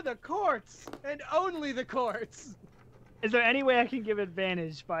is for the courts and only the courts. Is there any way I can give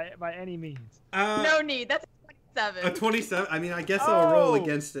advantage by any means? No need. That's 27. A 27. I mean, I guess I'll roll Oh.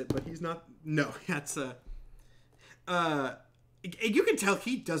 against it, but he's not. No, that's you can tell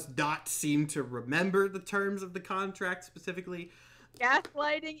he does not seem to remember the terms of the contract specifically.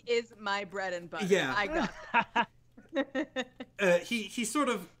 Gaslighting is my bread and butter. Yeah. I got it. He sort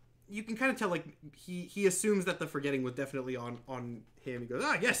of. You can kind of tell, he assumes that the forgetting was definitely on him. He goes,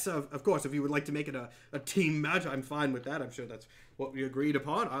 yes, of course, if you would like to make it a team match, I'm fine with that. I'm sure that's what we agreed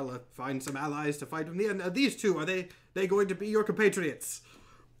upon. I'll find some allies to fight with me. And these two, are they going to be your compatriots?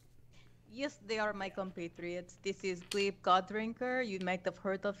 Yes, they are my compatriots. This is Glebe Goddrinker. You might have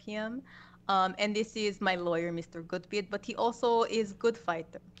heard of him. And this is my lawyer, Mr. Goodbid, but he also is good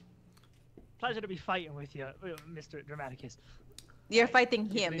fighter. Pleasure to be fighting with you, Mr. Dramaticus. You're fighting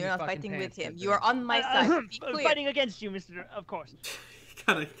him. in You're your not fucking fighting with pants, him. Goodbid. You are on my side. Be clear. Fighting against you, Mr. Of course.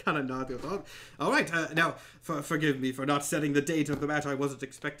 Kind of nod. Goes, all right. Now, forgive me for not setting the date of the match. I wasn't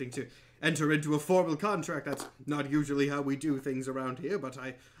expecting to enter into a formal contract. That's not usually how we do things around here, but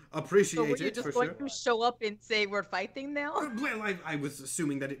I appreciate So were you it just for going sure. to show up and say we're fighting now? Well, I was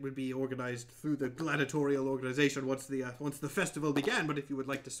assuming that it would be organized through the gladiatorial organization once the festival began. But if you would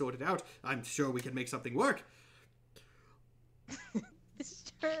like to sort it out, I'm sure we can make something work.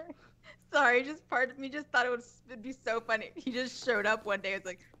 Sure. Sorry, just part of me just thought it'd be so funny. He just showed up one day. It's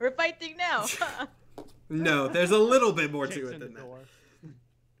like, we're fighting now. No, there's a little bit more Kicks to in it the than that. door.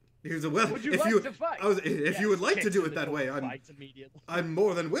 He was well, Would you if like you to fight? if you would like to Kicks do in it the that door, way, fights immediately. I'm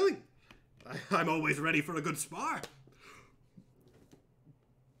more than willing. I'm always ready for a good spar.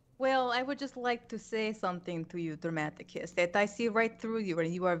 Well, I would just like to say something to you, Dramaticus, that I see right through you,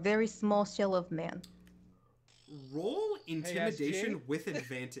 and you are a very small shell of man. Roll intimidation SG? with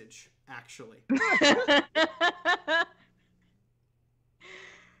advantage, actually.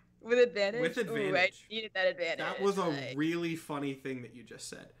 With advantage? With Ooh, I advantage. needed that advantage. That was a really funny thing that you just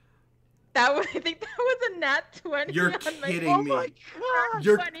said. I think that was a nat 20 You're on kidding my... me. Oh my god!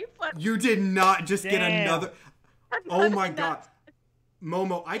 You're- 20 plus You did not just get Damn. another. Oh my nat- god.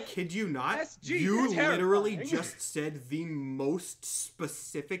 Momo, I kid you not. SG, You you're literally terrifying. just said the most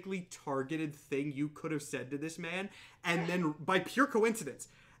specifically targeted thing you could have said to this man, and then, by pure coincidence,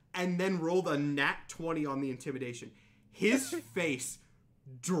 and then rolled a nat 20 on the intimidation. His face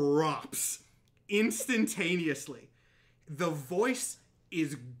drops instantaneously. The voice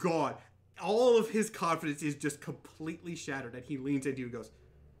is gone. All of his confidence is just completely shattered, and he leans into you and goes,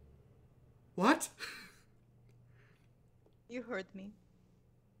 "What?" You heard me.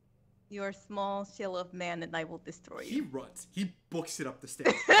 You are a small shell of man and I will destroy He you. runs. He books it up the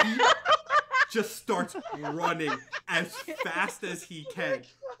stairs. He just starts running as fast as he can.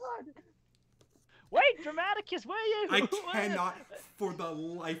 Wait, Dramaticus, where are you? I cannot, for the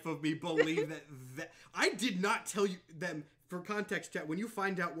life of me, believe that I did not tell you them. For context, chat, when you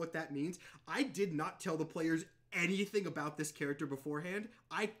find out what that means, I did not tell the players anything about this character beforehand.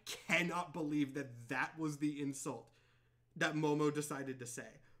 I cannot believe that was the insult that Momo decided to say.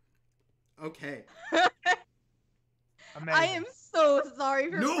 Okay. Amazing. I am so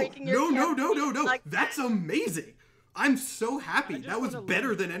sorry for breaking your No. campaign like That's that. amazing. I'm so happy. I just That was wanna better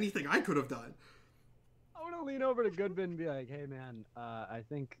leave. than anything I could have done. I want to lean over to Goodbin and be like, "Hey, man, I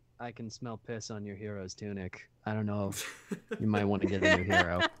think I can smell piss on your hero's tunic. I don't know if you might want to get a new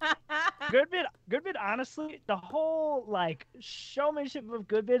hero." Goodbid, honestly, the whole like showmanship of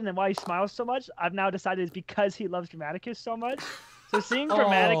Goodbid and then why he smiles so much, I've now decided is because he loves Dramaticus so much. So seeing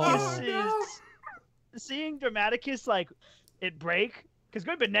Dramaticus seeing Dramaticus like it break, because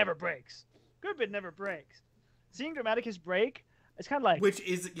Goodbid never breaks. Seeing Dramaticus break, it's kind of like Which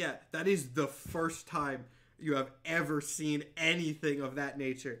is, yeah, that is the first time you have ever seen anything of that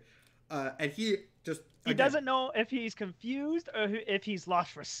nature. And he just, he again, doesn't know if he's confused or if he's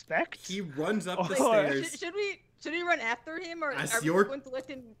lost respect. he runs up the Or- stairs. Should we run after him or That's are we your- going to let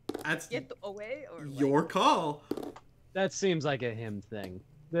him That's get away or like... your call. That seems like a him thing.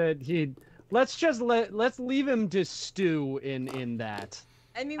 That he let's leave him to stew in that.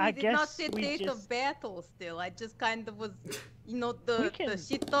 I mean, I we did not guess say we date of just- battle still. I just kind of was, you know, We the can-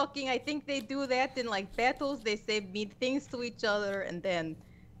 shit talking. I think they do that in like battles. They say mean things to each other, and then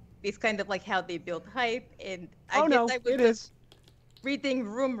it's kind of like how they build hype. And I Oh guess no, I was it just is. reading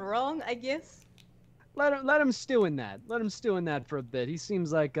room wrong. I guess. Let him stew in that. Let him stew in that for a bit. He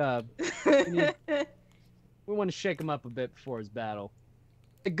seems like we want to shake him up a bit before his battle.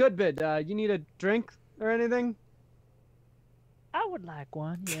 A good bit. You need a drink or anything? I would like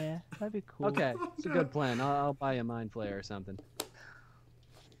one, yeah. That'd be cool. Okay, it's a good plan. I'll buy you a mind flayer or something.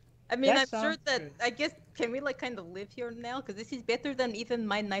 I mean, That I'm sure sounds that good. I guess can we like kind of live here now? Because this is better than even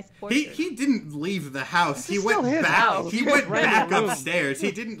my nice He quarters. he didn't leave the house. He This is went still his back. house. He He went rented back a room. upstairs.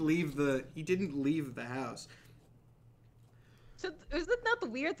 He didn't leave the house. So is it not a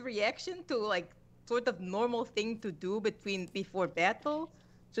weird reaction to like sort of normal thing to do before battle?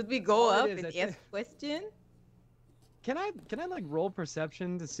 Should we go All it up is, and I ask question? Can I like roll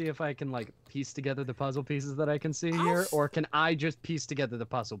perception to see if I can like piece together the puzzle pieces that I can see I'll here, s- or can I just piece together the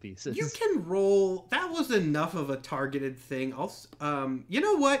puzzle pieces? You can roll. That was enough of a targeted thing. You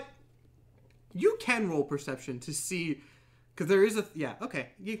know what? You can roll perception to see, because there is a okay.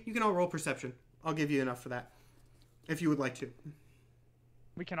 You can all roll perception. I'll give you enough for that, if you would like to.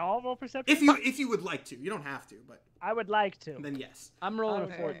 We can all roll perception? If you would like to, you don't have to, but I would like to. then yes. I'm rolling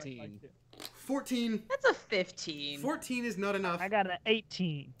Okay. a 14. 14. That's a 15. 14 is not enough. I got an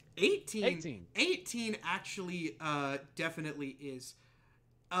 18. 18. 18 actually definitely is.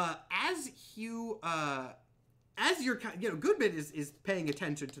 As you're Goodbid is paying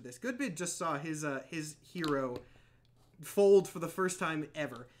attention to this. Goodbid just saw his hero fold for the first time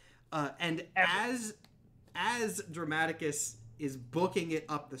ever. And Ever. as Dramaticus is booking it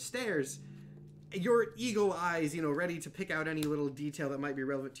up the stairs, your eagle eyes, ready to pick out any little detail that might be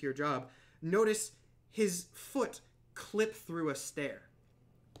relevant to your job, notice his foot clip through a stair.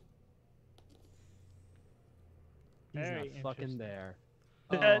 He's Very not fucking there.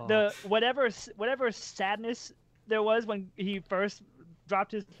 The whatever sadness there was when he first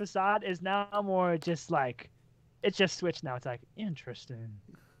dropped his facade is now more just like it's just switched now. It's like interesting.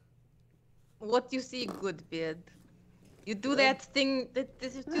 What you see, good bid. You do that thing.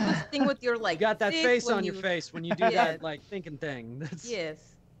 This is this thing with your like. You got that face face when on your you- face when you do Yeah. that like thinking thing. That's...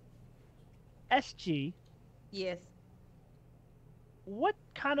 Yes. SG, Yes. what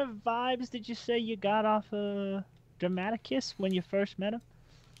kind of vibes did you say you got off Dramaticus when you first met him?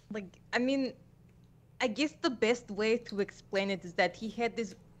 Like, I mean, I guess the best way to explain it is that he had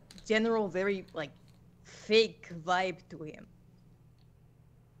this general very like fake vibe to him.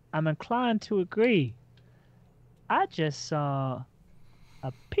 I'm inclined to agree. I just saw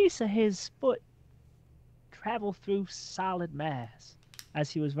a piece of his foot travel through solid mass as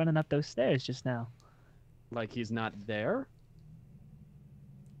he was running up those stairs just now. Like he's not there?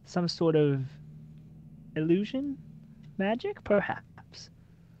 Some sort of illusion? Magic? Perhaps.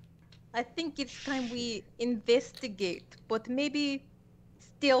 I think it's time we investigate, but maybe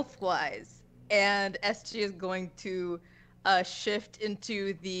stealth-wise. And SG is going to shift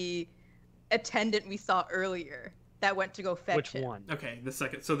into the attendant we saw earlier that went to go fetch Which him. one? Okay, the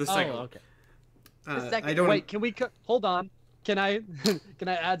second. So the second. Oh, okay. The second- I don't. Wait, can we hold on? Can I can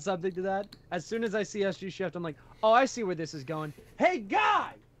I add something to that? As soon as I see SG shift, I'm like, oh, I see where this is going. Hey,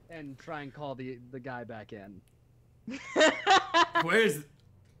 guy! And try and call the guy back in. Where's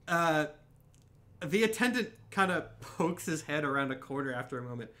the attendant kind of pokes his head around a corner after a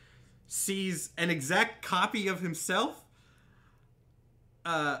moment, sees an exact copy of himself,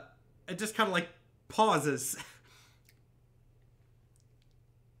 and just kind of like pauses.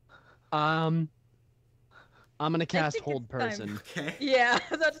 I'm gonna cast think hold it's time. person. Okay. Yeah,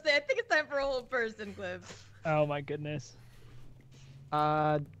 I was about to say, I think it's time for a whole person, Glib. Oh my goodness.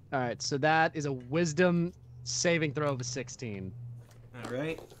 All right, so that is a wisdom saving throw of a 16. All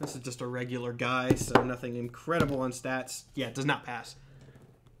right. This is just a regular guy, so nothing incredible on stats. Yeah, it does not pass.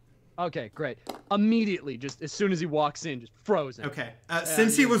 Okay, great. Immediately, just as soon as he walks in, just frozen. Okay.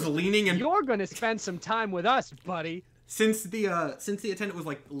 Since he was leaning and You're gonna spend some time with us, buddy. since the attendant was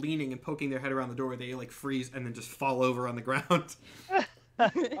like leaning and poking their head around the door, they like freeze and then just fall over on the ground.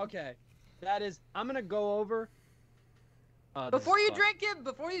 Okay, that is. I'm gonna go over. This Before is you fun. drink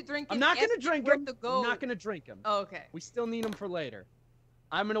him, I'm not gonna ask drink where him. to go. I'm not gonna drink him. Oh, okay. We still need him for later.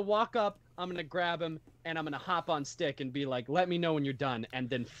 I'm gonna walk up. I'm gonna grab him, and I'm gonna hop on stick and be like, "Let me know when you're done," and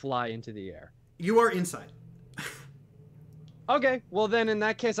then fly into the air. You are inside. Okay, well then in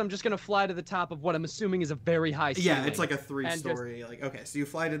that case, I'm just gonna fly to the top of what I'm assuming is a very high ceiling. Yeah, it's like a And 3-story. Like, okay, so you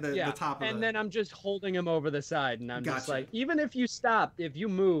fly to the top of and it. then I'm just holding him over the side, and I'm just Gotcha. like, even if you stop, if you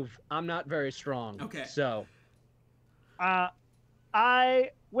move, I'm not very strong. Okay. So, I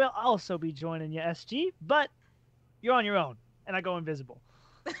will also be joining you, SG, but you're on your own, and I go invisible.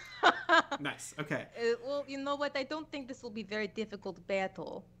 Nice. Okay. Well, you know what? I don't think this will be very difficult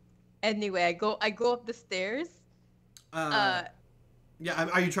battle. Anyway, I go up the stairs. Yeah.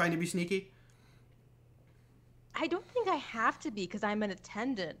 Are you trying to be sneaky? I don't think I have to be because I'm an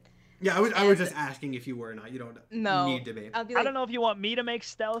attendant. Yeah, I was just asking if you were or not. You don't No, need to be. I'll be I like, don't know if you want me to make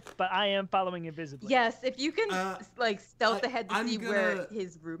stealth, but I am following invisibly. yes, if you can like stealth ahead to I'm see gonna where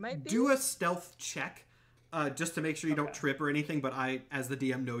his room might be. Do a stealth check, just to make sure you don't Okay. trip or anything. But I, as the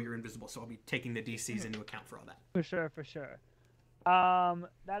DM, know you're invisible, so I'll be taking the DCs into account for all that. For sure, for sure.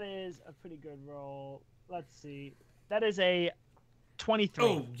 That is a pretty good roll. Let's see. That is a 23.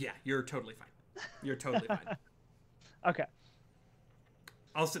 Oh yeah, you're totally fine. You're totally fine. Okay.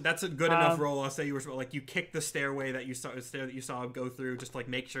 Also, that's a good enough roll. I'll say you were like you kicked the stairway that you saw him go through, just to, like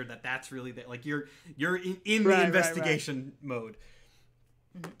make sure that that's really that. Like you're in the Right, investigation mode.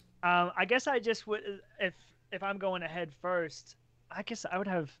 I guess I just would if I'm going ahead first. I guess I would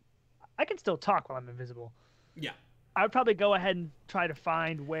have. I can still talk while I'm invisible. Yeah. I would probably go ahead and try to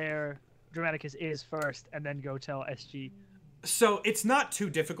find where Dramaticus is first, and then go tell SG. So it's not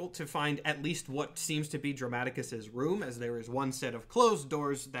too difficult to find at least what seems to be Dramaticus's room, as there is one set of closed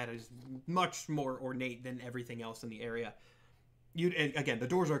doors that is much more ornate than everything else in the area. And again, the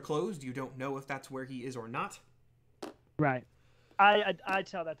doors are closed. You don't know if that's where he is or not. Right. I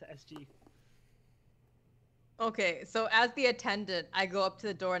tell that to SG. Okay, so as the attendant, I go up to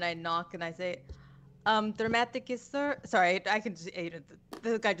the door and I knock and I say, Dramaticus, sir. Sorry, I can just.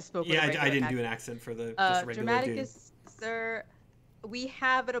 The guy just spoke. Yeah, with a I didn't accent. do an accent for the just regular dude. Dramaticus, sir, we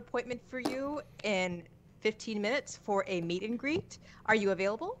have an appointment for you in 15 minutes for a meet and greet. Are you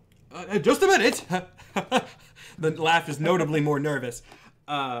available? Just a minute. The laugh is notably more nervous.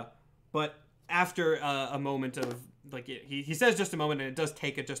 But after a moment of like, he says just a moment, and it does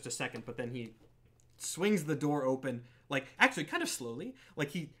take just a second. But then he swings the door open, like actually kind of slowly. Like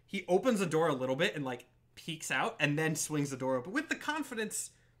he opens the door a little bit and like peeks out, and then swings the door open with the confidence.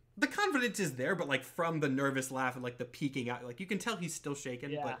 The confidence is there, but like from the nervous laugh and like the peeking out, like you can tell he's still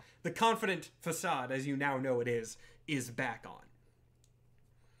shaken. Yeah. But the confident facade, as you now know it is back on.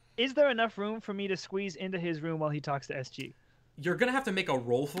 Is there enough room for me to squeeze into his room while he talks to SG? You're gonna have to make a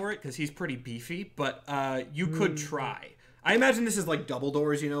roll for it because he's pretty beefy, but you could try. I imagine this is like double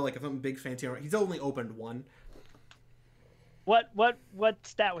doors, like if I'm big fancy. He's only opened one. What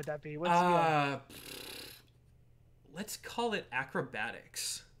stat would that be? What's Let's call it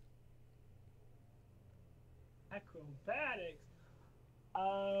acrobatics. Acrobatics.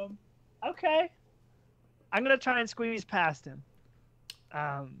 Okay. I'm gonna try and squeeze past him.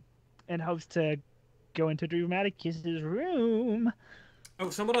 In hopes to go into Dramaticus's room. Oh,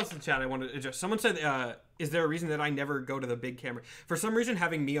 someone else in the chat I wanted to address. Someone said, is there a reason that I never go to the big camera? For some reason,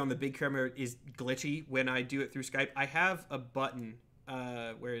 having me on the big camera is glitchy when I do it through Skype. I have a button.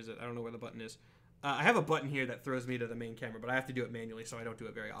 Where is it? I don't know where the button is. I have a button here that throws me to the main camera, but I have to do it manually, so I don't do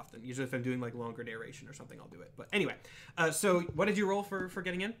it very often. Usually if I'm doing like longer narration or something, I'll do it. But anyway, so what did you roll for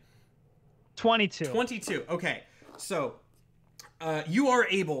getting in? 22. 22. Okay. So you are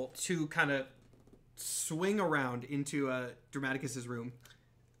able to kind of swing around into Dramaticus's room.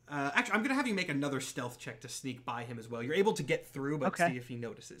 Actually, I'm going to have you make another stealth check to sneak by him as well. You're able to get through, but see if he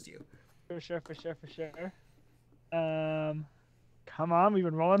notices you. For sure. Come on, we've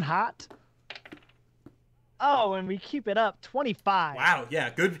been rolling hot. Oh, and we keep it up. 25. Wow, yeah,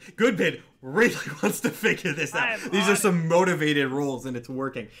 good bid. Really wants to figure this out. These are some motivated rolls, and it's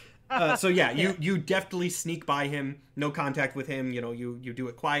working. So yeah, you deftly sneak by him. No contact with him. You know, you do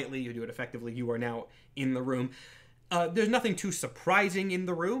it quietly. You do it effectively. You are now in the room. There's nothing too surprising in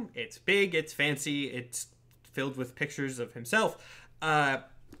the room. It's big. It's fancy. It's filled with pictures of himself. But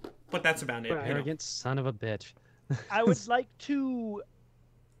that's about it. Arrogant son of a bitch. I would like to,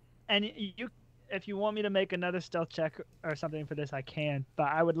 and if you want me to make another stealth check or something for this, I can. But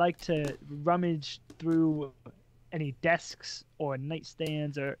I would like to rummage through any desks or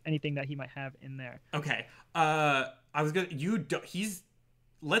nightstands or anything that he might have in there. Okay. I was gonna.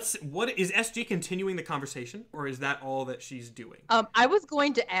 What is SG continuing the conversation, or is that all that she's doing? I was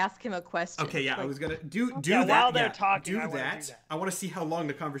going to ask him a question. Okay, yeah, I was gonna do yeah, that. While they're talking, do that. I want to see how long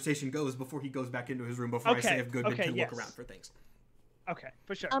the conversation goes before he goes back into his room. Before I say if Goodman can look around for things. Okay,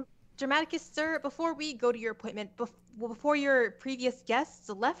 for sure. Dramaticus, sir, before we go to your appointment, before your previous guests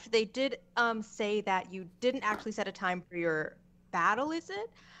left, they did say that you didn't actually set a time for your battle, is it?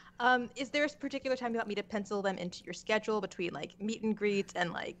 Is there a particular time you want me to pencil them into your schedule between like meet and greets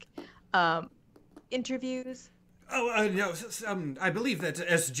and like interviews? Oh no, I believe that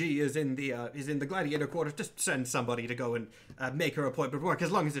SG is in the gladiator quarters. Just send somebody to go and make her appointment work, as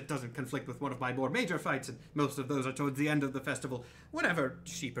long as it doesn't conflict with one of my more major fights, and most of those are towards the end of the festival. Whatever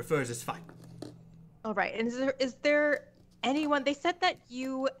she prefers is fine. All right, and is there anyone? They said that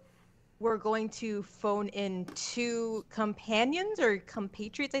you were going to phone in 2 companions or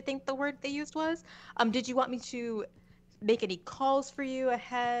compatriots, I think the word they used was. Did you want me to make any calls for you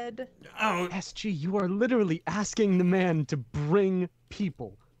ahead? Oh, SG, you are literally asking the man to bring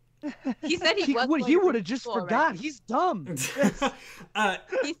people. He said he was. He would have just people, forgot. right? He's dumb.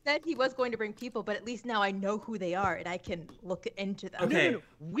 He said he was going to bring people, but at least now I know who they are and I can look into them. Okay. No.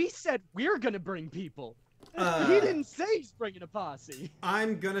 We said we're gonna bring people. He didn't say he's bringing a posse.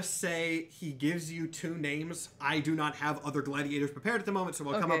 I'm gonna say he gives you 2 names. I do not have other gladiators prepared at the moment, so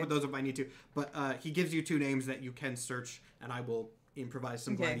I'll come up with those if I need to. But he gives you 2 names that you can search, and I will improvise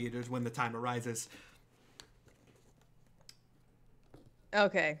some gladiators when the time arises.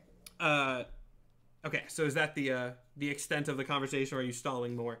 Okay. Okay. So is that the extent of the conversation, or are you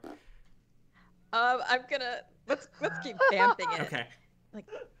stalling more? I'm gonna let's keep vamping it. Okay. Like,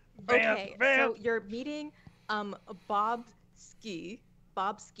 Vamp, okay. vamp. So you're meeting Bob Ski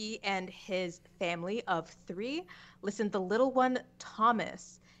and his family of 3. Listen, the little one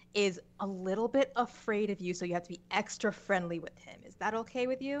Thomas is a little bit afraid of you, so you have to be extra friendly with him. Is that okay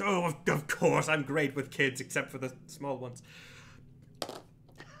with you? Oh, of course. I'm great with kids, except for the small ones.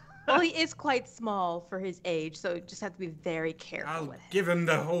 Well, he is quite small for his age, so you just have to be very careful I'll with him. give him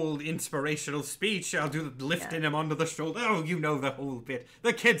the whole inspirational speech. I'll do the lifting him onto the shoulder. Oh, you know the whole bit.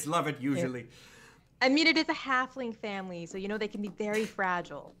 The kids love it usually. I mean, it is a halfling family, so you know they can be very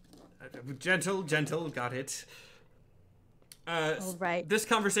fragile. Gentle, got it. All right. This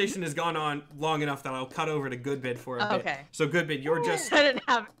conversation has gone on long enough that I'll cut over to Goodbid for a bit. Okay. So Goodbid, you're just... I didn't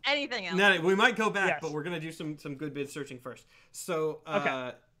have anything else. No, we might go back, Yes. but we're gonna do some Goodbid searching first. So,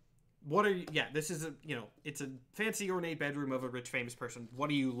 Okay. what are you... Yeah, this is it's a fancy, ornate bedroom of a rich, famous person. What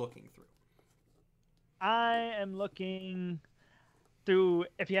are you looking through? I am looking through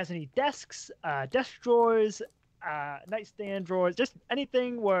if he has any desks, desk drawers, nightstand drawers, just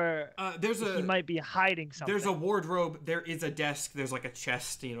anything where he might be hiding something. There's a wardrobe. There is a desk. There's like a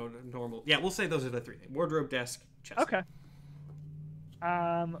chest. Normal. Yeah, we'll say those are the 3 things: wardrobe, desk, chest. Okay.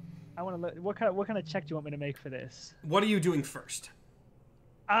 I want to look. What kind of check do you want me to make for this? What are you doing first?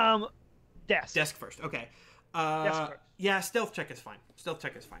 Desk. Desk first. Okay. Desk first. Yeah, stealth check is fine. Stealth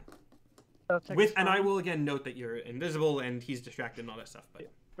check is fine. Stealth check is And I fine. will again note that you're invisible and he's distracted and all that stuff. But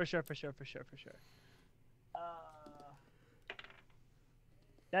For sure.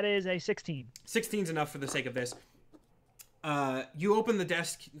 That is a 16. 16's enough for the sake of this. You open the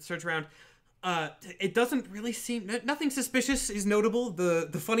desk, search around. It doesn't really seem... Nothing suspicious is notable.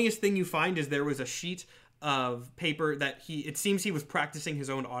 The funniest thing you find is there was a sheet of paper that it seems he was practicing his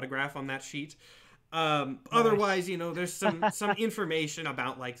own autograph on that sheet. Otherwise, you know, there's some information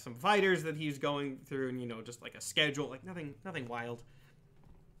about like some fighters that he's going through, and you know, just like a schedule, like nothing wild.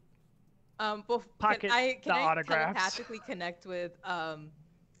 Well, Pocket can I autographs. telepathically connect with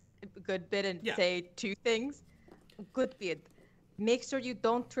Goodbid and Yeah. say two things? Goodbid, make sure you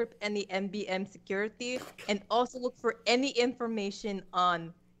don't trip any MBM security, and also look for any information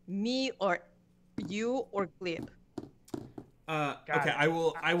on me or you or Glib. Okay, it. I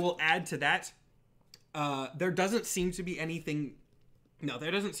will add to that. There doesn't seem to be anything. No,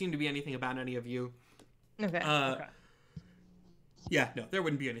 there doesn't seem to be anything about any of you. Okay. Okay. Yeah, no, there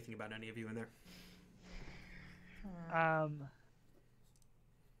wouldn't be anything about any of you in there.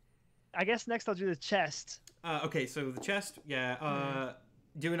 I guess next I'll do the chest. Okay, so the chest. Yeah.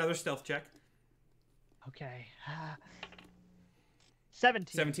 Do another stealth check. Okay.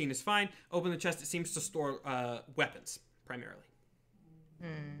 17. 17 is fine. Open the chest. It seems to store weapons primarily.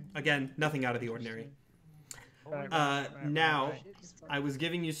 Again, nothing out of the ordinary. Now, I was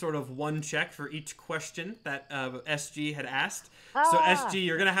giving you sort of one check for each question that SG had asked. So SG,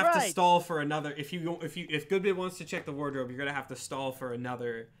 you're gonna have to stall for another. If Goodbid wants to check the wardrobe, you're gonna have to stall for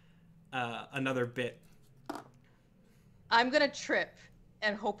another bit. I'm gonna trip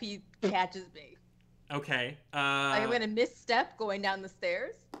and hope he catches me. Okay. I'm gonna misstep going down the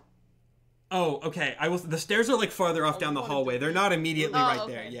stairs. Oh, okay. The stairs are like farther off down the hallway. They're not immediately right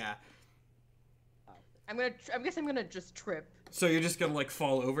there. Okay. Yeah. I guess I'm gonna just trip. So you're just gonna like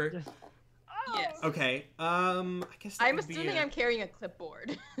fall over. Yes. Okay. I guess that I'm would be assuming I'm carrying a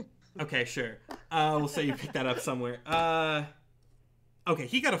clipboard. Okay, sure. We'll say you picked that up somewhere. Okay,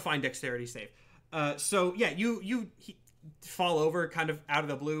 he got a fine dexterity save. So yeah, you fall over kind of out of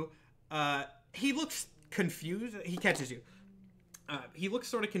the blue. He looks confused. He catches you. He looks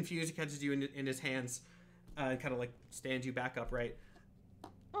sort of confused. He catches you in his hands, and kind of like stands you back upright.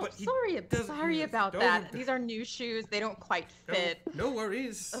 Oh, But he sorry about that. These are new shoes. They don't quite fit. No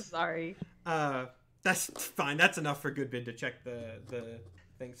worries. Oh, sorry. That's fine. That's enough for Goodbid to check the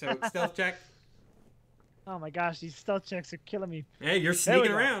thing. So stealth check. Oh my gosh, these stealth checks are killing me. Hey, you're There we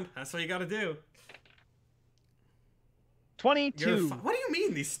sneaking go. around. That's what you got to do. 22. What do you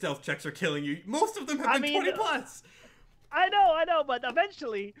mean these stealth checks are killing you? Most of them have been 20 plus. I know, but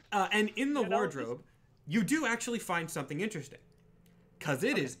eventually. And in the You know, wardrobe, you do actually find something interesting. Because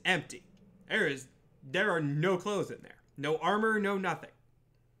it is empty. There are no clothes in there. No armor, no nothing.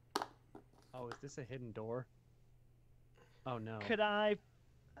 Oh, is this a hidden door? Oh no. Could I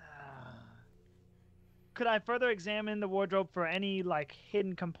further examine the wardrobe for any like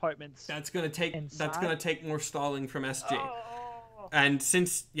hidden compartments? That's gonna take more stalling from SG. Oh. And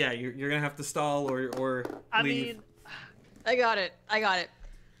since you're gonna have to stall or I leave. mean, I got it.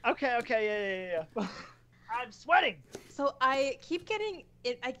 okay, yeah. I'm sweating. So I keep getting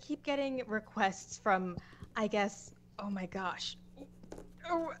requests from, I guess, oh my gosh,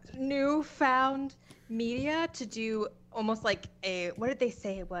 newfound media to do almost like what did they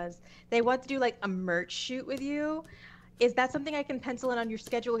say it was? They want to do like a merch shoot with you. Is that something I can pencil in on your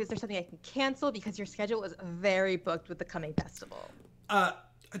schedule? Is there something I can cancel because your schedule is very booked with the coming festival?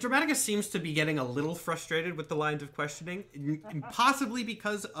 Dramaticus seems to be getting a little frustrated with the lines of questioning, possibly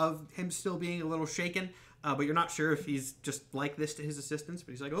because of him still being a little shaken. But you're not sure if he's just like this to his assistants.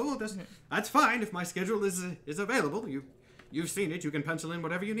 But he's like, oh, that's fine. If my schedule is available, you've seen it. You can pencil in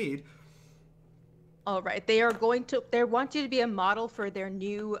whatever you need. All right. They want you to be a model for their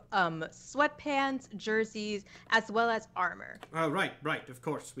new sweatpants, jerseys, as well as armor. Right. Of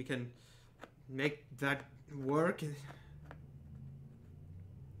course, we can make that work.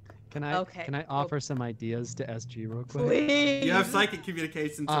 Can I offer some ideas to SG real quick? Please. You have psychic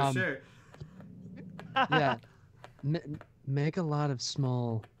communication, so sure. Yeah. Make a lot of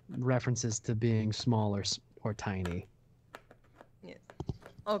small references to being small or tiny. Yes.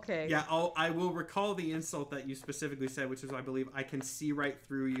 Okay. Yeah, I will recall the insult that you specifically said, which is, I believe, I can see right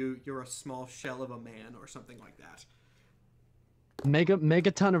through you. You're a small shell of a man, or something like that. Make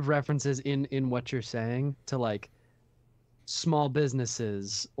a ton of references in what you're saying to like small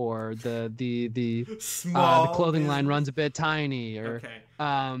businesses or the clothing line runs a bit tiny or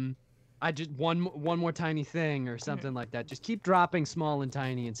I just one more tiny thing or something like that. Just keep dropping small and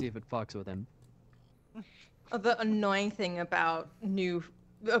tiny and see if it fucks with him. The annoying thing about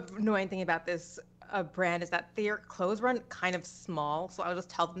this a brand is that their clothes run kind of small, so I'll just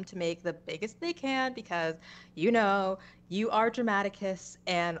tell them to make the biggest they can because you know you are Dramaticus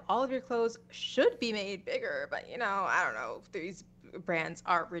and all of your clothes should be made bigger, but I don't know. These brands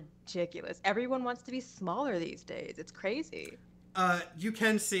are ridiculous. Everyone wants to be smaller these days. It's crazy. You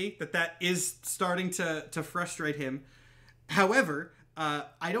can see that is starting to frustrate him. However,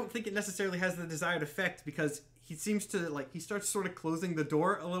 I don't think it necessarily has the desired effect because he seems to, he starts sort of closing the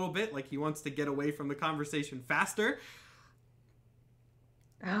door a little bit, like he wants to get away from the conversation faster.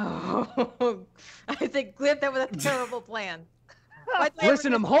 Oh, I think, Glib, that was a terrible plan.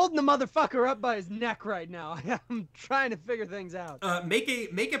 Listen, I'm holding the motherfucker up by his neck right now. I'm trying to figure things out. Make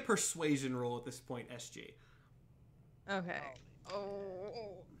a persuasion roll at this point, SG. Okay.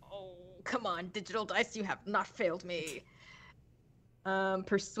 Oh, come on, digital dice, you have not failed me.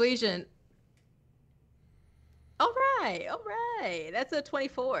 Persuasion. All right. That's a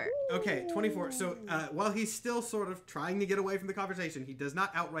 24. Okay, 24. So while he's still sort of trying to get away from the conversation, he does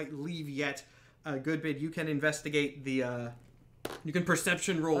not outright leave yet. Goodbid, you can investigate the... you can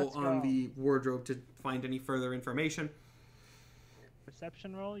perception roll on the wardrobe to find any further information.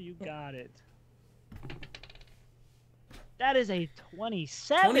 Perception roll? You got it. That is a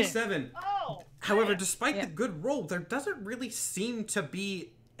 27. 27. Oh! However, despite the good roll, there doesn't really seem to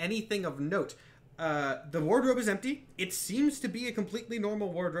be anything of note. The wardrobe is empty. It seems to be a completely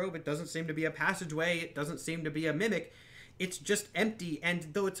normal wardrobe. It doesn't seem to be a passageway. It doesn't seem to be a mimic. It's just empty, and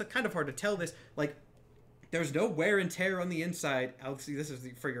though it's kind of hard to tell this, there's no wear and tear on the inside. Obviously, this is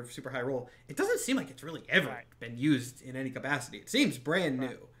for your super high roll. It doesn't seem like it's really ever been used in any capacity. It seems brand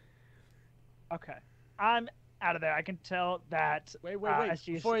new. Okay. I'm out of there. I can tell that... Wait.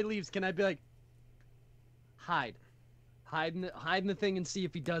 Before he leaves, can I be like... Hide in the thing and see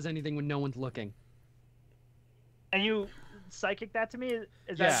if he does anything when no one's looking. And you psychic that to me?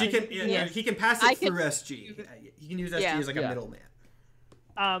 Is Yeah, that he can pass it through SG. He can use SG as a middleman.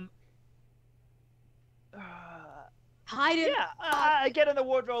 Hide it. Yeah, I get in the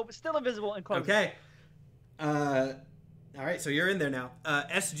wardrobe, still invisible and close. Okay. All right, so you're in there now.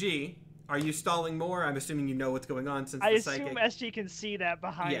 SG, are you stalling more? I'm assuming you know what's going on since the psychic... I assume SG can see that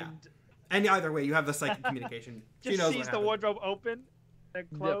behind... Yeah. And either way, you have the psychic communication. Just she knows sees the wardrobe open and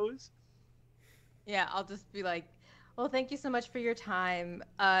close. Yeah, I'll just be like, well, thank you so much for your time.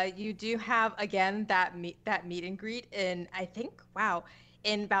 You do have, again, that meet and greet in, I think,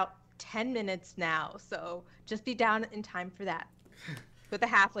 in about 10 minutes now. So just be down in time for that. With the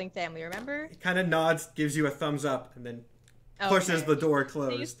halfling family, remember? He kind of nods, gives you a thumbs up, and then pushes the door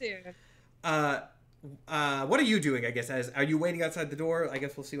closed. See you soon. What are you doing, I guess? Are you waiting outside the door? I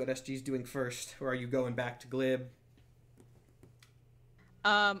guess we'll see what SG's doing first. Or are you going back to Glib?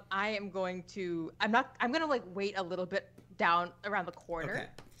 I am going to... I'm going to, wait a little bit down around the corner. Okay.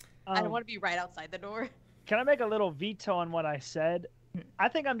 I don't want to be right outside the door. Can I make a little veto on what I said? I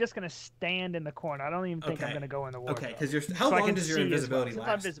think I'm just going to stand in the corner. I don't even think I'm going to go in the wardrobe. Okay, because how long does your invisibility last?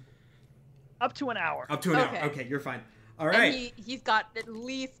 I'm visible. Up to an hour. Up to an hour. Okay, you're fine. All right. And he's got at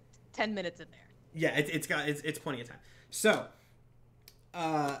least 10 minutes in there. Yeah, it's plenty of time. So,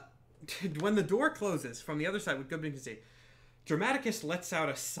 when the door closes from the other side, what Goodman can see, Dramaticus lets out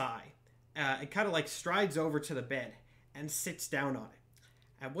a sigh. It kind of strides over to the bed and sits down on it.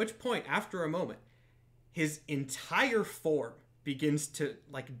 At which point, after a moment, his entire form begins to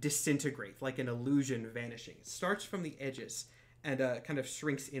disintegrate, like an illusion vanishing. It starts from the edges and kind of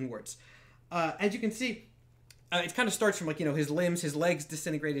shrinks inwards. As you can see, it kind of starts from his limbs, his legs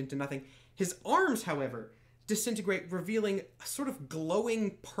disintegrate into nothing. His arms, however, disintegrate, revealing sort of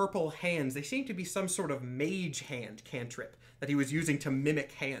glowing purple hands. They seem to be some sort of mage hand cantrip that he was using to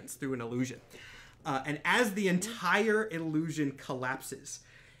mimic hands through an illusion. And as the entire illusion collapses,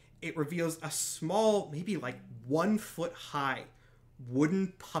 it reveals a small, maybe 1 foot high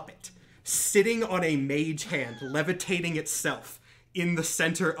wooden puppet sitting on a mage hand, levitating itself in the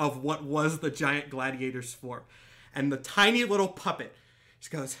center of what was the giant gladiator's form. And the tiny little puppet just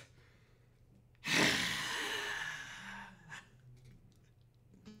goes...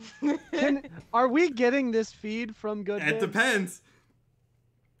 Are we getting this feed from Good? It depends.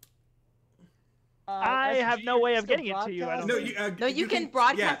 I have no way of getting it to you. I don't No, you can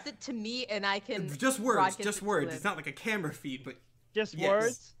broadcast it to me, and I can just words. Just words. It's not like a camera feed, but just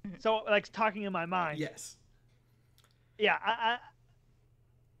words. So talking in my mind. Yes. Yeah,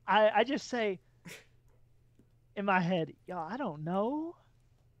 I just say in my head, I don't know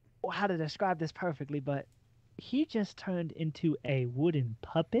how to describe this perfectly, but he just turned into a wooden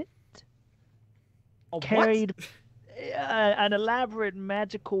puppet. Carried an elaborate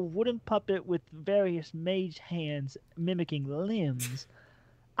magical wooden puppet with various mage hands mimicking limbs.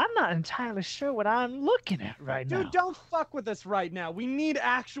 I'm not entirely sure what I'm looking at right now. Dude, don't fuck with us right now. We need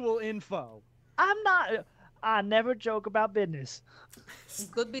actual info. I'm not. I never joke about business.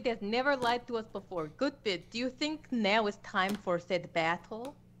 Goodbid has never lied to us before. Goodbid, do you think now is time for said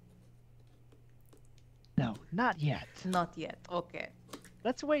battle? No, not yet. Not yet. Okay.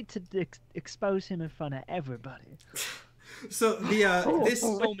 Let's wait to expose him in front of everybody. So the this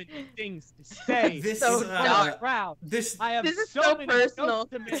So many things to say. this So dark. Crowd. this I have This is so so many personal.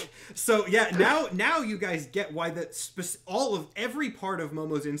 notes to make. so yeah, now you guys get why all of every part of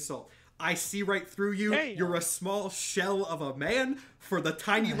Momo's insult. I see right through you. Damn. You're a small shell of a man for the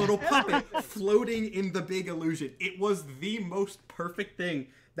tiny little puppet floating in the big illusion. It was the most perfect thing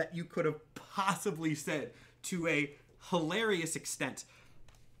that you could have possibly said to a hilarious extent.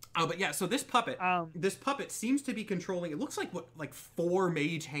 But yeah, so this puppet seems to be controlling. It looks like 4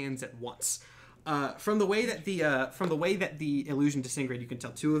 mage hands at once. From the way that the illusion disintegrated, you can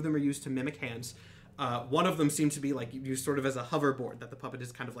tell 2 of them are used to mimic hands. One of them seems to be like used sort of as a hoverboard that the puppet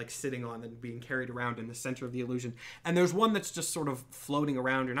is kind of like sitting on and being carried around in the center of the illusion. And there's one that's just sort of floating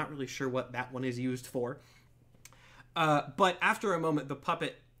around. You're not really sure what that one is used for. But after a moment, the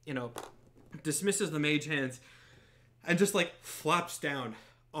puppet, dismisses the mage hands and just like flops down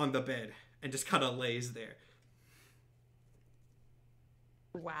on the bed and just kind of lays there.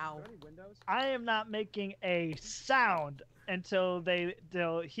 Wow. I am not making a sound until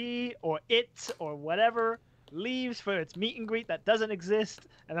he or it or whatever leaves for its meet and greet that doesn't exist,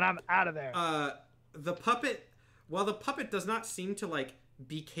 and then I'm out of there. The puppet, while the puppet does not seem to like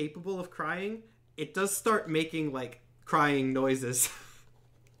be capable of crying, it does start making like crying noises.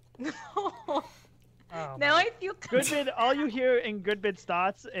 Now I feel Goodbid, all you hear in Goodbid's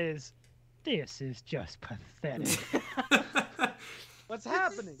thoughts is, "This is just pathetic. What's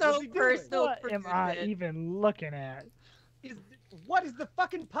happening? so What's he doing? personal. What am I Goodbid. even looking at?" What is the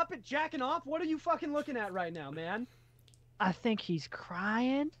fucking puppet jacking off? What are you fucking looking at right now, man? I think he's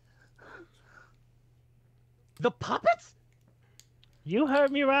crying. The puppets? You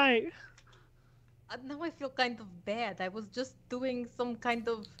heard me right. Now I feel kind of bad. I was just doing some kind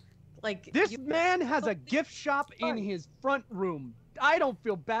of like. This man has a gift shop in Fine. his front room. I don't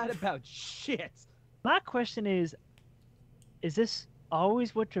feel bad about shit. My question is this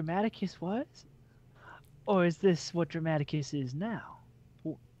always what Dramaticus was? Or is this what Dramaticus is now?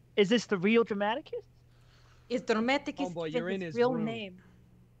 Is this the real Dramaticus? Is Dramatic is Homeboy, even you're in his his real room. name?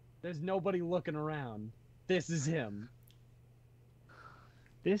 There's nobody looking around. This is him.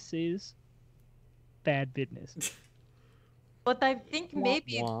 This is bad business. But I think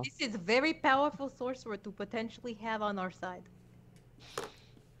maybe wah. this is a very powerful sorcerer to potentially have on our side.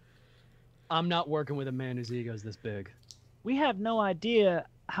 I'm not working with a man whose ego's this big. We have no idea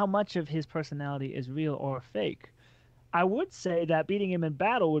how much of his personality is real or fake. I would say that beating him in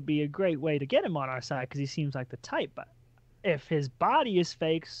battle would be a great way to get him on our side because he seems like the type. But if his body is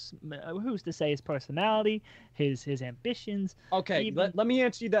fake, who's to say his personality, his ambitions? Okay, Even- let me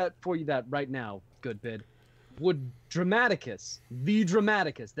answer that right now, Goodbid. Would Dramaticus, the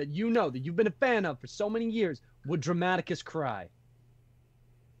Dramaticus that you know, that you've been a fan of for so many years, would Dramaticus cry?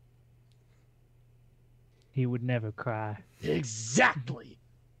 He would never cry. Exactly.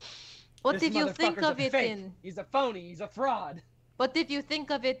 What This if you think motherfucker's of a it fake. in? He's a phony. He's a fraud. What if you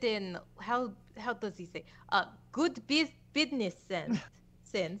think of it in how does he say? Good business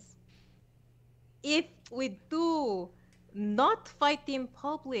sense. If we do not fight him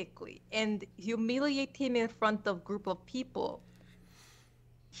publicly and humiliate him in front of group of people,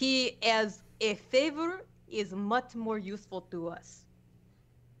 he as a favor is much more useful to us.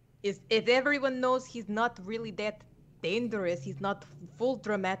 If everyone knows he's not really that dangerous, he's not full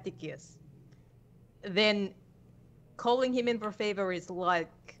Dramaticus, then calling him in for favor is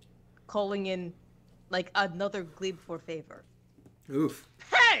like calling in like another glib for favor. Oof.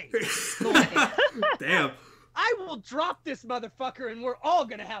 Hey! Go ahead. Damn. I will drop this motherfucker and we're all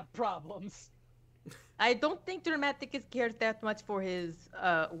gonna have problems. I don't think Dramaticus cares that much for his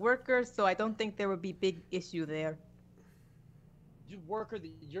workers, so I don't think there would be big issue there. You worker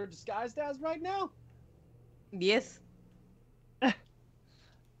that you're disguised as right now? Yes.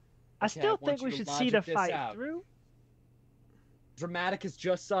 I still want think you we to should see the logic this fight out. through. Dramaticus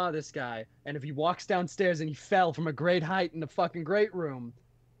just saw this guy, and if he walks downstairs and he fell from a great height in the fucking great room,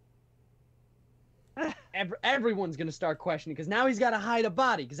 everyone's gonna start questioning, because now he's gotta hide a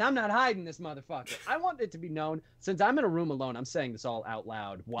body, because I'm not hiding this motherfucker. I want it to be known, since I'm in a room alone, I'm saying this all out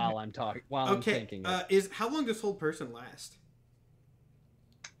loud while I'm talking, while I'm Okay. thinking it. How long does hold person last?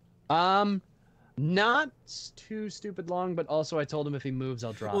 Not too stupid long, but also I told him if he moves,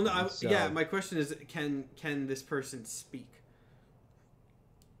 I'll drop Well, no. him. So. Yeah. My question is, can this person speak?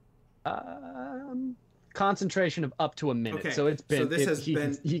 Concentration of up to a minute. Okay. So it's been. So this has he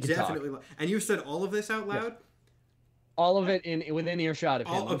been can definitely. talk. And you said all of this out loud. All of it within earshot of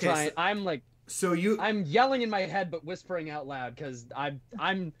him. Okay, I'm like. So I'm yelling in my head but whispering out loud because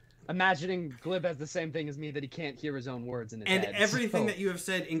I'm imagining Glib has the same thing as me, that he can't hear his own words in his head. And everything that you have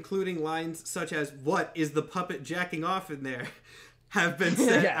said, including lines such as "What is the puppet jacking off in there?" have been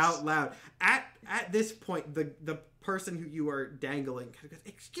said out loud. At this point, the person who you are dangling goes,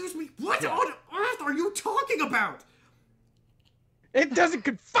 "Excuse me, what on earth are you talking about?" It doesn't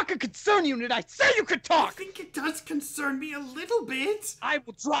fucking concern you that I say you could talk! I think it does concern me a little bit. I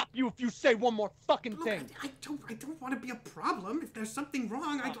will drop you if you say one more fucking Look, thing. I don't want to be a problem. If there's something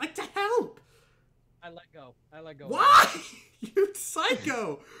wrong, I'd like to help. I let go. Why? You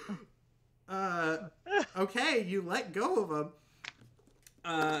psycho. Okay, you let go of him.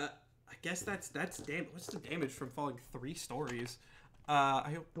 I guess that's damage. What's the damage from falling 3 stories?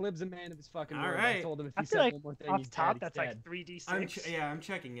 I hope Glib's a man of his fucking All word. right. I told him if I he feel said like one more thing, off he's top, dead. that's like 3d6. I'm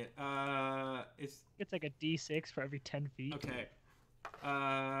checking it. It's It's like a d6 for every 10 feet. okay.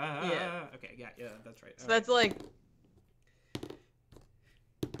 Yeah. Okay. Yeah. That's right. So that's like.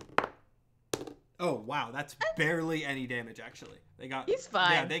 Oh wow, that's barely any damage actually. They got. He's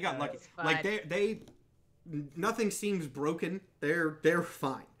fine. Yeah, they got lucky. He's fine. Like they, nothing seems broken. They're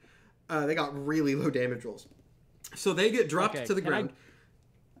fine. They got really low damage rolls. So they get dropped to the ground.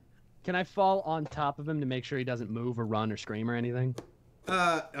 Can I fall on top of him to make sure he doesn't move or run or scream or anything?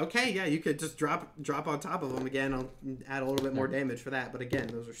 Okay, yeah, you could just drop on top of him again. I'll add a little bit more damage for that, but again,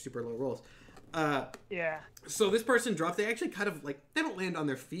 those are super low rolls. Yeah. So this person dropped. They actually kind of like, they don't land on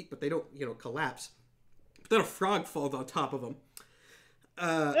their feet, but they don't, collapse. But then a frog falls on top of them.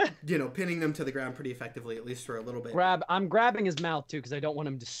 Pinning them to the ground pretty effectively, at least for a little bit. I'm grabbing his mouth too because I don't want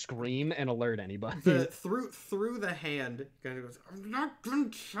him to scream and alert anybody. Through the hand, kind of goes, "I'm not gonna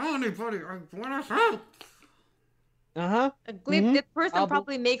tell anybody. I want to help." Glib, that person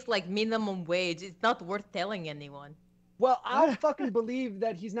probably makes like minimum wage. It's not worth telling anyone. Well, I'll fucking believe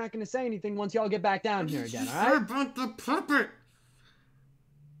that he's not going to say anything once y'all get back down here again, all right? About the puppet.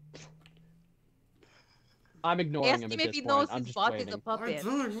 I'm ignoring Ask him him at if this he point. knows I'm his just boss waiting. is a I puppet.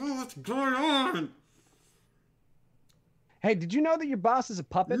 don't know what's going on. Hey, did you know that your boss is a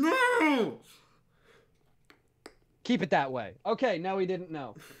puppet? No. Keep it that way. Okay, no, he didn't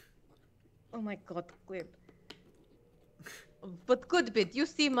know. Oh my god, Glib. But good bit, you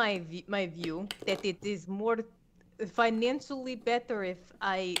see my view that it is more financially better if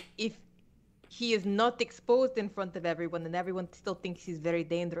he is not exposed in front of everyone and everyone still thinks he's very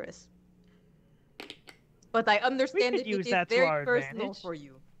dangerous. But I understand could if it use is that to very our personal advantage. for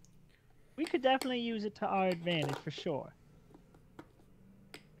you. We could definitely use it to our advantage for sure.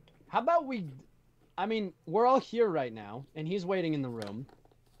 How about we're all here right now, and he's waiting in the room.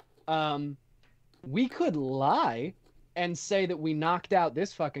 We could lie and say that we knocked out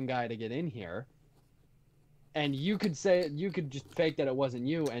this fucking guy to get in here. And you could just fake that it wasn't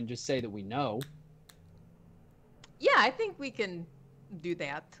you and just say that we know. Yeah, I think we can do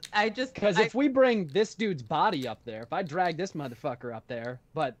that. Because if we bring this dude's body up there, if I drag this motherfucker up there,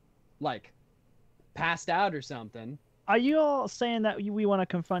 but, like, passed out or something. Are you all saying that we want to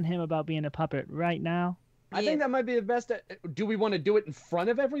confront him about being a puppet right now? I think that might be the best. Do we want to do it in front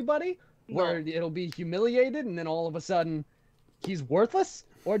of everybody? Where it'll be humiliated and then all of a sudden he's worthless?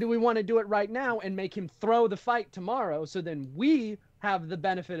 Or do we want to do it right now and make him throw the fight tomorrow so then we have the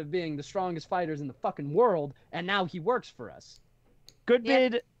benefit of being the strongest fighters in the fucking world and now he works for us?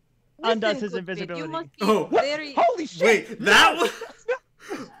 Goodbid undoes his Good bit, invisibility. you must be very... Holy shit! Wait, that was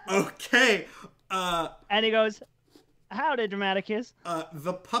okay. And he goes, "Howdy, Dramaticus."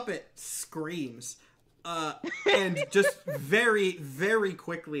 The puppet screams, and just very, very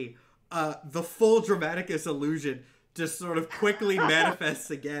quickly, the full Dramaticus illusion just sort of quickly manifests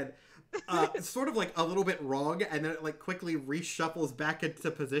again. It's sort of like a little bit wrong, and then it like quickly reshuffles back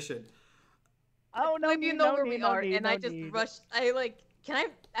into position. Oh no! Maybe you know where we are, and I just rushed. Can I?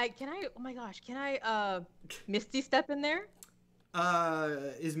 Oh my gosh! Can I Misty Step in there?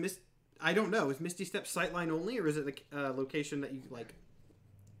 I don't know. Is Misty Step sightline only, or is it a location that you like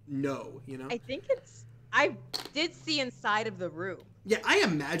know? You know. I think it's. I did see inside of the room. Yeah, I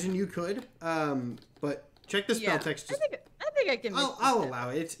imagine you could. But check the spell text. Just, I think I can. I'll allow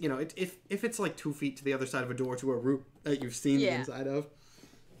it. It's if it's like 2 feet to the other side of a door to a room that you've seen the inside of.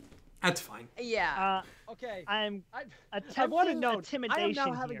 That's fine. Yeah. Okay. I'm I attempting want to know. intimidation I am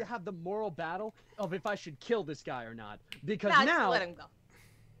now having here. to have the moral battle of if I should kill this guy or not, because Nah, now just let him go.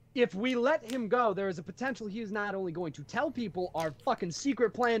 if we let him go, there is a potential he is not only going to tell people our fucking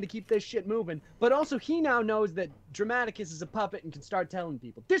secret plan to keep this shit moving, but also he now knows that Dramaticus is a puppet and can start telling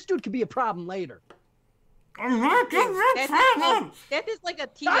people. This dude could be a problem later. I'm not getting that problem! That is like a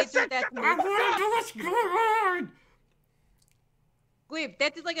teenager that I want to do what's going on! Glib,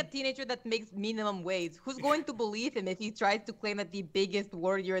 that is like a teenager that makes minimum wage. Who's going to believe him if he tries to claim that the biggest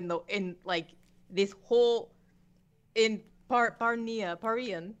warrior in like this whole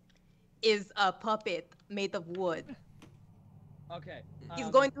Parian is a puppet made of wood? Okay. He's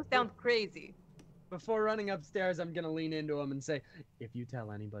going to sound crazy. Before running upstairs, I'm going to lean into him and say, if you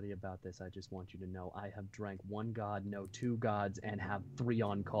tell anybody about this, I just want you to know I have drank 1 god, no 2 gods, and have 3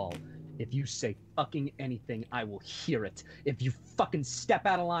 on call. If you say fucking anything, I will hear it. If you fucking step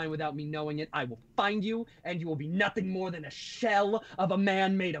out of line without me knowing it, I will find you, and you will be nothing more than a shell of a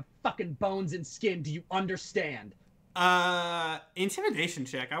man made of fucking bones and skin. Do you understand? Intimidation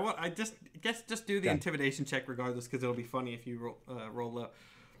check. I just do the intimidation check regardless, because it'll be funny if you roll low.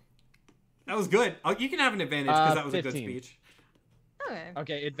 That was good. Oh, you can have an advantage because that was 15. A good speech. Okay.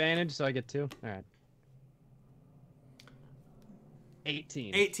 Okay, advantage, so I get 2. All right.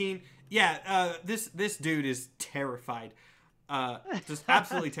 18. 18. Yeah, this dude is terrified. Just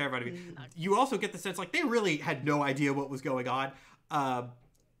absolutely terrified of you. You also get the sense like they really had no idea what was going on.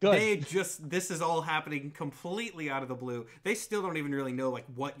 Good. This is all happening completely out of the blue. They still don't even really know like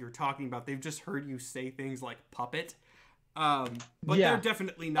what you're talking about. They've just heard you say things like puppet. But they're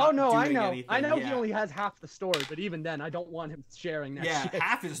definitely not doing anything. I know he only has half the story, but even then I don't want him sharing that shit. Yeah,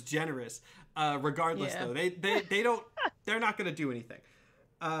 half is generous. Regardless though. They're not gonna do anything.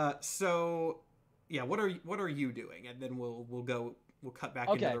 So yeah, what are you doing? And then we'll cut back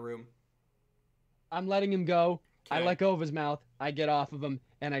into the room. I'm letting him go. Okay. I let go of his mouth. I get off of him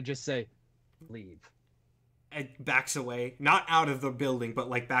and I just say, leave. And backs away. Not out of the building, but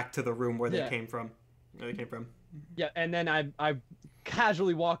like back to the room where they came from. Yeah, and then I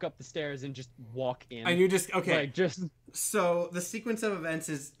casually walk up the stairs and just walk in. And you just So the sequence of events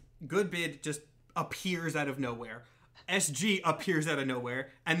is Goodbid just appears out of nowhere. SG appears out of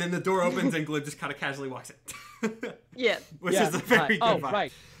nowhere, and then the door opens and Glib just kind of casually walks in. Which is a very good vibe.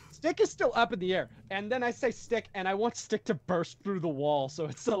 Right. Stick is still up in the air, and then I say stick, and I want stick to burst through the wall, so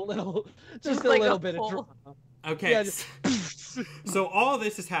it's a little, just a like little bit of drama. Okay. Yeah, so all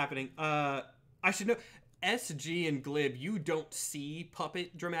this is happening. I should know, SG and Glib, you don't see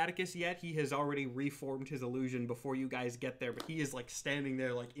Puppet Dramaticus yet. He has already reformed his illusion before you guys get there, but he is like standing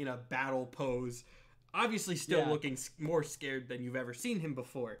there like in a battle pose, obviously still looking more scared than you've ever seen him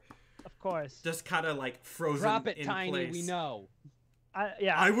before. Of course. Just kind of like frozen Drop it, in Tiny, place. we know.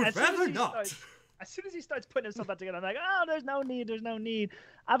 I would rather not. As soon as he starts putting himself back together, I'm like, oh, there's no need.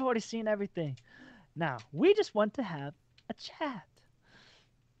 I've already seen everything. Now, we just want to have a chat.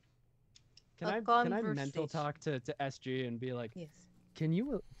 Can I mental talk to SG and be like, yes. Can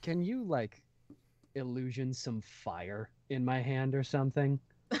you like illusion some fire in my hand or something?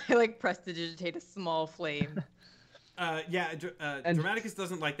 I like prestidigitate a small flame. Dramaticus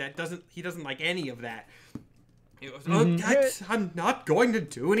doesn't like that. He doesn't like any of that. It was, I'm not going to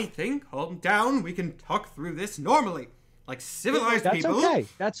do anything. Calm down. We can talk through this normally, like civilized people. That's okay.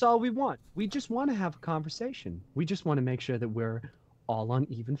 That's all we want. We just want to have a conversation. We just want to make sure that we're all on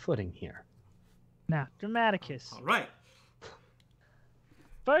even footing here. Now, Dramaticus. All right.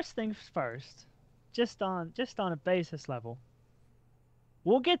 First things first, just on a basis level.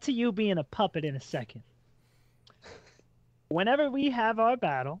 We'll get to you being a puppet in a second. Whenever we have our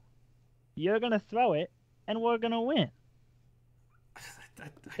battle, you're gonna throw it, and we're gonna win.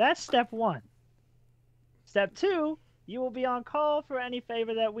 That's step 1. Step 2, you will be on call for any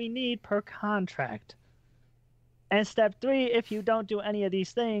favor that we need per contract. And step 3, if you don't do any of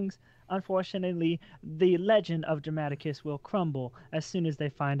these things, unfortunately, the legend of Dramaticus will crumble as soon as they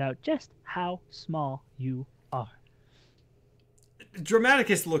find out just how small you are.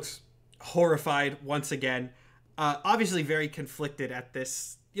 Dramaticus looks horrified once again. Obviously very conflicted at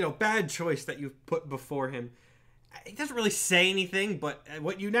this, bad choice that you've put before him. He doesn't really say anything, but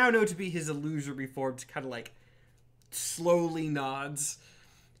what you now know to be his illusory form kind of like slowly nods.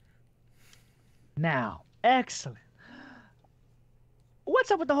 Now, excellent.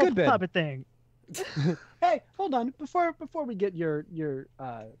 What's up with the whole puppet thing? Hey, hold on. Before we get your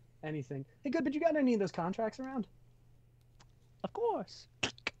anything. Hey, Goodbid, you got any of those contracts around? Of course.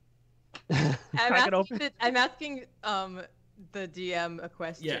 I'm asking the DM a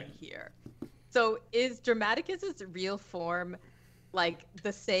question here. So is Dramaticus's real form like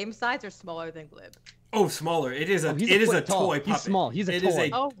the same size or smaller than Glib? Oh, smaller. It is a toy puppet. He's small. He's a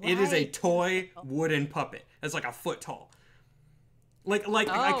toy. It is a toy wooden puppet. It's like a foot tall. I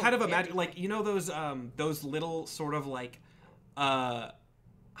kind of Oh, imagine, like, you know those little sort of like, I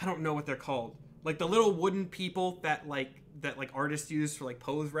don't know what they're called, like the little wooden people that artists use for like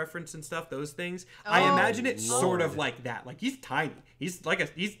pose reference and stuff. Those things. I Oh, imagine it sort of Lord. like that. Like he's tiny. He's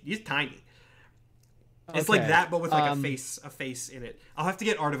tiny. It's like Okay. that, but with like a face in it. I'll have to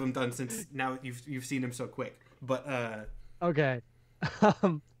get art of him done since now you've seen him so quick. But Okay.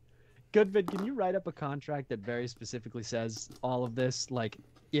 Goodvid, can you write up a contract that very specifically says all of this? Like,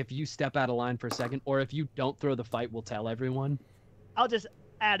 if you step out of line for a second, or if you don't throw the fight, we'll tell everyone. I'll just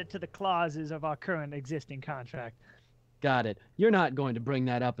add it to the clauses of our current existing contract. Got it. You're not going to bring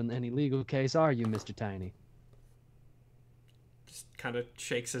that up in any legal case, are you, Mr. Tiny? just kind of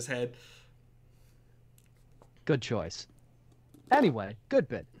shakes his head. Good choice. Anyway,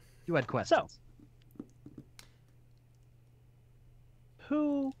 Goodvid, you had questions.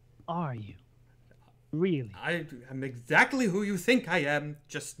 Who are you? Really? I am exactly who you think I am,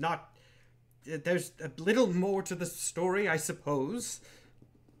 just not. There's a little more to the story, I suppose.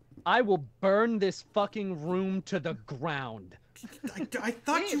 I will burn this fucking room to the ground. I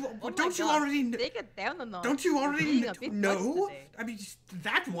thought Wait, you. oh my Don't you God, already? Take it down a notch. Don't you You're already being a bit much know? today. I mean,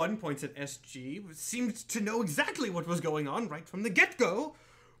 that one points at SG seemed to know exactly what was going on right from the get-go.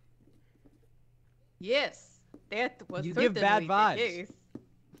 Yes, that was You give bad certainly the vibes. case.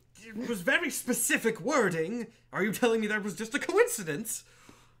 It was very specific wording. Are you telling me that was just a coincidence?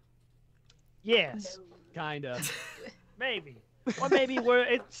 Yes. Kinda. Maybe. Or maybe we're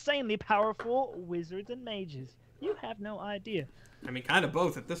insanely powerful wizards and mages. You have no idea. I mean, kind of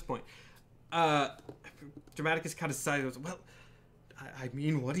both at this point. Dramaticus kind of sighs. Well, I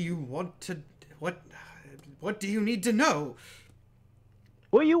mean, what do you want to? What do you need to know?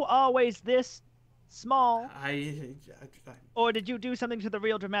 Were you always this small? I Or did you do something to the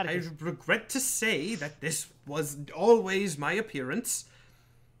real Dramaticus? regret to say that this was always my appearance.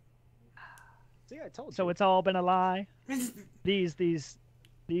 See, I told you. So it's all been a lie? These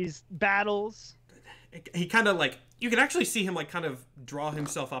battles? He kind of like, you can actually see him like kind of draw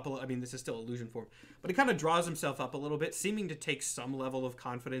himself up a little. I mean, this is still illusion form, but he kind of draws himself up a little bit, seeming to take some level of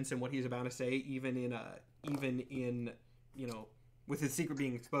confidence in what he's about to say, even in you know, with his secret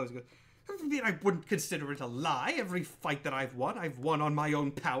being exposed. He goes, I mean, I wouldn't consider it a lie. Every fight that I've won on my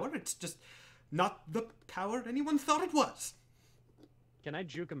own power. It's just not the power anyone thought it was. Can I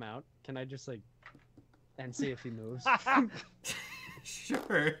juke him out? Can I just like, and see if he moves?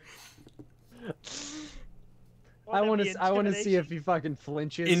 Sure. I want to see if he fucking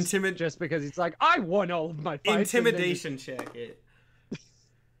flinches. Just because he's like, I won all of my fights. Intimidation check it.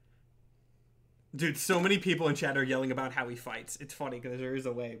 Dude, so many people in chat are yelling about how he fights. It's funny because there is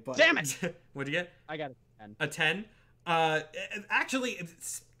a way, but Damn it! What'd you get? I got a 10. A 10? Actually,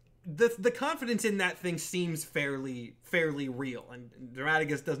 it's, the confidence in that thing seems fairly real, and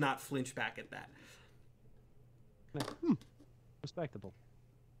Dramaticus does not flinch back at that. Respectable.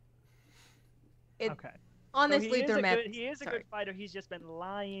 Okay. Honestly, so dramatic. he is a good fighter. He's just been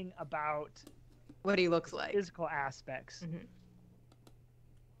lying about What he looks like. physical aspects. Mhm.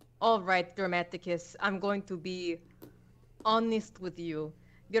 All right, Dramaticus, I'm going to be honest with you.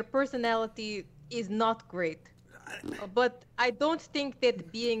 Your personality is not great. But I don't think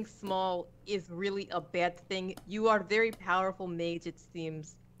that being small is really a bad thing. You are very powerful mage, it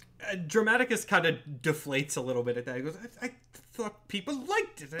seems. Dramaticus kind of deflates a little bit at that. He goes, I thought people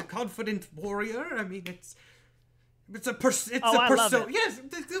liked it. A confident warrior. I mean, it's a persona. I love it. Yes,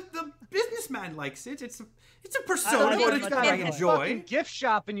 the businessman likes it. It's a I persona. love What it. it's It's what I a enjoy. Fucking gift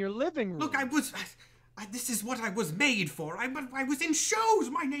shop in your living room. Look, this is what I was made for. I was in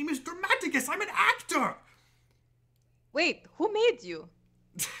shows. My name is Dramaticus. I'm an actor. Wait, who made you?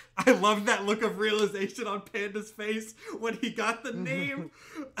 I love that look of realization on Panda's face when he got the name.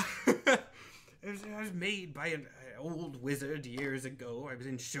 I was made by an old wizard years ago. I was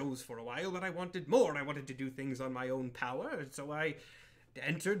in shows for a while, but I wanted more. I wanted to do things on my own power, so I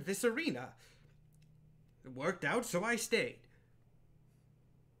entered this arena. It worked out, so I stayed.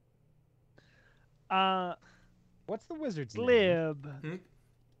 What's the wizard's name? Glib.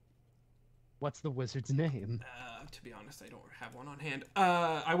 What's the wizard's name? To be honest, I don't have one on hand.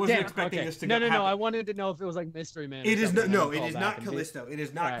 I wasn't expecting this to go. No. I wanted to know if it was like Mystery Man. It is no. it is not Callisto. It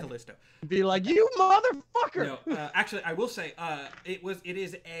is not Alright. Callisto. Be like, you motherfucker. No, actually, I will say, it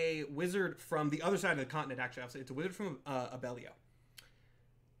is a wizard from the other side of the continent. Actually, I'll say it's a wizard from Abellio.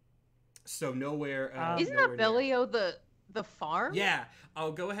 So nowhere. Isn't nowhere near. Abellio the farm? Yeah,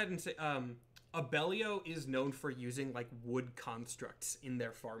 I'll go ahead and say, Abellio is known for using like wood constructs in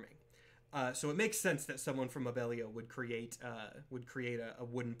their farming. So it makes sense that someone from Abellio would create a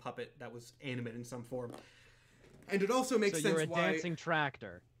wooden puppet that was animate in some form. And it also makes So sense you're a why dancing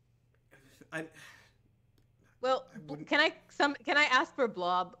tractor. I Well, wouldn't- can I ask for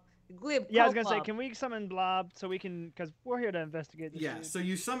Blob? Glib, Yeah, I was call gonna say, Blob. can we summon Blob so we can, because we're here to investigate this. yeah. dude. So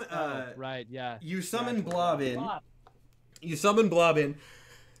you summon Right, yeah. you summon actual Blob in. Blob. You summon Blob in.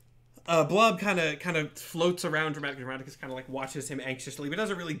 Blob kind of floats around Dramaticus. Dramaticus kind of like watches him anxiously, but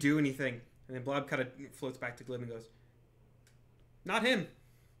doesn't really do anything. And then Blob kind of floats back to Glib and goes, "Not him."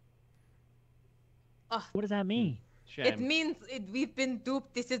 What does that mean? Shame. It means we've been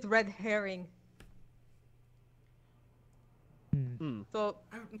duped. This is red herring. So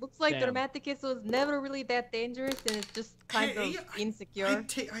looks like Damn. Dramaticus was never really that dangerous, and it's just kind Hey, of insecure.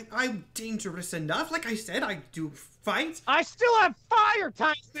 I'm dangerous enough. Like I said, I do fight. I still have fire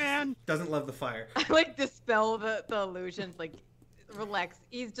types, man. Doesn't love the fire. I like dispel the illusions. Like, relax.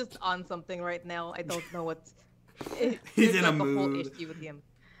 He's just on something right now. I don't know what's. He's in like a whole mood. issue with him.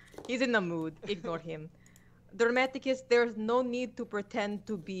 He's in a mood. Ignore him. Dramaticus, there's no need to pretend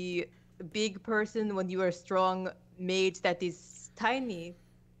to be a big person when you are a strong mage that is tiny.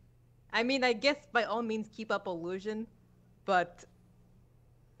 I mean, I guess by all means keep up illusion, but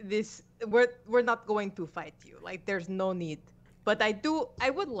we're not going to fight you. Like, there's no need. But I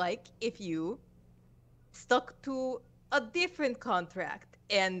would like if you stuck to a different contract,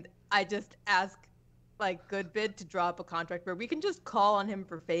 and I just ask like Goodbid to drop a contract where we can just call on him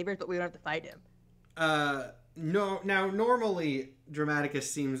for favors, but we don't have to fight him. No. Now, normally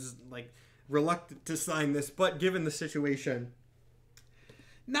Dramaticus seems like reluctant to sign this, but given the situation,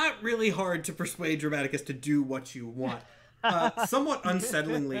 not really hard to persuade Dramaticus to do what you want. Somewhat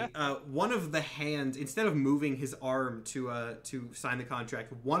unsettlingly, one of the hands, instead of moving his arm to sign the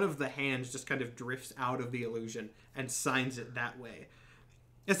contract, one of the hands just kind of drifts out of the illusion and signs it that way.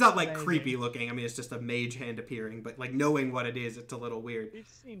 It's not like creepy looking. I mean, it's just a mage hand appearing, but like knowing what it is, it's a little weird. We've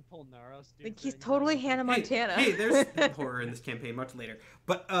seen Polnaros. Like, he's totally Hannah Montana. Hey, there's horror in this campaign much later.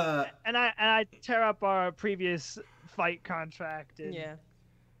 But And I tear up our previous fight contract. And... Yeah.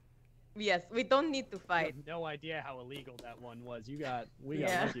 Yes, we don't need to I fight. have no idea how illegal that one was. We got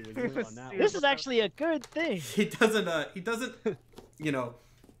Yeah. lucky with you on that one. This is actually a good thing. he doesn't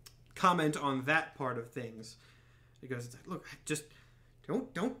comment on that part of things. He goes, look, just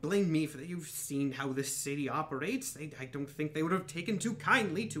don't blame me for that. You've seen how this city operates. I don't think they would have taken too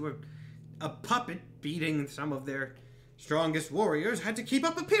kindly to a puppet beating some of their strongest warriors. Had to keep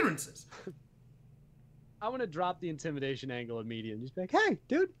up appearances. I want to drop the intimidation angle immediately. Just be like, hey,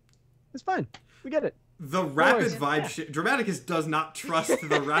 dude, it's fine. We get it. The rapid vibe shift. Dramaticus does not trust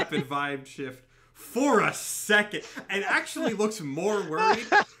the rapid vibe shift for a second, and actually looks more worried.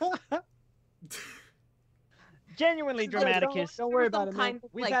 Genuinely Dramaticus. Don't worry Some about it, man. kind of,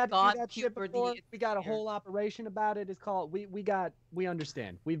 We've like, had to god do that shit puberty before. We got a here. whole operation about it. It's called we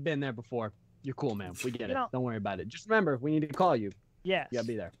understand. We've been there before. You're cool, man. We get it. know- Don't worry about it. Just remember, if we need to call you, Yes. you gotta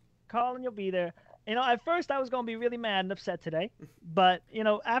be there. Call and you'll be there. You know, at first I was gonna be really mad and upset today, but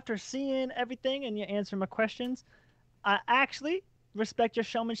after seeing everything and you answering my questions, I actually respect your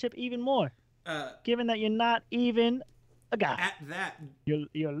showmanship even more. Given that you're not even a guy, At that,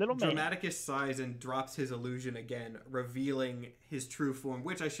 you're a little man. Dramaticus sighs and drops his illusion again, revealing his true form,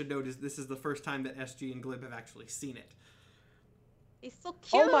 which I should note is this is the first time that SG and Glib have actually seen it. He's so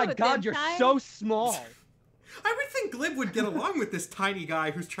cute. Oh my god, and you're tiny. so small. I would think Glib would get along with this tiny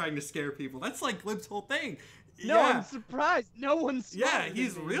guy who's trying to scare people. That's like Glib's whole thing. No, yeah. I'm surprised. No one's smaller Yeah, than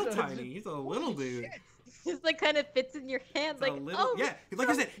he's me, real so- tiny. He's a little dude. Just like kind of fits in your hand. He's Like, a little, oh, yeah, like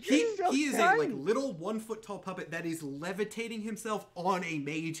I said, you're so he is a tiny. like little 1 foot tall puppet that is levitating himself on a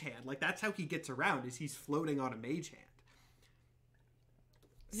mage hand. Like that's how he gets around, is he's floating on a mage hand.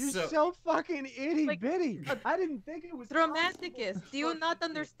 You're so fucking itty Like, bitty. I didn't think it was Dramaticus, do you not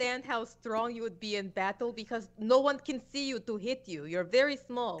understand how strong you would be in battle because no one can see you to hit you? You're very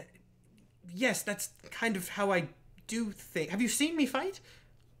small. Yes, that's kind of how I do think. Have you seen me fight?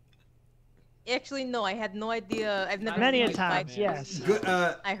 Actually, no, I had no idea. I've never Many seen a you times, fight. yes. Good.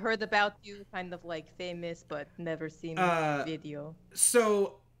 I heard about you, kind of like famous, but never seen video.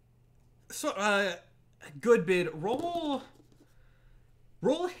 So, good bid. Roll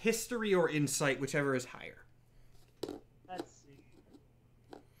history or insight, whichever is higher. Let's see.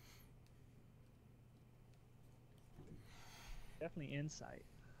 Definitely insight.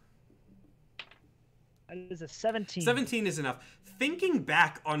 That is a 17. 17 is enough. Thinking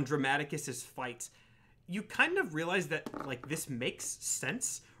back on Dramaticus's fights, you kind of realize that like this makes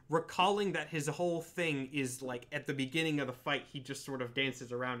sense. Recalling that his whole thing is like at the beginning of the fight, he just sort of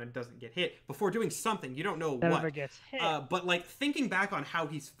dances around and doesn't get hit before doing something. You don't know Never what. gets hit. But like thinking back on how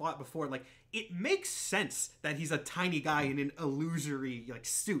he's fought before, like it makes sense that he's a tiny guy in an illusory like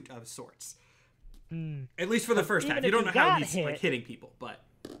suit of sorts. At least for the first even half. if You don't he know how got he's hit- like hitting people, but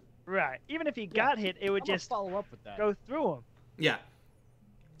Right. Even if he got hit, it would I'm gonna just follow up with that. go through him. yeah.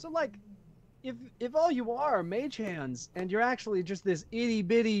 So like, if all you are mage hands and you're actually just this itty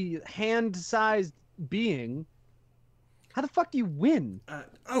bitty hand-sized being, how the fuck do you win?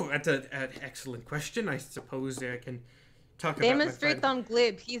 That's an excellent question. I suppose I can talk about Demonstrate my on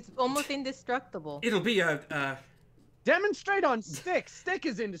Glib. He's almost indestructible. It'll be a Demonstrate on Stick. Stick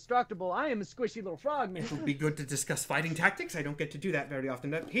is indestructible. I am a squishy little frog man. it'll be good to discuss fighting tactics. I don't get to do that very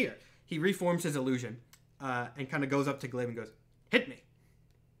often. Here, he reforms his illusion, and kind of goes up to Glib and goes, "Hit me."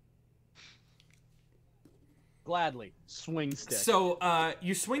 Gladly. Swing Stick. So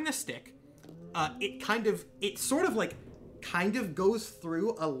you swing the stick. It sort of goes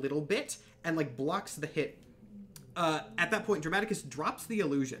through a little bit and like blocks the hit. At that point, Dramaticus drops the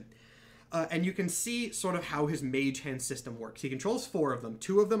illusion. And you can see sort of how his mage hand system works. He controls 4 of them.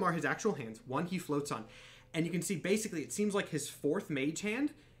 2 of them are his actual hands. 1 he floats on. And you can see basically it seems like his 4th mage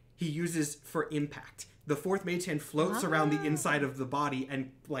hand he uses for impact. The 4th mage hand floats around the inside of the body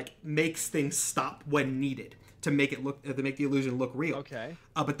and like makes things stop when needed to make it look to make the illusion look real. Okay.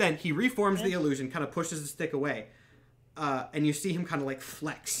 But then he reforms the illusion, kind of pushes the stick away, and you see him kind of like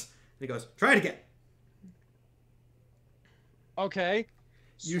flex. And he goes, "Try it again." Okay.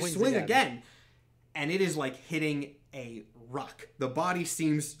 You Swings swing again, and it is like hitting a rock. The body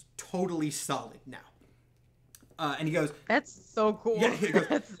seems totally solid now. And he goes, That's so cool. Yeah, he goes,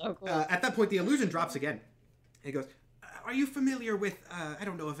 That's so cool. at that point, the illusion drops again. And he goes, "Are you familiar with? I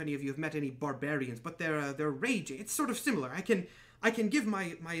don't know if any of you have met any barbarians, but they're raging. It's sort of similar. I can give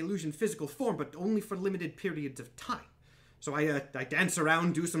my illusion physical form, but only for limited periods of time. So I dance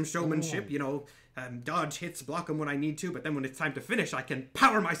around, do some showmanship, dodge hits, block them when I need to, but then when it's time to finish, I can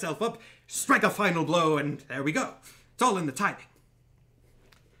power myself up, strike a final blow, and there we go. It's all in the timing."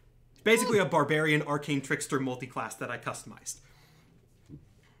 It's basically a barbarian arcane trickster multi-class that I customized.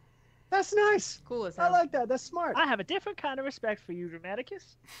 That's nice. Cool as I hell. like that. That's smart. I have a different kind of respect for you,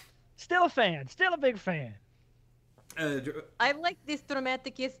 Dramaticus. Still a fan. Still a big fan. I like this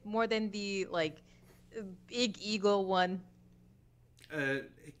Dramaticus more than the big ego one.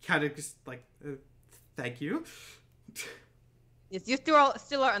 Kind of just like, thank you. Yes, you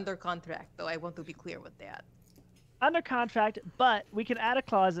still are under contract, though. I want to be clear with that. Under contract, but we can add a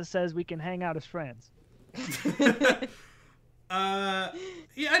clause that says we can hang out as friends.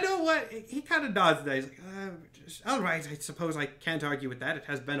 Yeah, I know what he kind of nods there. He's like, all right, I suppose I can't argue with that. It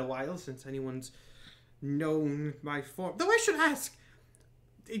has been a while since anyone's known my form. Though I should ask,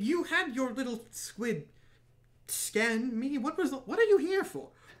 you had your little squid scan me. What are you here for?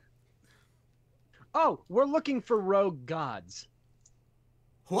 Oh, we're looking for rogue gods.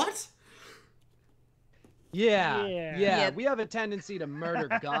 What? Yeah. Yeah. We have a tendency to murder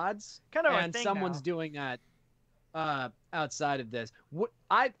gods, Kind of our and thing someone's now. doing that outside of this.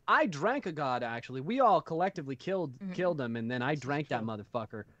 I drank a god actually. We all collectively killed him, and then I drank that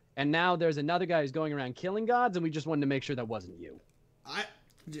motherfucker. And now there's another guy who's going around killing gods, and we just wanted to make sure that wasn't you.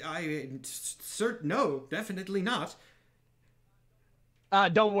 No, definitely not.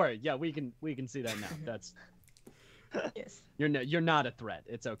 Don't worry. Yeah, we can see that now. That's Yes. you're not a threat.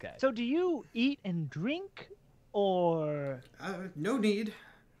 It's okay. So do you eat and drink, or No need.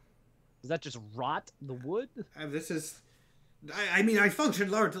 Does that just rot the wood? This is. I mean, I function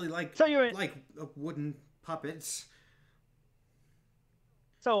largely like So you're- like wooden puppets.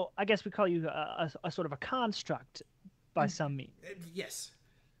 so? I guess we call you a sort of a construct, by some means. Yes.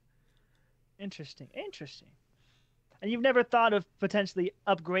 Interesting. And you've never thought of potentially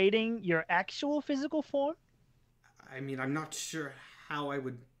upgrading your actual physical form? I mean, I'm not sure how I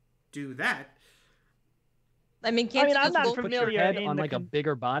would do that. I mean, can't you I'm just not go Put familiar your head in on the like a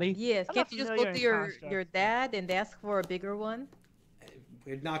bigger body? Yes, I'm can't not you just go familiar to in your constructs. dad and ask for a bigger one?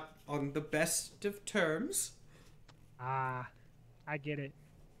 We're not on the best of terms. Ah, I get it.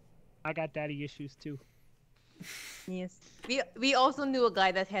 I got daddy issues too. Yes. We also knew a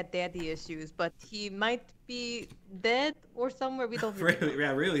guy that had daddy issues, but he might be dead or somewhere. We don't really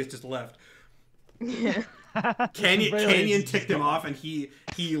know. Really, it's just left. Yeah. Canyon Really, it's ticked him off, and he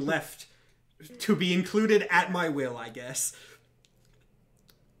left to be included at my will, I guess.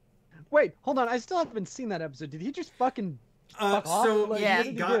 Wait, hold on. I still haven't seen that episode. Did he just fucking fuck off? So Like, Yeah. what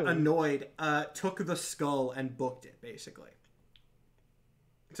he did got do? annoyed, took the skull and booked it, basically.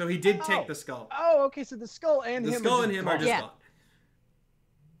 So he did take the skull. Oh, okay. So the skull and The him. skull are and just him are gone. just Yeah. gone.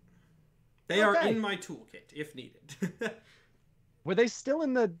 They are Okay. in my toolkit if needed. Were they still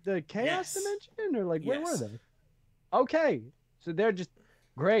in the chaos Yes. dimension, or like where were Yes. they? Okay, so they're just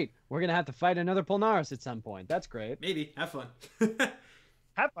great. We're gonna have to fight another Polnaris at some point. That's great. Maybe. Have fun.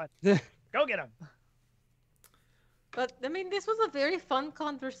 Have fun. Go get him. But I mean, this was a very fun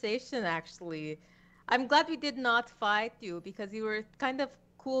conversation, actually. I'm glad we did not fight you because you were kind of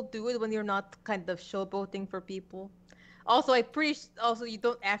cool dude when you're not kind of showboating for people. Also, also you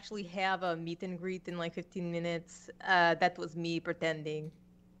don't actually have a meet and greet in like 15 minutes. That was me pretending.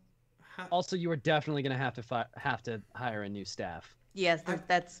 Also, you are definitely gonna have to hire a new staff. Yes,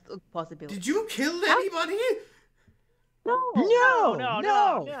 that's a possibility. Did you kill anybody? No,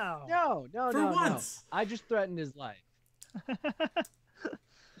 No. For once. I just threatened his life.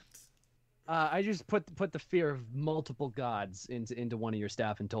 I just put the fear of multiple gods into one of your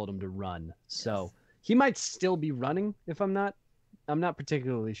staff and told him to run. So he might still be running if I'm not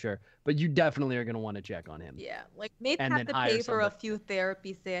particularly sure, but you definitely are gonna want to check on him. Yeah, like maybe And have then to hire pay for a somebody. few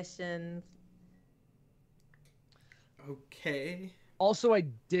therapy sessions. Okay. Also, I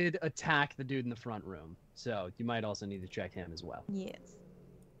did attack the dude in the front room, so you might also need to check him as well. Yes.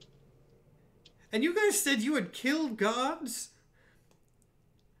 And you guys said you had killed gods?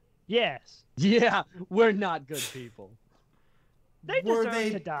 Yes. Yeah, we're not good people. They Were deserve they-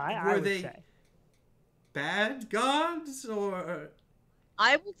 to die, were I would they- say. Bad gods? Or...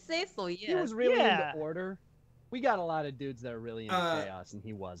 I would say so, He yes. was really Yeah. into order. We got a lot of dudes that are really into chaos, and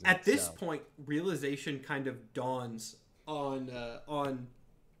he wasn't. At this so. point, realization kind of dawns on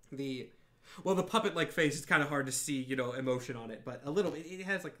the... Well, the puppet-like face is kind of hard to see, emotion on it, but a little bit. It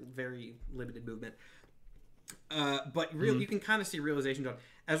has, like, very limited movement. But you can kind of see realization dawn.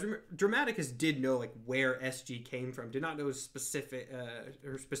 As Dramaticus did know, like, where SG came from, did not know her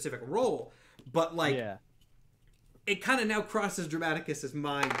specific role, but, like, Yeah. it kind of now crosses Dramaticus's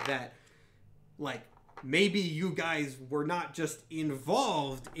mind that, like, maybe you guys were not just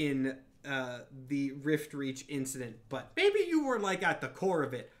involved in the Rift Reach incident, but maybe you were, like, at the core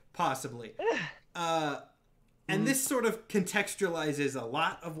of it, possibly. And this sort of contextualizes a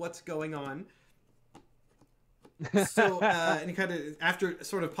lot of what's going on. So, and he kind of, after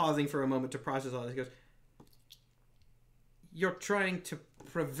sort of pausing for a moment to process all this, he goes, "You're trying to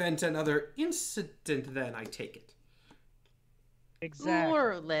prevent another incident, then, I take it." Exactly.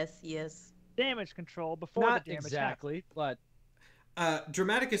 More or less, yes. Damage control before Not the damage exactly, but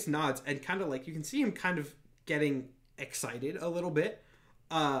Dramaticus nods, and kind of like, you can see him kind of getting excited a little bit.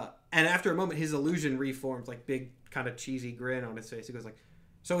 And after a moment, his illusion reforms, like big kind of cheesy grin on his face. He goes like,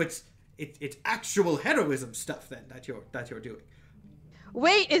 "So it's actual heroism stuff then that you're doing."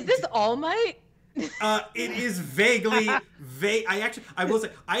 Wait, is this All Might? It is vaguely I will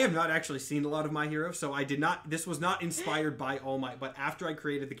say I have not actually seen a lot of My Hero, so this was not inspired by All Might, but after I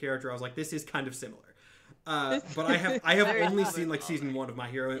created the character, I was like, this is kind of similar. But I have very only similar seen like to season 1 of My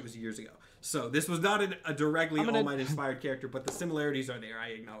Hero, and it was years ago. So this was not a directly All Might inspired character, but the similarities are there. I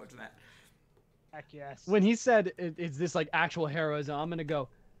acknowledge that. Heck yes. when he said, "Is this like actual heroism?"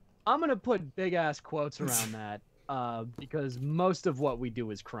 I'm gonna put big ass quotes around that, because most of what we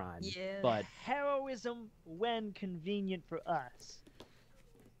do is crime. Yeah. But Heroism when convenient for us.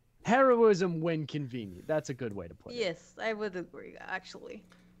 heroism when convenient. That's a good way to put it. Yes, I would agree, actually.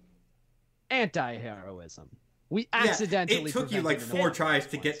 Anti-heroism. We Yeah, accidentally. it took you like prevented 4 an tries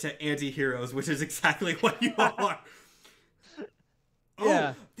to once. get to anti-heroes, which is exactly what you are.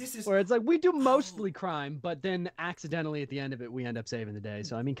 Yeah. This is Where it's like we do mostly crime, but then accidentally at the end of it we end up saving the day.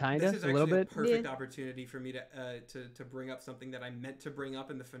 So I mean, kind This of is a actually little a bit. perfect opportunity for me to bring up something that I meant to bring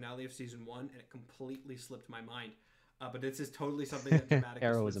up in the finale of season 1, and it completely slipped my mind. But this is totally something that Dramaticus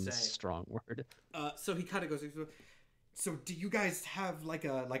Heroism would is a say. strong word. So he kind of goes, "So do you guys have like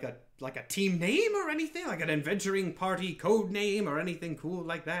a team name or anything, like an adventuring party code name or anything cool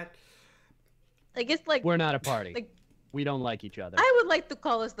like that?" I guess, like, We're not a party. like We don't like each other. I would like to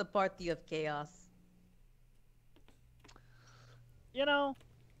call us the Party of Chaos. You know,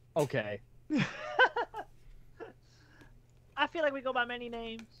 Okay. I feel like we go by many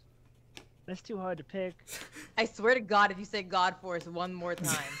names. That's too hard to pick. I swear to God, if you say GodForce one more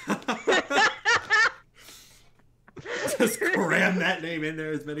time. Just cram that name in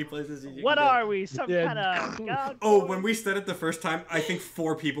there as many places as you What can. are we? Some Yeah. kind of god? Oh, when we said it the first time, I think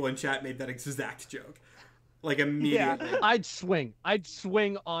 4 people in chat made that exact joke. Like immediately. I'd swing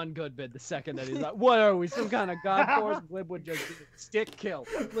on Goodbid the second that he's like, "What are we? Some kind of god force?" Glib would just stick kill.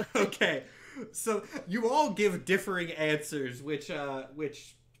 Okay, so you all give differing answers, which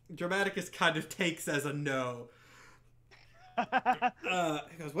Dramaticus kind of takes as a no.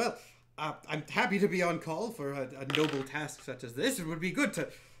 He goes, "Well, I'm happy to be on call for a noble task such as this. It would be good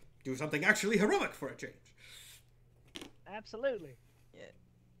to do something actually heroic for a change." Absolutely.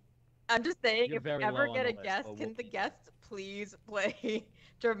 I'm just saying, You're if we very ever low on get the a list, guest, but can we'll the keep- guest please play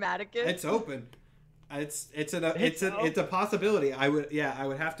Dramaticus? It's open. It's a possibility. I would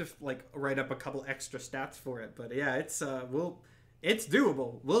have to like write up a couple extra stats for it, but yeah, it's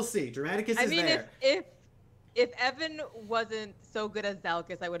doable. We'll see. Dramaticus is there. If Evan wasn't so good as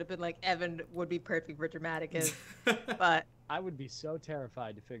Zalkus, I would have been like, Evan would be perfect for Dramaticus. But I would be so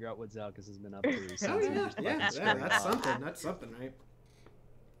terrified to figure out what Zalkus has been up to. That's something. That's something, right?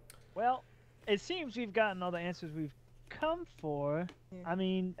 Well, it seems we've gotten all the answers we've come for. Yeah. I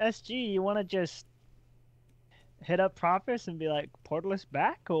mean, SG, you want to just hit up Prophet and be like, portal us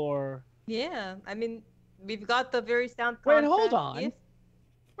back, or? yeah, I mean, we've got the very sound Wait, contract. hold on. Yes.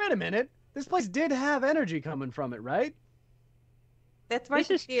 Wait a minute. This place did have energy coming from it, right? That's right.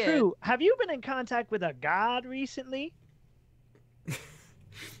 This is true. Have you been in contact with a god recently?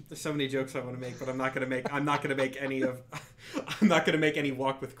 There's so many jokes I want to make, but I'm not gonna make any of. I'm not gonna make any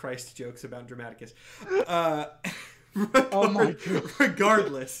Walk with Christ jokes about Dramaticus. Oh my God.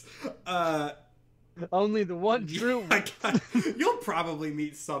 Regardless, only the one true. You'll probably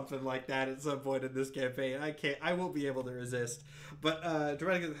meet something like that at some point in this campaign. I won't be able to resist. But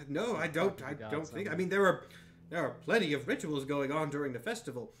Dramaticus, no, I don't think. I mean, there are plenty of rituals going on during the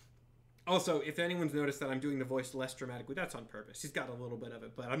festival. Also, if anyone's noticed that I'm doing the voice less dramatically, that's on purpose. He's got a little bit of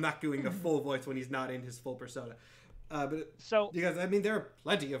it, but I'm not doing the full voice when he's not in his full persona. Because I mean, there are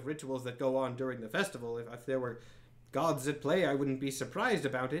plenty of rituals that go on during the festival. If there were gods at play, I wouldn't be surprised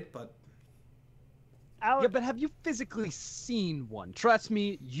about it. But yeah, but have you physically seen one? Trust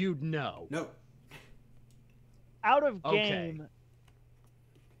me, you'd know. No. Out of game, Okay.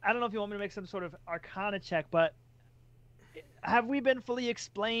 I don't know if you want me to make some sort of Arcana check, but have we been fully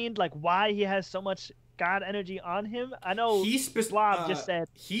explained, like, why he has so much god energy on him? I know Blob just said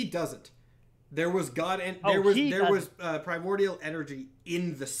he doesn't. There was god and there was primordial energy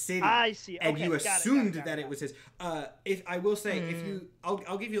in the city. I see. And okay, you assumed got that it was his. If I will say, if you,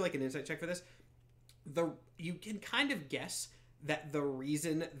 I'll give you like an insight check for this. You can kind of guess that the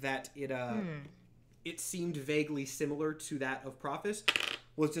reason that it seemed vaguely similar to that of Prophis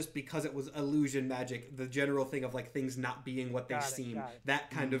was just because it was illusion magic, the general thing of like things not being what they seem. That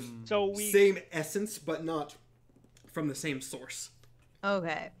kind of same essence, but not from the same source.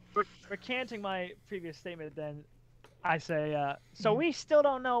 Okay. Recanting my previous statement, then I say, so we still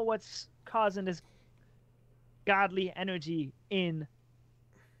don't know what's causing this godly energy in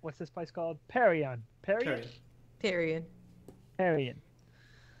what's this place called? Parion. Period.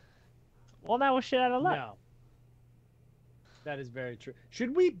 Well, now we're shit out of luck. No. That is very true.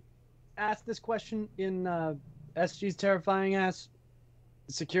 Should we ask this question in SG's terrifying ass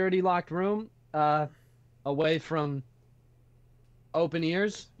security locked room, away from open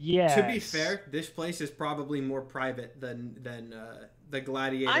ears? Yeah. To be fair, this place is probably more private than the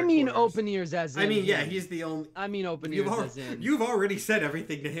gladiator. I mean, quarters. open ears as in. I mean, yeah, he's the only. I mean, open ears as in. You've already said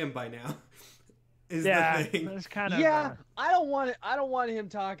everything to him by now. The thing. It's kind of. Yeah, I don't want him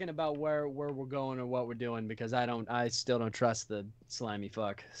talking about where we're going or what we're doing because I still don't trust the slimy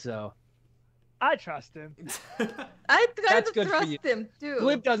fuck. So. I trust him. I kind of trust him too.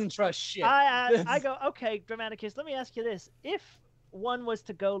 Glib doesn't trust shit. I go, okay, Dramaticus, let me ask you this: if one was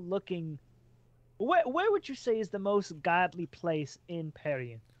to go looking, where would you say is the most godly place in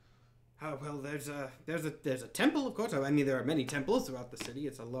Parion? Oh well, there's a temple, of course. I mean, there are many temples throughout the city.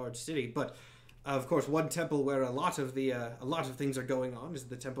 It's a large city, but of course, one temple where a lot of things are going on is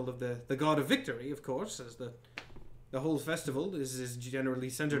the temple of the god of victory. Of course, as the whole festival is generally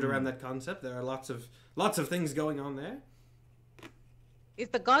centered around that concept. There are lots of things going on there. Is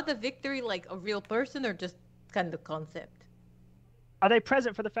the god of victory like a real person or just kind of concept? Are they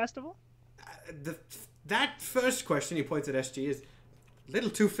present for the festival? That first question, he points at SG, is a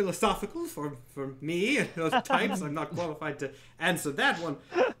little too philosophical for me at those times. I'm not qualified to answer that one.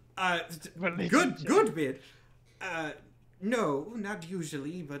 Good bit. No, not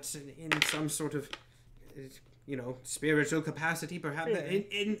usually, but in some sort of, spiritual capacity, perhaps.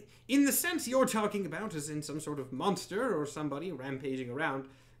 Yeah. In the sense you're talking about, as in some sort of monster or somebody rampaging around.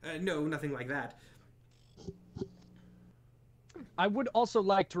 No, nothing like that. I would also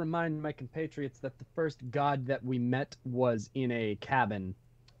like to remind my compatriots that the first god that we met was in a cabin.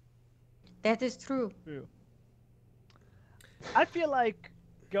 That is true. I feel like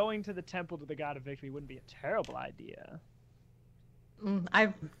going to the temple to the god of victory wouldn't be a terrible idea.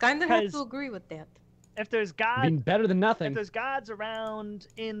 I kind of have to agree with that. If there's gods, being better than nothing. If there's gods around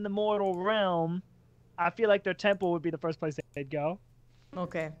in the mortal realm, I feel like their temple would be the first place they'd go.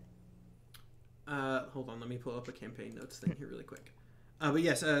 Okay. Hold on, let me pull up a campaign notes thing here really quick. But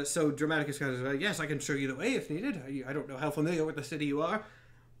yes, so Dramaticus goes, yes, I can show you the way if needed. I don't know how familiar with the city you are.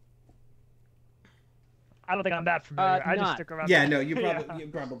 I don't think I'm that familiar. I just not. stick around. Yeah, the- no, you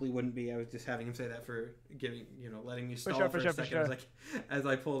probably wouldn't be. I was just having him say that for giving, letting me stall for a second as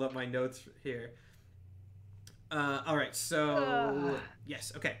I pulled up my notes here. All right, so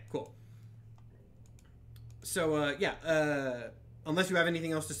yes, okay, cool. So unless you have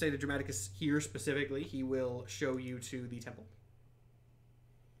anything else to say to Dramaticus here specifically, he will show you to the temple.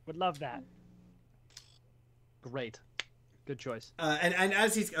 Would love that. Great. Good choice. And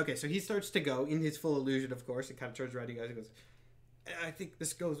as he's okay, so he starts to go in his full illusion, of course, and kind of turns around to you guys and goes, "I think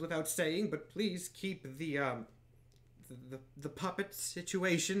this goes without saying, but please keep the puppet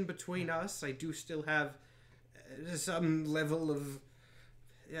situation between us. I do still have some level of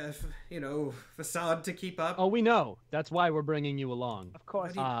facade to keep up." Oh, we know. That's why we're bringing you along. Of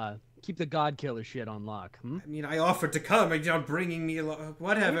course. Keep the God Killer shit on lock. I mean, I offered to come. You're not bringing me along.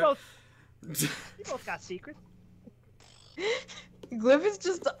 Whatever. You both got secrets. Glib is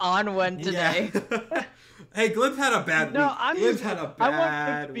just on one today. Yeah. Hey, Glib had a bad No, week. Glib had a bad I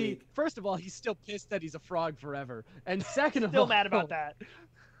want him to be. week. First of all, he's still pissed that he's a frog forever, and second of Still all, mad about that.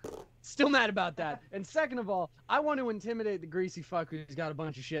 Still mad about that. And second of all, I want to intimidate the greasy fuck who's got a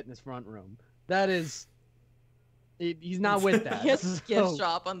bunch of shit in his front room. That is, he's not with that. He has a So- gift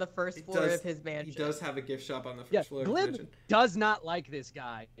shop on the first floor of his He mansion. does have a gift shop on the first Yeah, floor of his Glib mansion. does not like this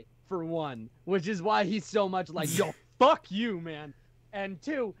guy, for one, which is why he's so much like, yo, fuck you, man. And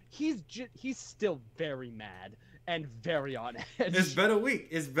two, he's still very mad and very on edge. It's been a week.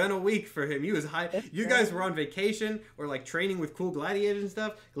 It's been a week for him. He was hiding. You guys were on vacation or like training with cool gladiators and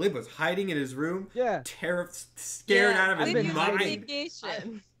stuff. Glib was hiding in his room. Yeah. Scared out of I've his been Glib is mind. on hiding.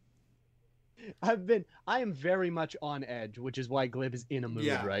 vacation. I am very much on edge, which is why Glib is in a mood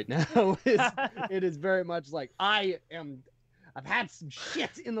Yeah. right now. It is very much like, I've had some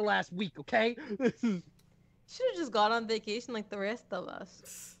shit in the last week, okay? Should have just gone on vacation like the rest of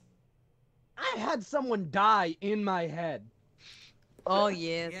us. I had someone die in my head. Oh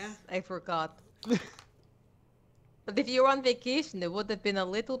yes, Yeah. I forgot. But if you were on vacation, it would have been a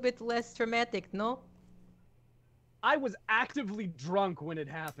little bit less traumatic, no? I was actively drunk when it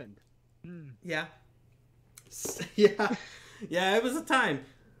happened. Yeah. Yeah. Yeah, it was a time.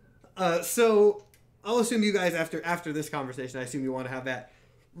 So I'll assume you guys after this conversation, I assume you want to have that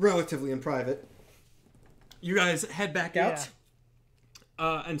relatively in private. You guys head back out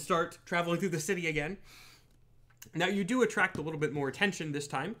and start traveling through the city again. Now you do attract a little bit more attention this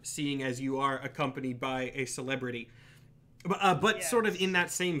time, seeing as you are accompanied by a celebrity. But sort of in that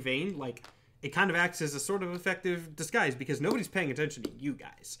same vein, like it kind of acts as a sort of effective disguise because nobody's paying attention to you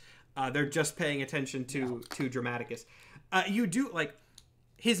guys. They're just paying attention to Dramaticus. You do like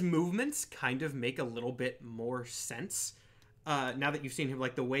his movements kind of make a little bit more sense now that you've seen him,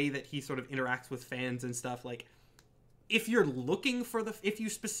 like the way that he sort of interacts with fans and stuff. Like if you're looking for if you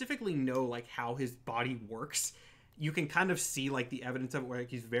specifically know like how his body works, you can kind of see like the evidence of it where like,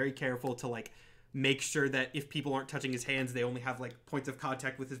 he's very careful to like make sure that if people aren't touching his hands, they only have like points of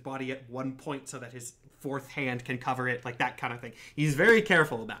contact with his body at one point so that his fourth hand can cover it, like that kind of thing. He's very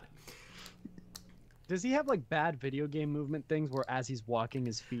careful about it. Does he have like bad video game movement things where as he's walking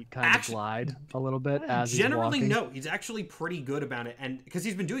his feet kind of glide a little bit as Generally, he's walking? no. He's actually pretty good about it, and because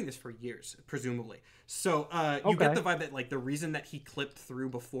he's been doing this for years, presumably. So you get the vibe that like the reason that he clipped through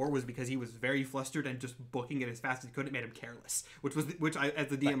before was because he was very flustered and just booking it as fast as he could. It made him careless, which I, as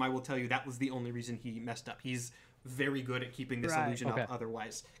the DM, I will tell you that was the only reason he messed up. He's very good at keeping this illusion up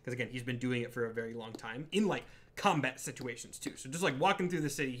otherwise, because again, he's been doing it for a very long time in like combat situations too. So just like walking through the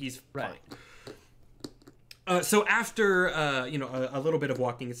city, he's fine. So after a little bit of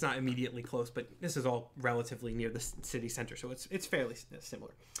walking, it's not immediately close, but this is all relatively near the city center, so it's fairly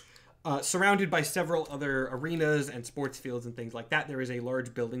similar. Surrounded by several other arenas and sports fields and things like that, there is a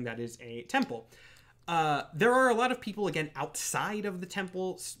large building that is a temple. There are a lot of people again outside of the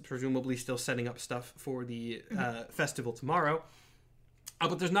temple, presumably still setting up stuff for the festival tomorrow.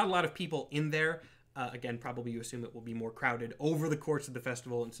 But there's not a lot of people in there. Again, probably you assume it will be more crowded over the course of the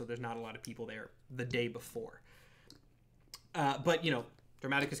festival, and so there's not a lot of people there the day before. But,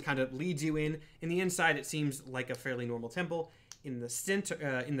 Dramaticus kind of leads you in. In the inside, it seems like a fairly normal temple. In the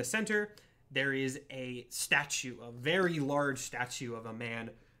center, there is a statue, a very large statue of a man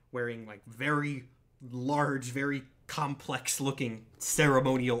wearing, like, very large, very complex-looking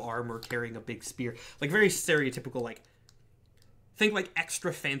ceremonial armor, carrying a big spear. Like, very stereotypical, like, think like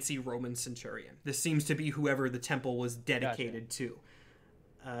extra fancy Roman centurion. This seems to be whoever the temple was dedicated to.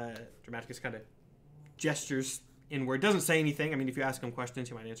 Dramaticus kind of gestures inward. Doesn't say anything. I mean, if you ask him questions,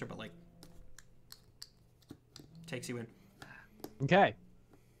 he might answer, but like takes you in. Okay.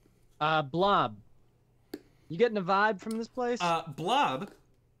 Blob. You getting a vibe from this place? Blob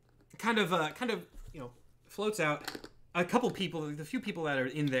kind of floats out. A couple people, the few people that are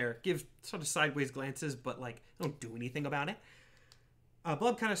in there, give sort of sideways glances, but like don't do anything about it.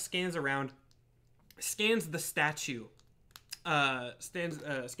 Blob kind of scans around, scans the statue, scans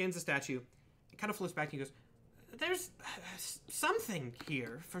the statue, and kind of floats back and goes, "There's something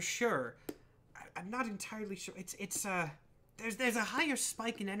here for sure. I'm not entirely sure. There's a higher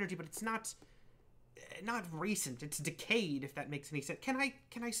spike in energy, but it's not recent. It's decayed, if that makes any sense. Can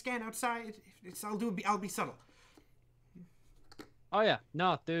I scan outside? I'll be subtle." Oh yeah,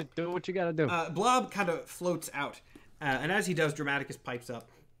 no, dude, do what you gotta do. Blob kind of floats out, and as he does, Dramaticus pipes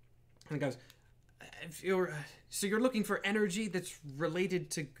up and goes, so you're looking for energy that's related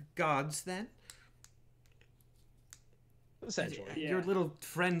to gods, then? Essentially. Your little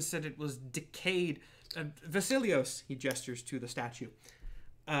friend said it was decayed. Vasilios, he gestures to the statue.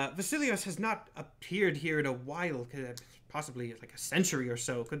 Vasilios has not appeared here in a while, possibly like a century or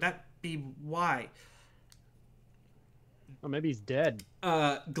so. Could that be why? Or maybe he's dead.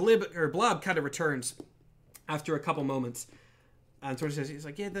 Blob kind of returns after a couple moments, and sort of says, he's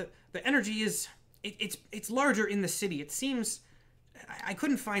like, yeah, the energy is, it's larger in the city. It seems, I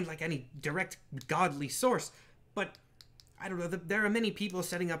couldn't find like any direct godly source, but I don't know, there are many people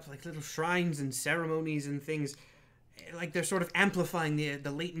setting up like little shrines and ceremonies and things, like they're sort of amplifying the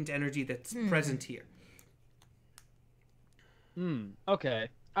latent energy that's present here. Okay.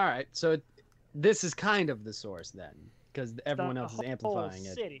 All right. So this is kind of the source then, because everyone else is The amplifying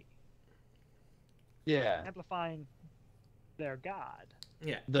whole it. city Yeah. amplifying their god.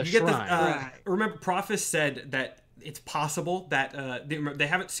 Yeah, The you get this, shrine. Right. Remember, Prophis said that it's possible that they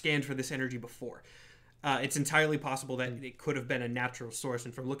haven't scanned for this energy before. It's entirely possible that it could have been a natural source,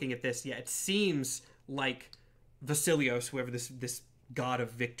 and from looking at this, yeah, it seems like Vasilios, whoever this god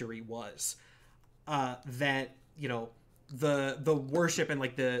of victory was, that, you know, the worship and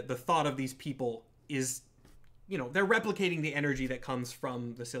like the thought of these people is, you know, they're replicating the energy that comes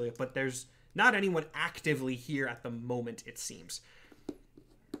from Vasilios, but there's not anyone actively here at the moment, it seems.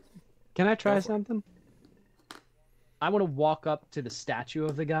 Can I try something? I want to walk up to the statue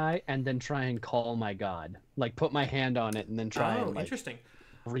of the guy and then try and call my god. Like, put my hand on it and then try and, like, interesting.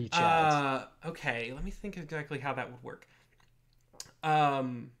 reach out. Okay, let me think exactly how that would work.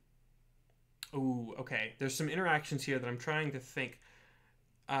 Ooh, okay. There's some interactions here that I'm trying to think.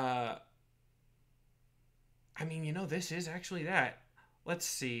 I mean, you know, this is actually that. Let's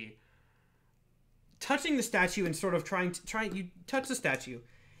see. Touching the statue and sort of you touch the statue,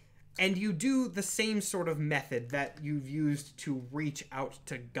 and you do the same sort of method that you've used to reach out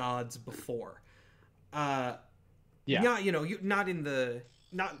to gods before. Yeah. Not, you know,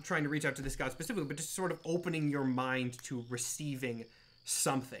 not trying to reach out to this god specifically, but just sort of opening your mind to receiving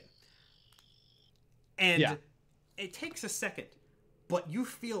something. And it takes a second, but you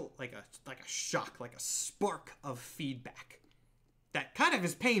feel like a shock, like a spark of feedback that kind of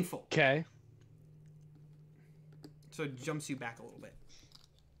is painful. Okay. So it jumps you back a little bit.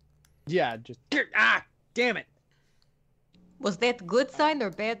 Yeah, just damn it. Was that good sign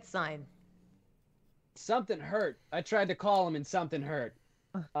or bad sign? Something hurt. I tried to call him and something hurt.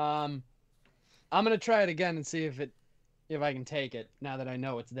 I'm gonna try it again and see if I can take it now that I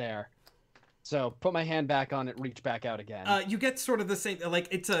know it's there. So put my hand back on it, reach back out again. You get sort of the same, like,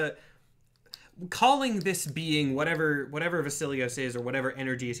 it's calling this being whatever Vasilios is or whatever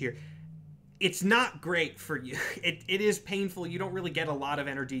energy is here. It's not great for you. It is painful. You don't really get a lot of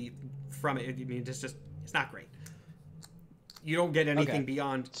energy from it. I mean, it's not great. You don't get anything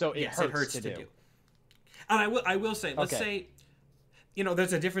beyond. So it hurts it hurts to to do. do. And I will say, let's say, you know,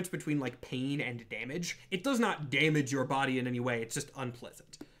 there's a difference between like pain and damage. It does not damage your body in any way. It's just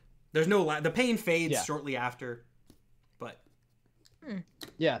unpleasant. There's no the pain fades shortly after, but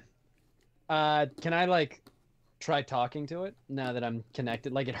Yeah. Can I like try talking to it now that I'm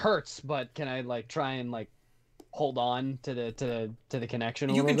connected? Like, it hurts, but can I like try and like hold on to the connection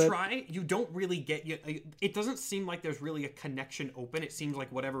a you little can bit? try. You don't really get it doesn't seem like there's really a connection open. It seems like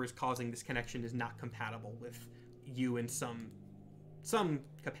whatever is causing this connection is not compatible with you in some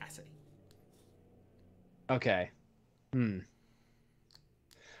capacity. Okay.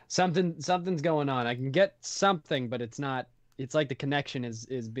 Something's going on. I can get something, but it's not. It's like the connection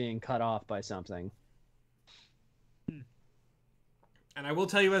is being cut off by something. And I will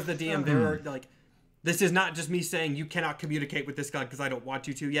tell you as the DM, there are like, this is not just me saying you cannot communicate with this god because I don't want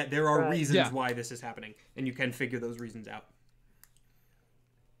you to yet. There are reasons why this is happening, and you can figure those reasons out.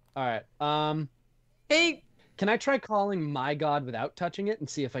 All right. Hey, Can I try calling my god without touching it and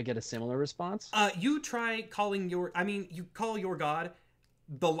see if I get a similar response? You try calling you call your god.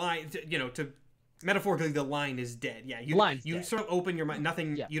 The line, you know, to metaphorically, the line is dead. Yeah, you Line's you dead. sort of open your mind.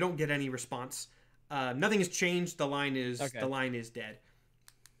 Nothing. Yeah. You don't get any response. Nothing has changed. The line is dead.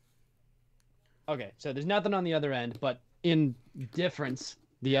 Okay, so there's nothing on the other end, but in difference,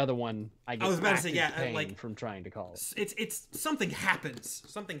 the other one I get I was about to say, active yeah, pain like from trying to call it. It's something happens.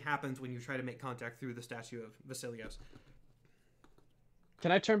 Something happens when you try to make contact through the statue of Vasilios.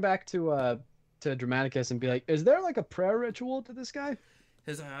 Can I turn back to Dramaticus and be like, is there like a prayer ritual to this guy?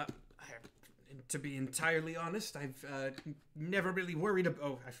 To be entirely honest, I've never really worried about...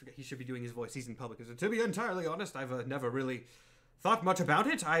 Oh, I forget. He should be doing his voice. He's in public. To be entirely honest, I've never really thought much about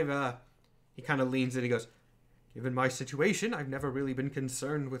it. He kind of leans in and he goes, given my situation, I've never really been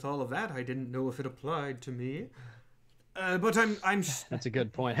concerned with all of that. I didn't know if it applied to me. But I'm... That's a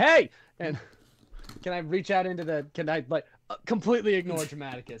good point. Hey! And can I reach out into the... Can I, like, completely ignore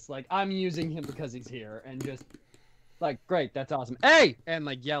Dramaticus? Like, I'm using him because he's here and just... Like, great, that's awesome. Hey! And,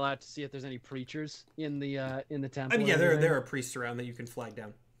 like, yell out to see if there's any preachers in the temple. I mean, yeah, there are priests around that you can flag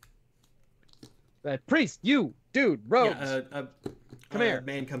down. Priest, you, dude, robes. Yeah, come here.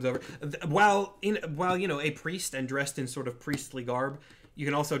 Man comes over. While a priest and dressed in sort of priestly garb, you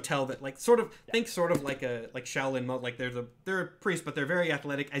can also tell that think sort of like Shaolin mode. Like they're a priest, but they're very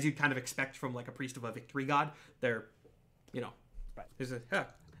athletic, as you'd kind of expect from like a priest of a victory god. They're, right. There's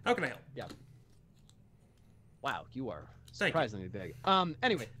how can I help? Yeah. Wow, you are Thank surprisingly big.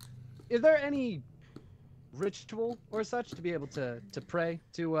 Anyway, is there any ritual or such to be able to pray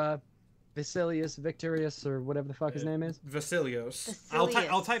to Vasilius Victorious or whatever the fuck his name is? Vasilios.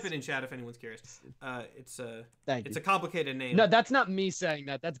 I'll type it in chat if anyone's curious. It's a complicated name. No, that's not me saying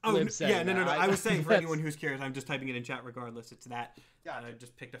that. That's Glib saying yeah, no. that. I was saying for anyone who's curious, I'm just typing it in chat regardless. It's that. Gotcha. I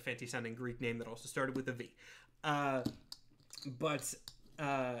just picked a fancy sounding Greek name that also started with a V.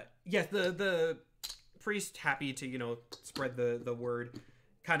 Yes, the priest, happy to spread the word,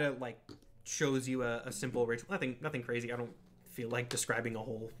 kind of like shows you a simple ritual. Nothing crazy. I don't feel like describing a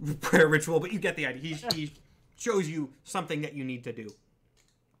whole prayer ritual, but you get the idea. He shows you something that you need to do,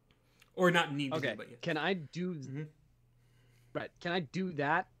 or not need to do. But yeah. Can I do? Right. Can I do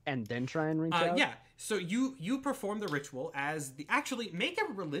that and then try and reach out? Yeah. So you perform the ritual as actually make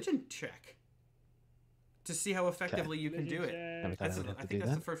a religion check to see how effectively you can do it. I think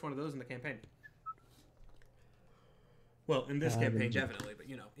that's the first one of those in the campaign. Well, in this campaign, definitely, but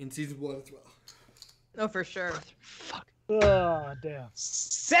in season 1 as well. Oh, for sure. Fuck. Oh, damn.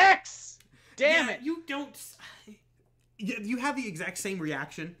 6! Damn it! You don't. You have the exact same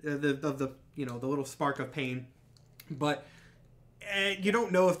reaction, the little spark of pain, but you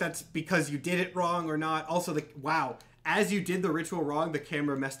don't know if that's because you did it wrong or not. Also, as you did the ritual wrong, the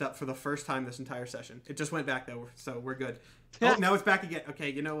camera messed up for the first time this entire session. It just went back though, so we're good. Oh, now it's back again. Okay,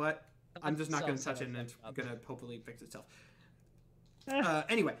 you know what? I'm just not going to touch it, and it's going to hopefully fix itself.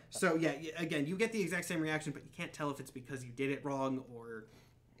 Anyway, so yeah, again, you get the exact same reaction, but you can't tell if it's because you did it wrong or...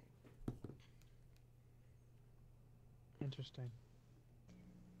 Interesting.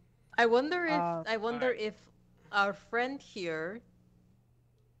 I wonder if our friend here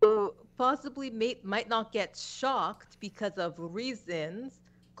possibly might not get shocked because of reasons,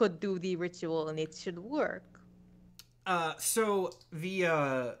 could do the ritual and it should work. So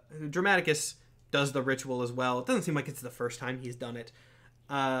the Dramaticus does the ritual as well. It doesn't seem like it's the first time he's done it.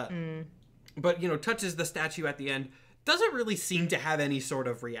 But, touches the statue at the end. Doesn't really seem to have any sort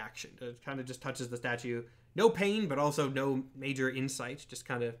of reaction. It kind of just touches the statue. No pain, but also no major insight. Just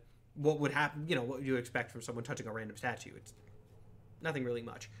kind of what would happen, what you expect from someone touching a random statue. It's nothing really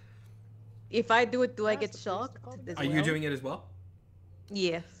much. If I do it, do I get shocked? Are you doing it as well?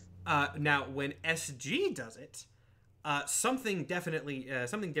 Yes. Now, when SG does it, something different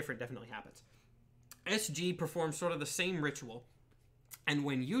definitely happens. SG performs sort of the same ritual, and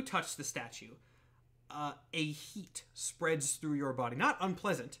when you touch the statue, a heat spreads through your body. Not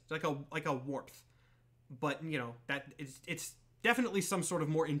unpleasant, it's like a warmth, but that it's definitely some sort of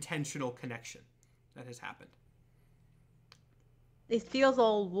more intentional connection that has happened. It feels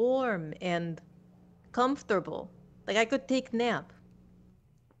all warm and comfortable, like I could take nap.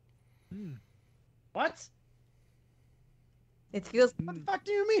 What? It feels. What the fuck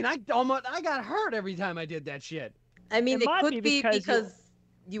do you mean? I got hurt every time I did that shit. I mean, It it might could be be because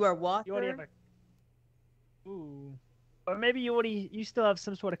you are water. You already have ooh. Or maybe you still have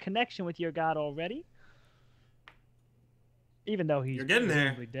some sort of connection with your god already. Even though he's You're getting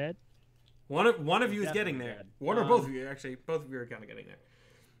there. presumably dead. One of you is getting there. Dead. One or both of you, actually. Both of you are kind of getting there.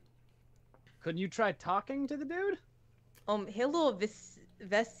 Couldn't you try talking to the dude? Hello,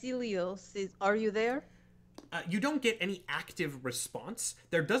 Vasilios. Are you there? You don't get any active response.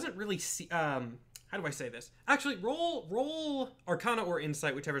 There doesn't really see. How do I say this? Actually, roll Arcana or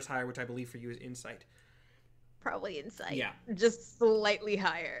Insight, whichever's higher, which I believe for you is Insight. probably insight. Yeah. Just slightly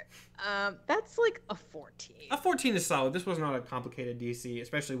higher. That's like a 14. A 14 is solid. This was not a complicated DC,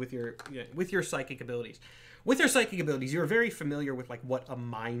 especially with your psychic abilities. With your psychic abilities, you're very familiar with like what a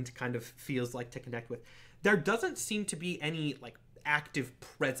mind kind of feels like to connect with. There doesn't seem to be any like active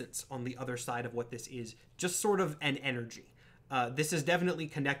presence on the other side of what this is, just sort of an energy. This is definitely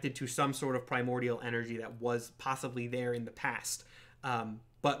connected to some sort of primordial energy that was possibly there in the past.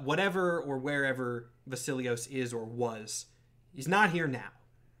 But whatever or wherever Vasilios is or was, he's not here now.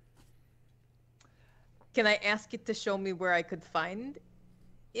 Can I ask it to show me where I could find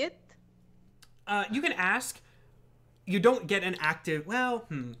it? You can ask. You don't get an active... Well,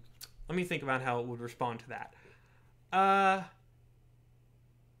 let me think about how it would respond to that.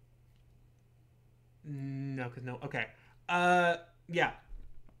 No, because no... Okay. Yeah.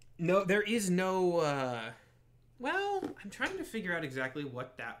 No, there is no... Well, I'm trying to figure out exactly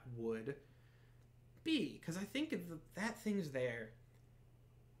what that would be, because I think if that thing's there...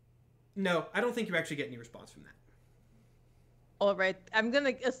 No, I don't think you actually get any response from that. All right. I'm going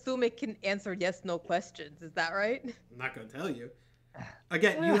to assume it can answer yes/no questions. Is that right? I'm not going to tell you.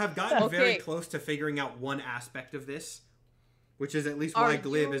 Again, you have gotten very close to figuring out one aspect of this, which is at least why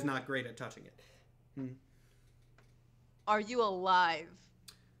Glib is not great at touching it. Are you alive?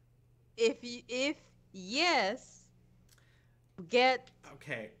 If yes, get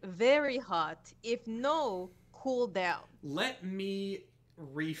very hot. If no, cool down. Let me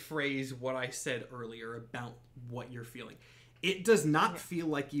rephrase what I said earlier about what you're feeling. It does not feel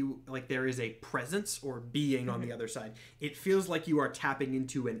like there is a presence or being on the other side. It feels like you are tapping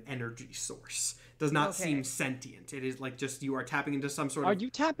into an energy source. Does not seem sentient. It is like just you are tapping into some sort of... Are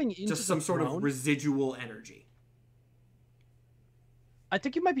you tapping into just some sort of residual energy? I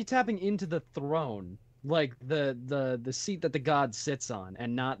think you might be tapping into the throne, like the seat that the god sits on,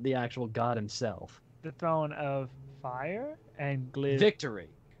 and not the actual god himself. The throne of fire and Glib. Victory.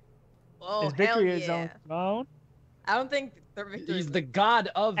 Oh, Is Victory hell his own throne? I don't think Victory. He's the god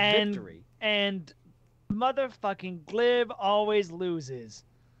of victory. And motherfucking Glib always loses.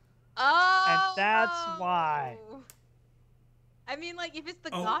 Oh. And that's why. I mean, like, if it's the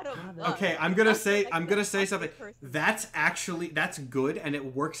god of luck, okay, I'm gonna say something. That's good, and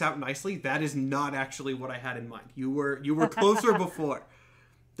it works out nicely. That is not actually what I had in mind. You were closer before.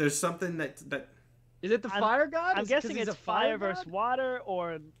 There's something that is it the fire god? I'm guessing it's fire versus water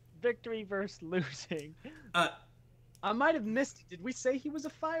or victory versus losing. I might have missed it. Did we say he was a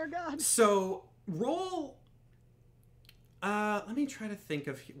fire god? So roll. Let me try to think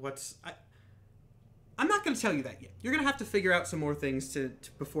of what's. I'm not going to tell you that yet. You're going to have to figure out some more things to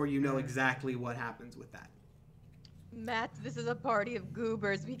before you know exactly what happens with that. Matt, this is a party of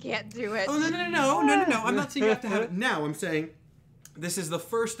goobers. We can't do it. Oh, no. I'm not saying you have to have it now. I'm saying this is the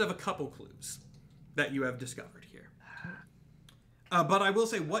first of a couple clues that you have discovered here. But I will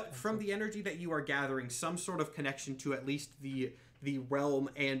say, from the energy that you are gathering, some sort of connection to at least the realm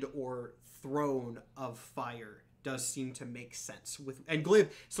and or throne of fire does seem to make sense and Glib,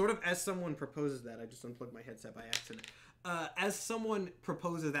 sort of as someone proposes that. I just unplugged my headset by accident. As someone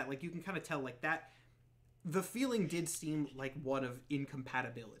proposes that, like, you can kind of tell, like, that the feeling did seem like one of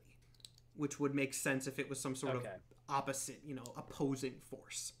incompatibility, which would make sense if it was some sort of opposite, opposing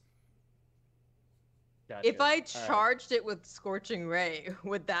force. Gotcha. If I charged it with Scorching Ray,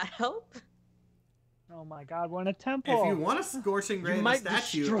 would that help? Oh my god, we're in a temple. If you want a Scorching Ray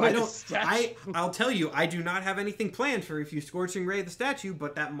the statue, I'll tell you, I do not have anything planned for if you Scorching Ray the statue,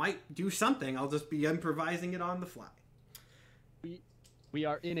 but that might do something. I'll just be improvising it on the fly. We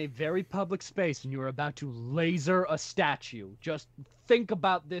are in a very public space and you are about to laser a statue. Just think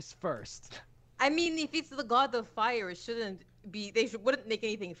about this first. I mean, if it's the god of fire, it shouldn't be. Wouldn't make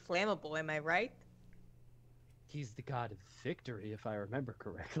anything flammable. Am I right? He's the god of victory, if I remember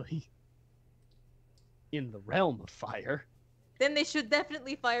correctly. In the realm of fire. Then they should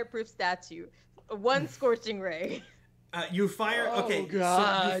definitely fireproof statue. One Scorching Ray. You fire. Oh, okay,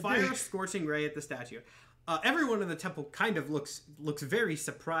 God. so you fire a Scorching Ray at the statue. Everyone in the temple kind of looks very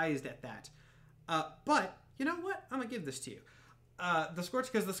surprised at that. But you know what? I'm gonna give this to you.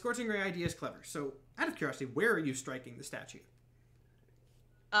 Because the Scorching Ray idea is clever. So, out of curiosity, where are you striking the statue?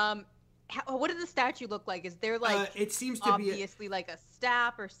 What does the statue look like? Is there like it seems to obviously like a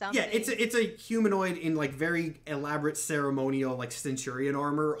staff or something? Yeah, it's a humanoid in like very elaborate ceremonial like centurion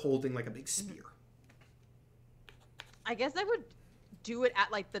armor holding like a big spear. I guess I would do it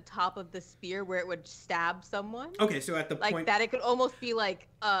at like the top of the spear where it would stab someone. Okay, so at the like point that, it could almost be like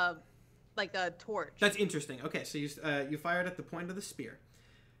a torch. That's interesting. Okay, so you fire it at the point of the spear.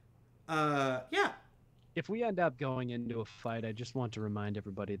 Yeah. If we end up going into a fight, I just want to remind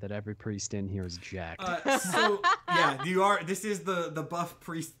everybody that every priest in here is jacked. So yeah, this is the buff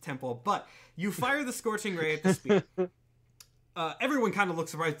priest temple, but you fire the scorching ray at the spear. Everyone kind of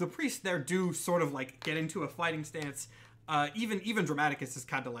looks surprised. The priests there do sort of like get into a fighting stance. Even Dramaticus is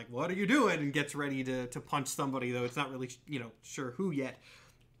kind of like, "What are you doing?" and gets ready to punch somebody, though it's not really sure who yet.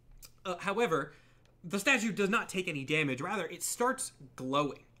 However, the statue does not take any damage. Rather, it starts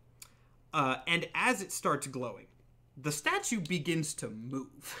glowing. And as it starts glowing, the statue begins to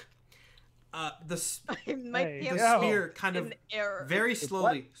move. The spear kind of very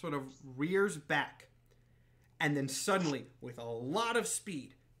slowly sort of rears back, and then suddenly, with a lot of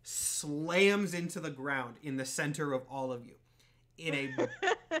speed, slams into the ground in the center of all of you in a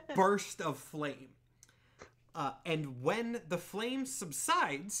burst of flame. And when the flame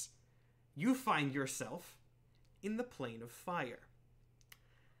subsides, you find yourself in the plane of fire.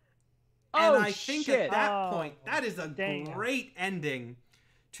 And I think at that point, that is a great ending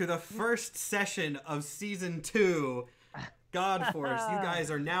to the first session of Season 2, GodForce. You guys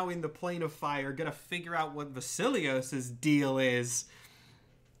are now in the plane of fire, gonna figure out what Vasilios' deal is.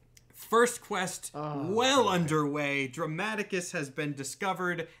 First quest underway. Dramaticus has been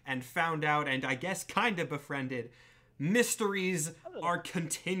discovered and found out, and I guess kind of befriended. Mysteries are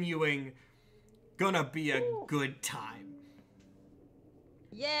continuing. Gonna be a good time.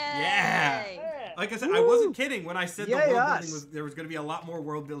 Yay! Yeah. Like I said, I wasn't kidding when I said the world building there was going to be a lot more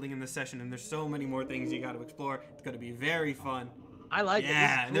world building in this session, and there's so many more things you got to explore. It's going to be very fun. I like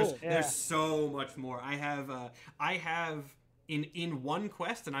it. This is cool. There's so much more. I have in one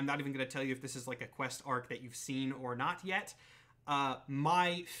quest, and I'm not even going to tell you if this is like a quest arc that you've seen or not yet.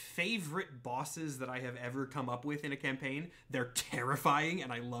 My favorite bosses that I have ever come up with in a campaign. They're terrifying,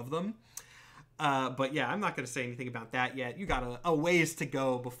 and I love them. But yeah, I'm not going to say anything about that yet. You got a ways to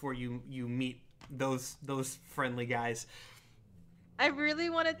go before you meet those friendly guys. I really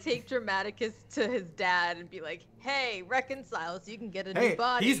want to take Dramaticus to his dad and be like, "Hey, reconcile so you can get a new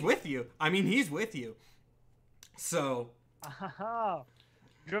body." He's with you. I mean, he's with you. So.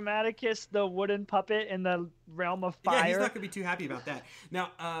 Dramaticus, the wooden puppet in the realm of fire. Yeah, he's not going to be too happy about that.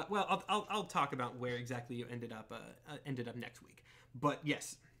 Now, well, I'll talk about where exactly you ended up next week. But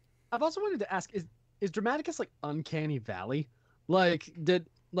yes. I've also wanted to ask: Is Dramaticus like Uncanny Valley? Like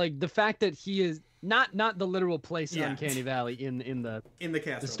the fact that he is not the literal place in Uncanny Valley in the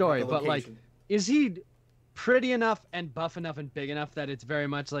castle, the story, but like, is he pretty enough and buff enough and big enough that it's very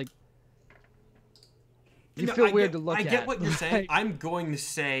much like you feel weird to look at? I get what you're saying. I'm going to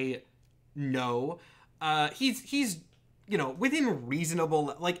say no. He's within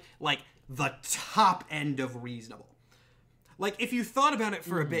reasonable, like the top end of reasonable. Like, if you thought about it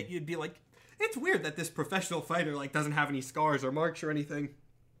for a bit, you'd be like, it's weird that this professional fighter, like, doesn't have any scars or marks or anything.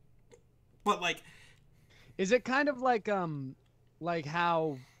 But, like... Is it kind of like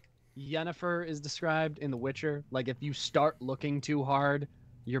how Yennefer is described in The Witcher? Like, if you start looking too hard,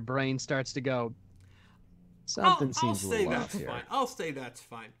 your brain starts to go, something seems a little off here. Fine. I'll say that's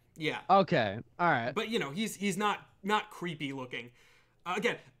fine. Yeah. Okay. All right. But, he's not creepy looking.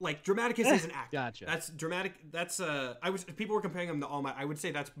 Again, like, Dramaticus is an actor. Gotcha. That's dramatic. That's if people were comparing him to All Might, I would say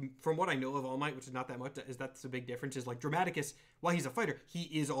that's, from what I know of All Might, which is not that much, that's the big difference. Is like Dramaticus, while he's a fighter, he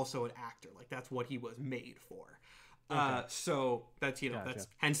is also an actor. Like, that's what he was made for. Okay. So that's gotcha. That's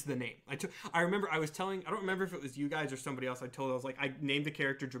hence the name. I remember I don't remember if it was you guys or somebody else. I was like, I named the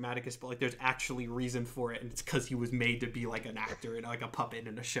character Dramaticus, but like there's actually reason for it, and it's because he was made to be like an actor and like a puppet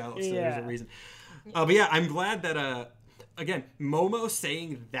in a show. So there's a reason. But yeah, I'm glad that again, Momo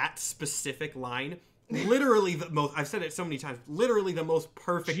saying that specific line, literally the most, I've said it so many times, literally the most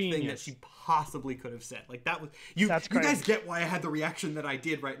perfect thing that she possibly could have said. Like, that was, you guys get why I had the reaction that I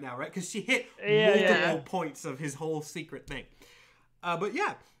did right now, right? Because she hit multiple points of his whole secret thing. But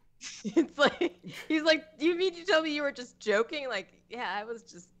yeah. It's like, he's like, you mean you tell me you were just joking? Like, yeah, I was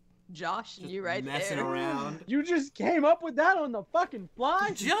just joshing you right messing there. around. You just came up with that on the fucking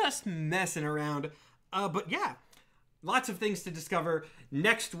fly? Just messing around. But yeah. Lots of things to discover.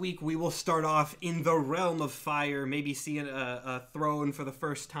 Next week, we will start off in the realm of fire, maybe see a throne for the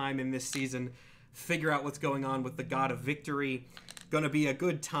first time in this season, figure out what's going on with the God of Victory. Gonna be a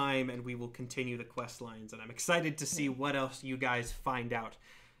good time, and we will continue the quest lines, and I'm excited to see what else you guys find out.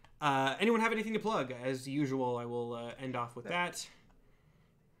 Anyone have anything to plug? As usual, I will end off with that.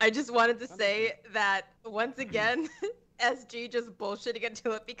 I just wanted to say that, once again, SG just bullshitting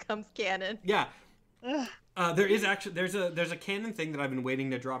until it becomes canon. Yeah. There's a canon thing that I've been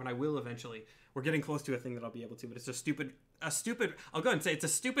waiting to drop, and I will eventually, We're getting close to a thing that I'll be able to, but it's a stupid. I'll go ahead and say it's a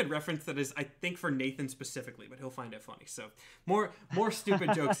stupid reference that is, I think, for Nathan specifically, but he'll find it funny. So more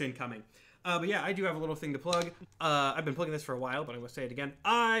stupid jokes incoming. But yeah, I do have a little thing to plug. I've been plugging this for a while, but I'm gonna say it again.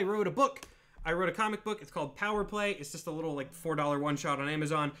 I wrote a book. I wrote a comic book. It's called Power Play. It's just a little like $4 one shot on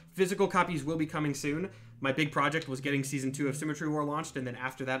Amazon. Physical copies will be coming soon. My big project was getting season 2 of Symmetry War launched, and then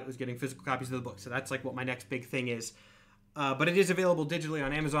after that, it was getting physical copies of the book. So that's like what my next big thing is. But it is available digitally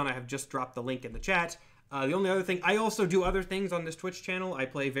on Amazon. I have just dropped the link in the chat. The only other thing, I also do other things on this Twitch channel. I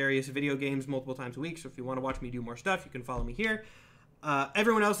play various video games multiple times a week. So if you want to watch me do more stuff, you can follow me here.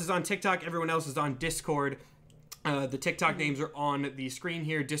 Everyone else is on TikTok. Everyone else is on Discord. The TikTok names are on the screen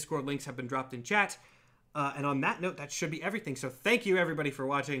here. Discord links have been dropped in chat. And on that note, that should be everything. So thank you, everybody, for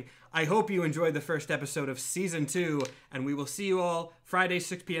watching. I hope you enjoyed the first episode of Season 2, and we will see you all Friday,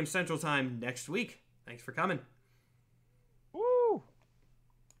 6 p.m. Central Time next week. Thanks for coming.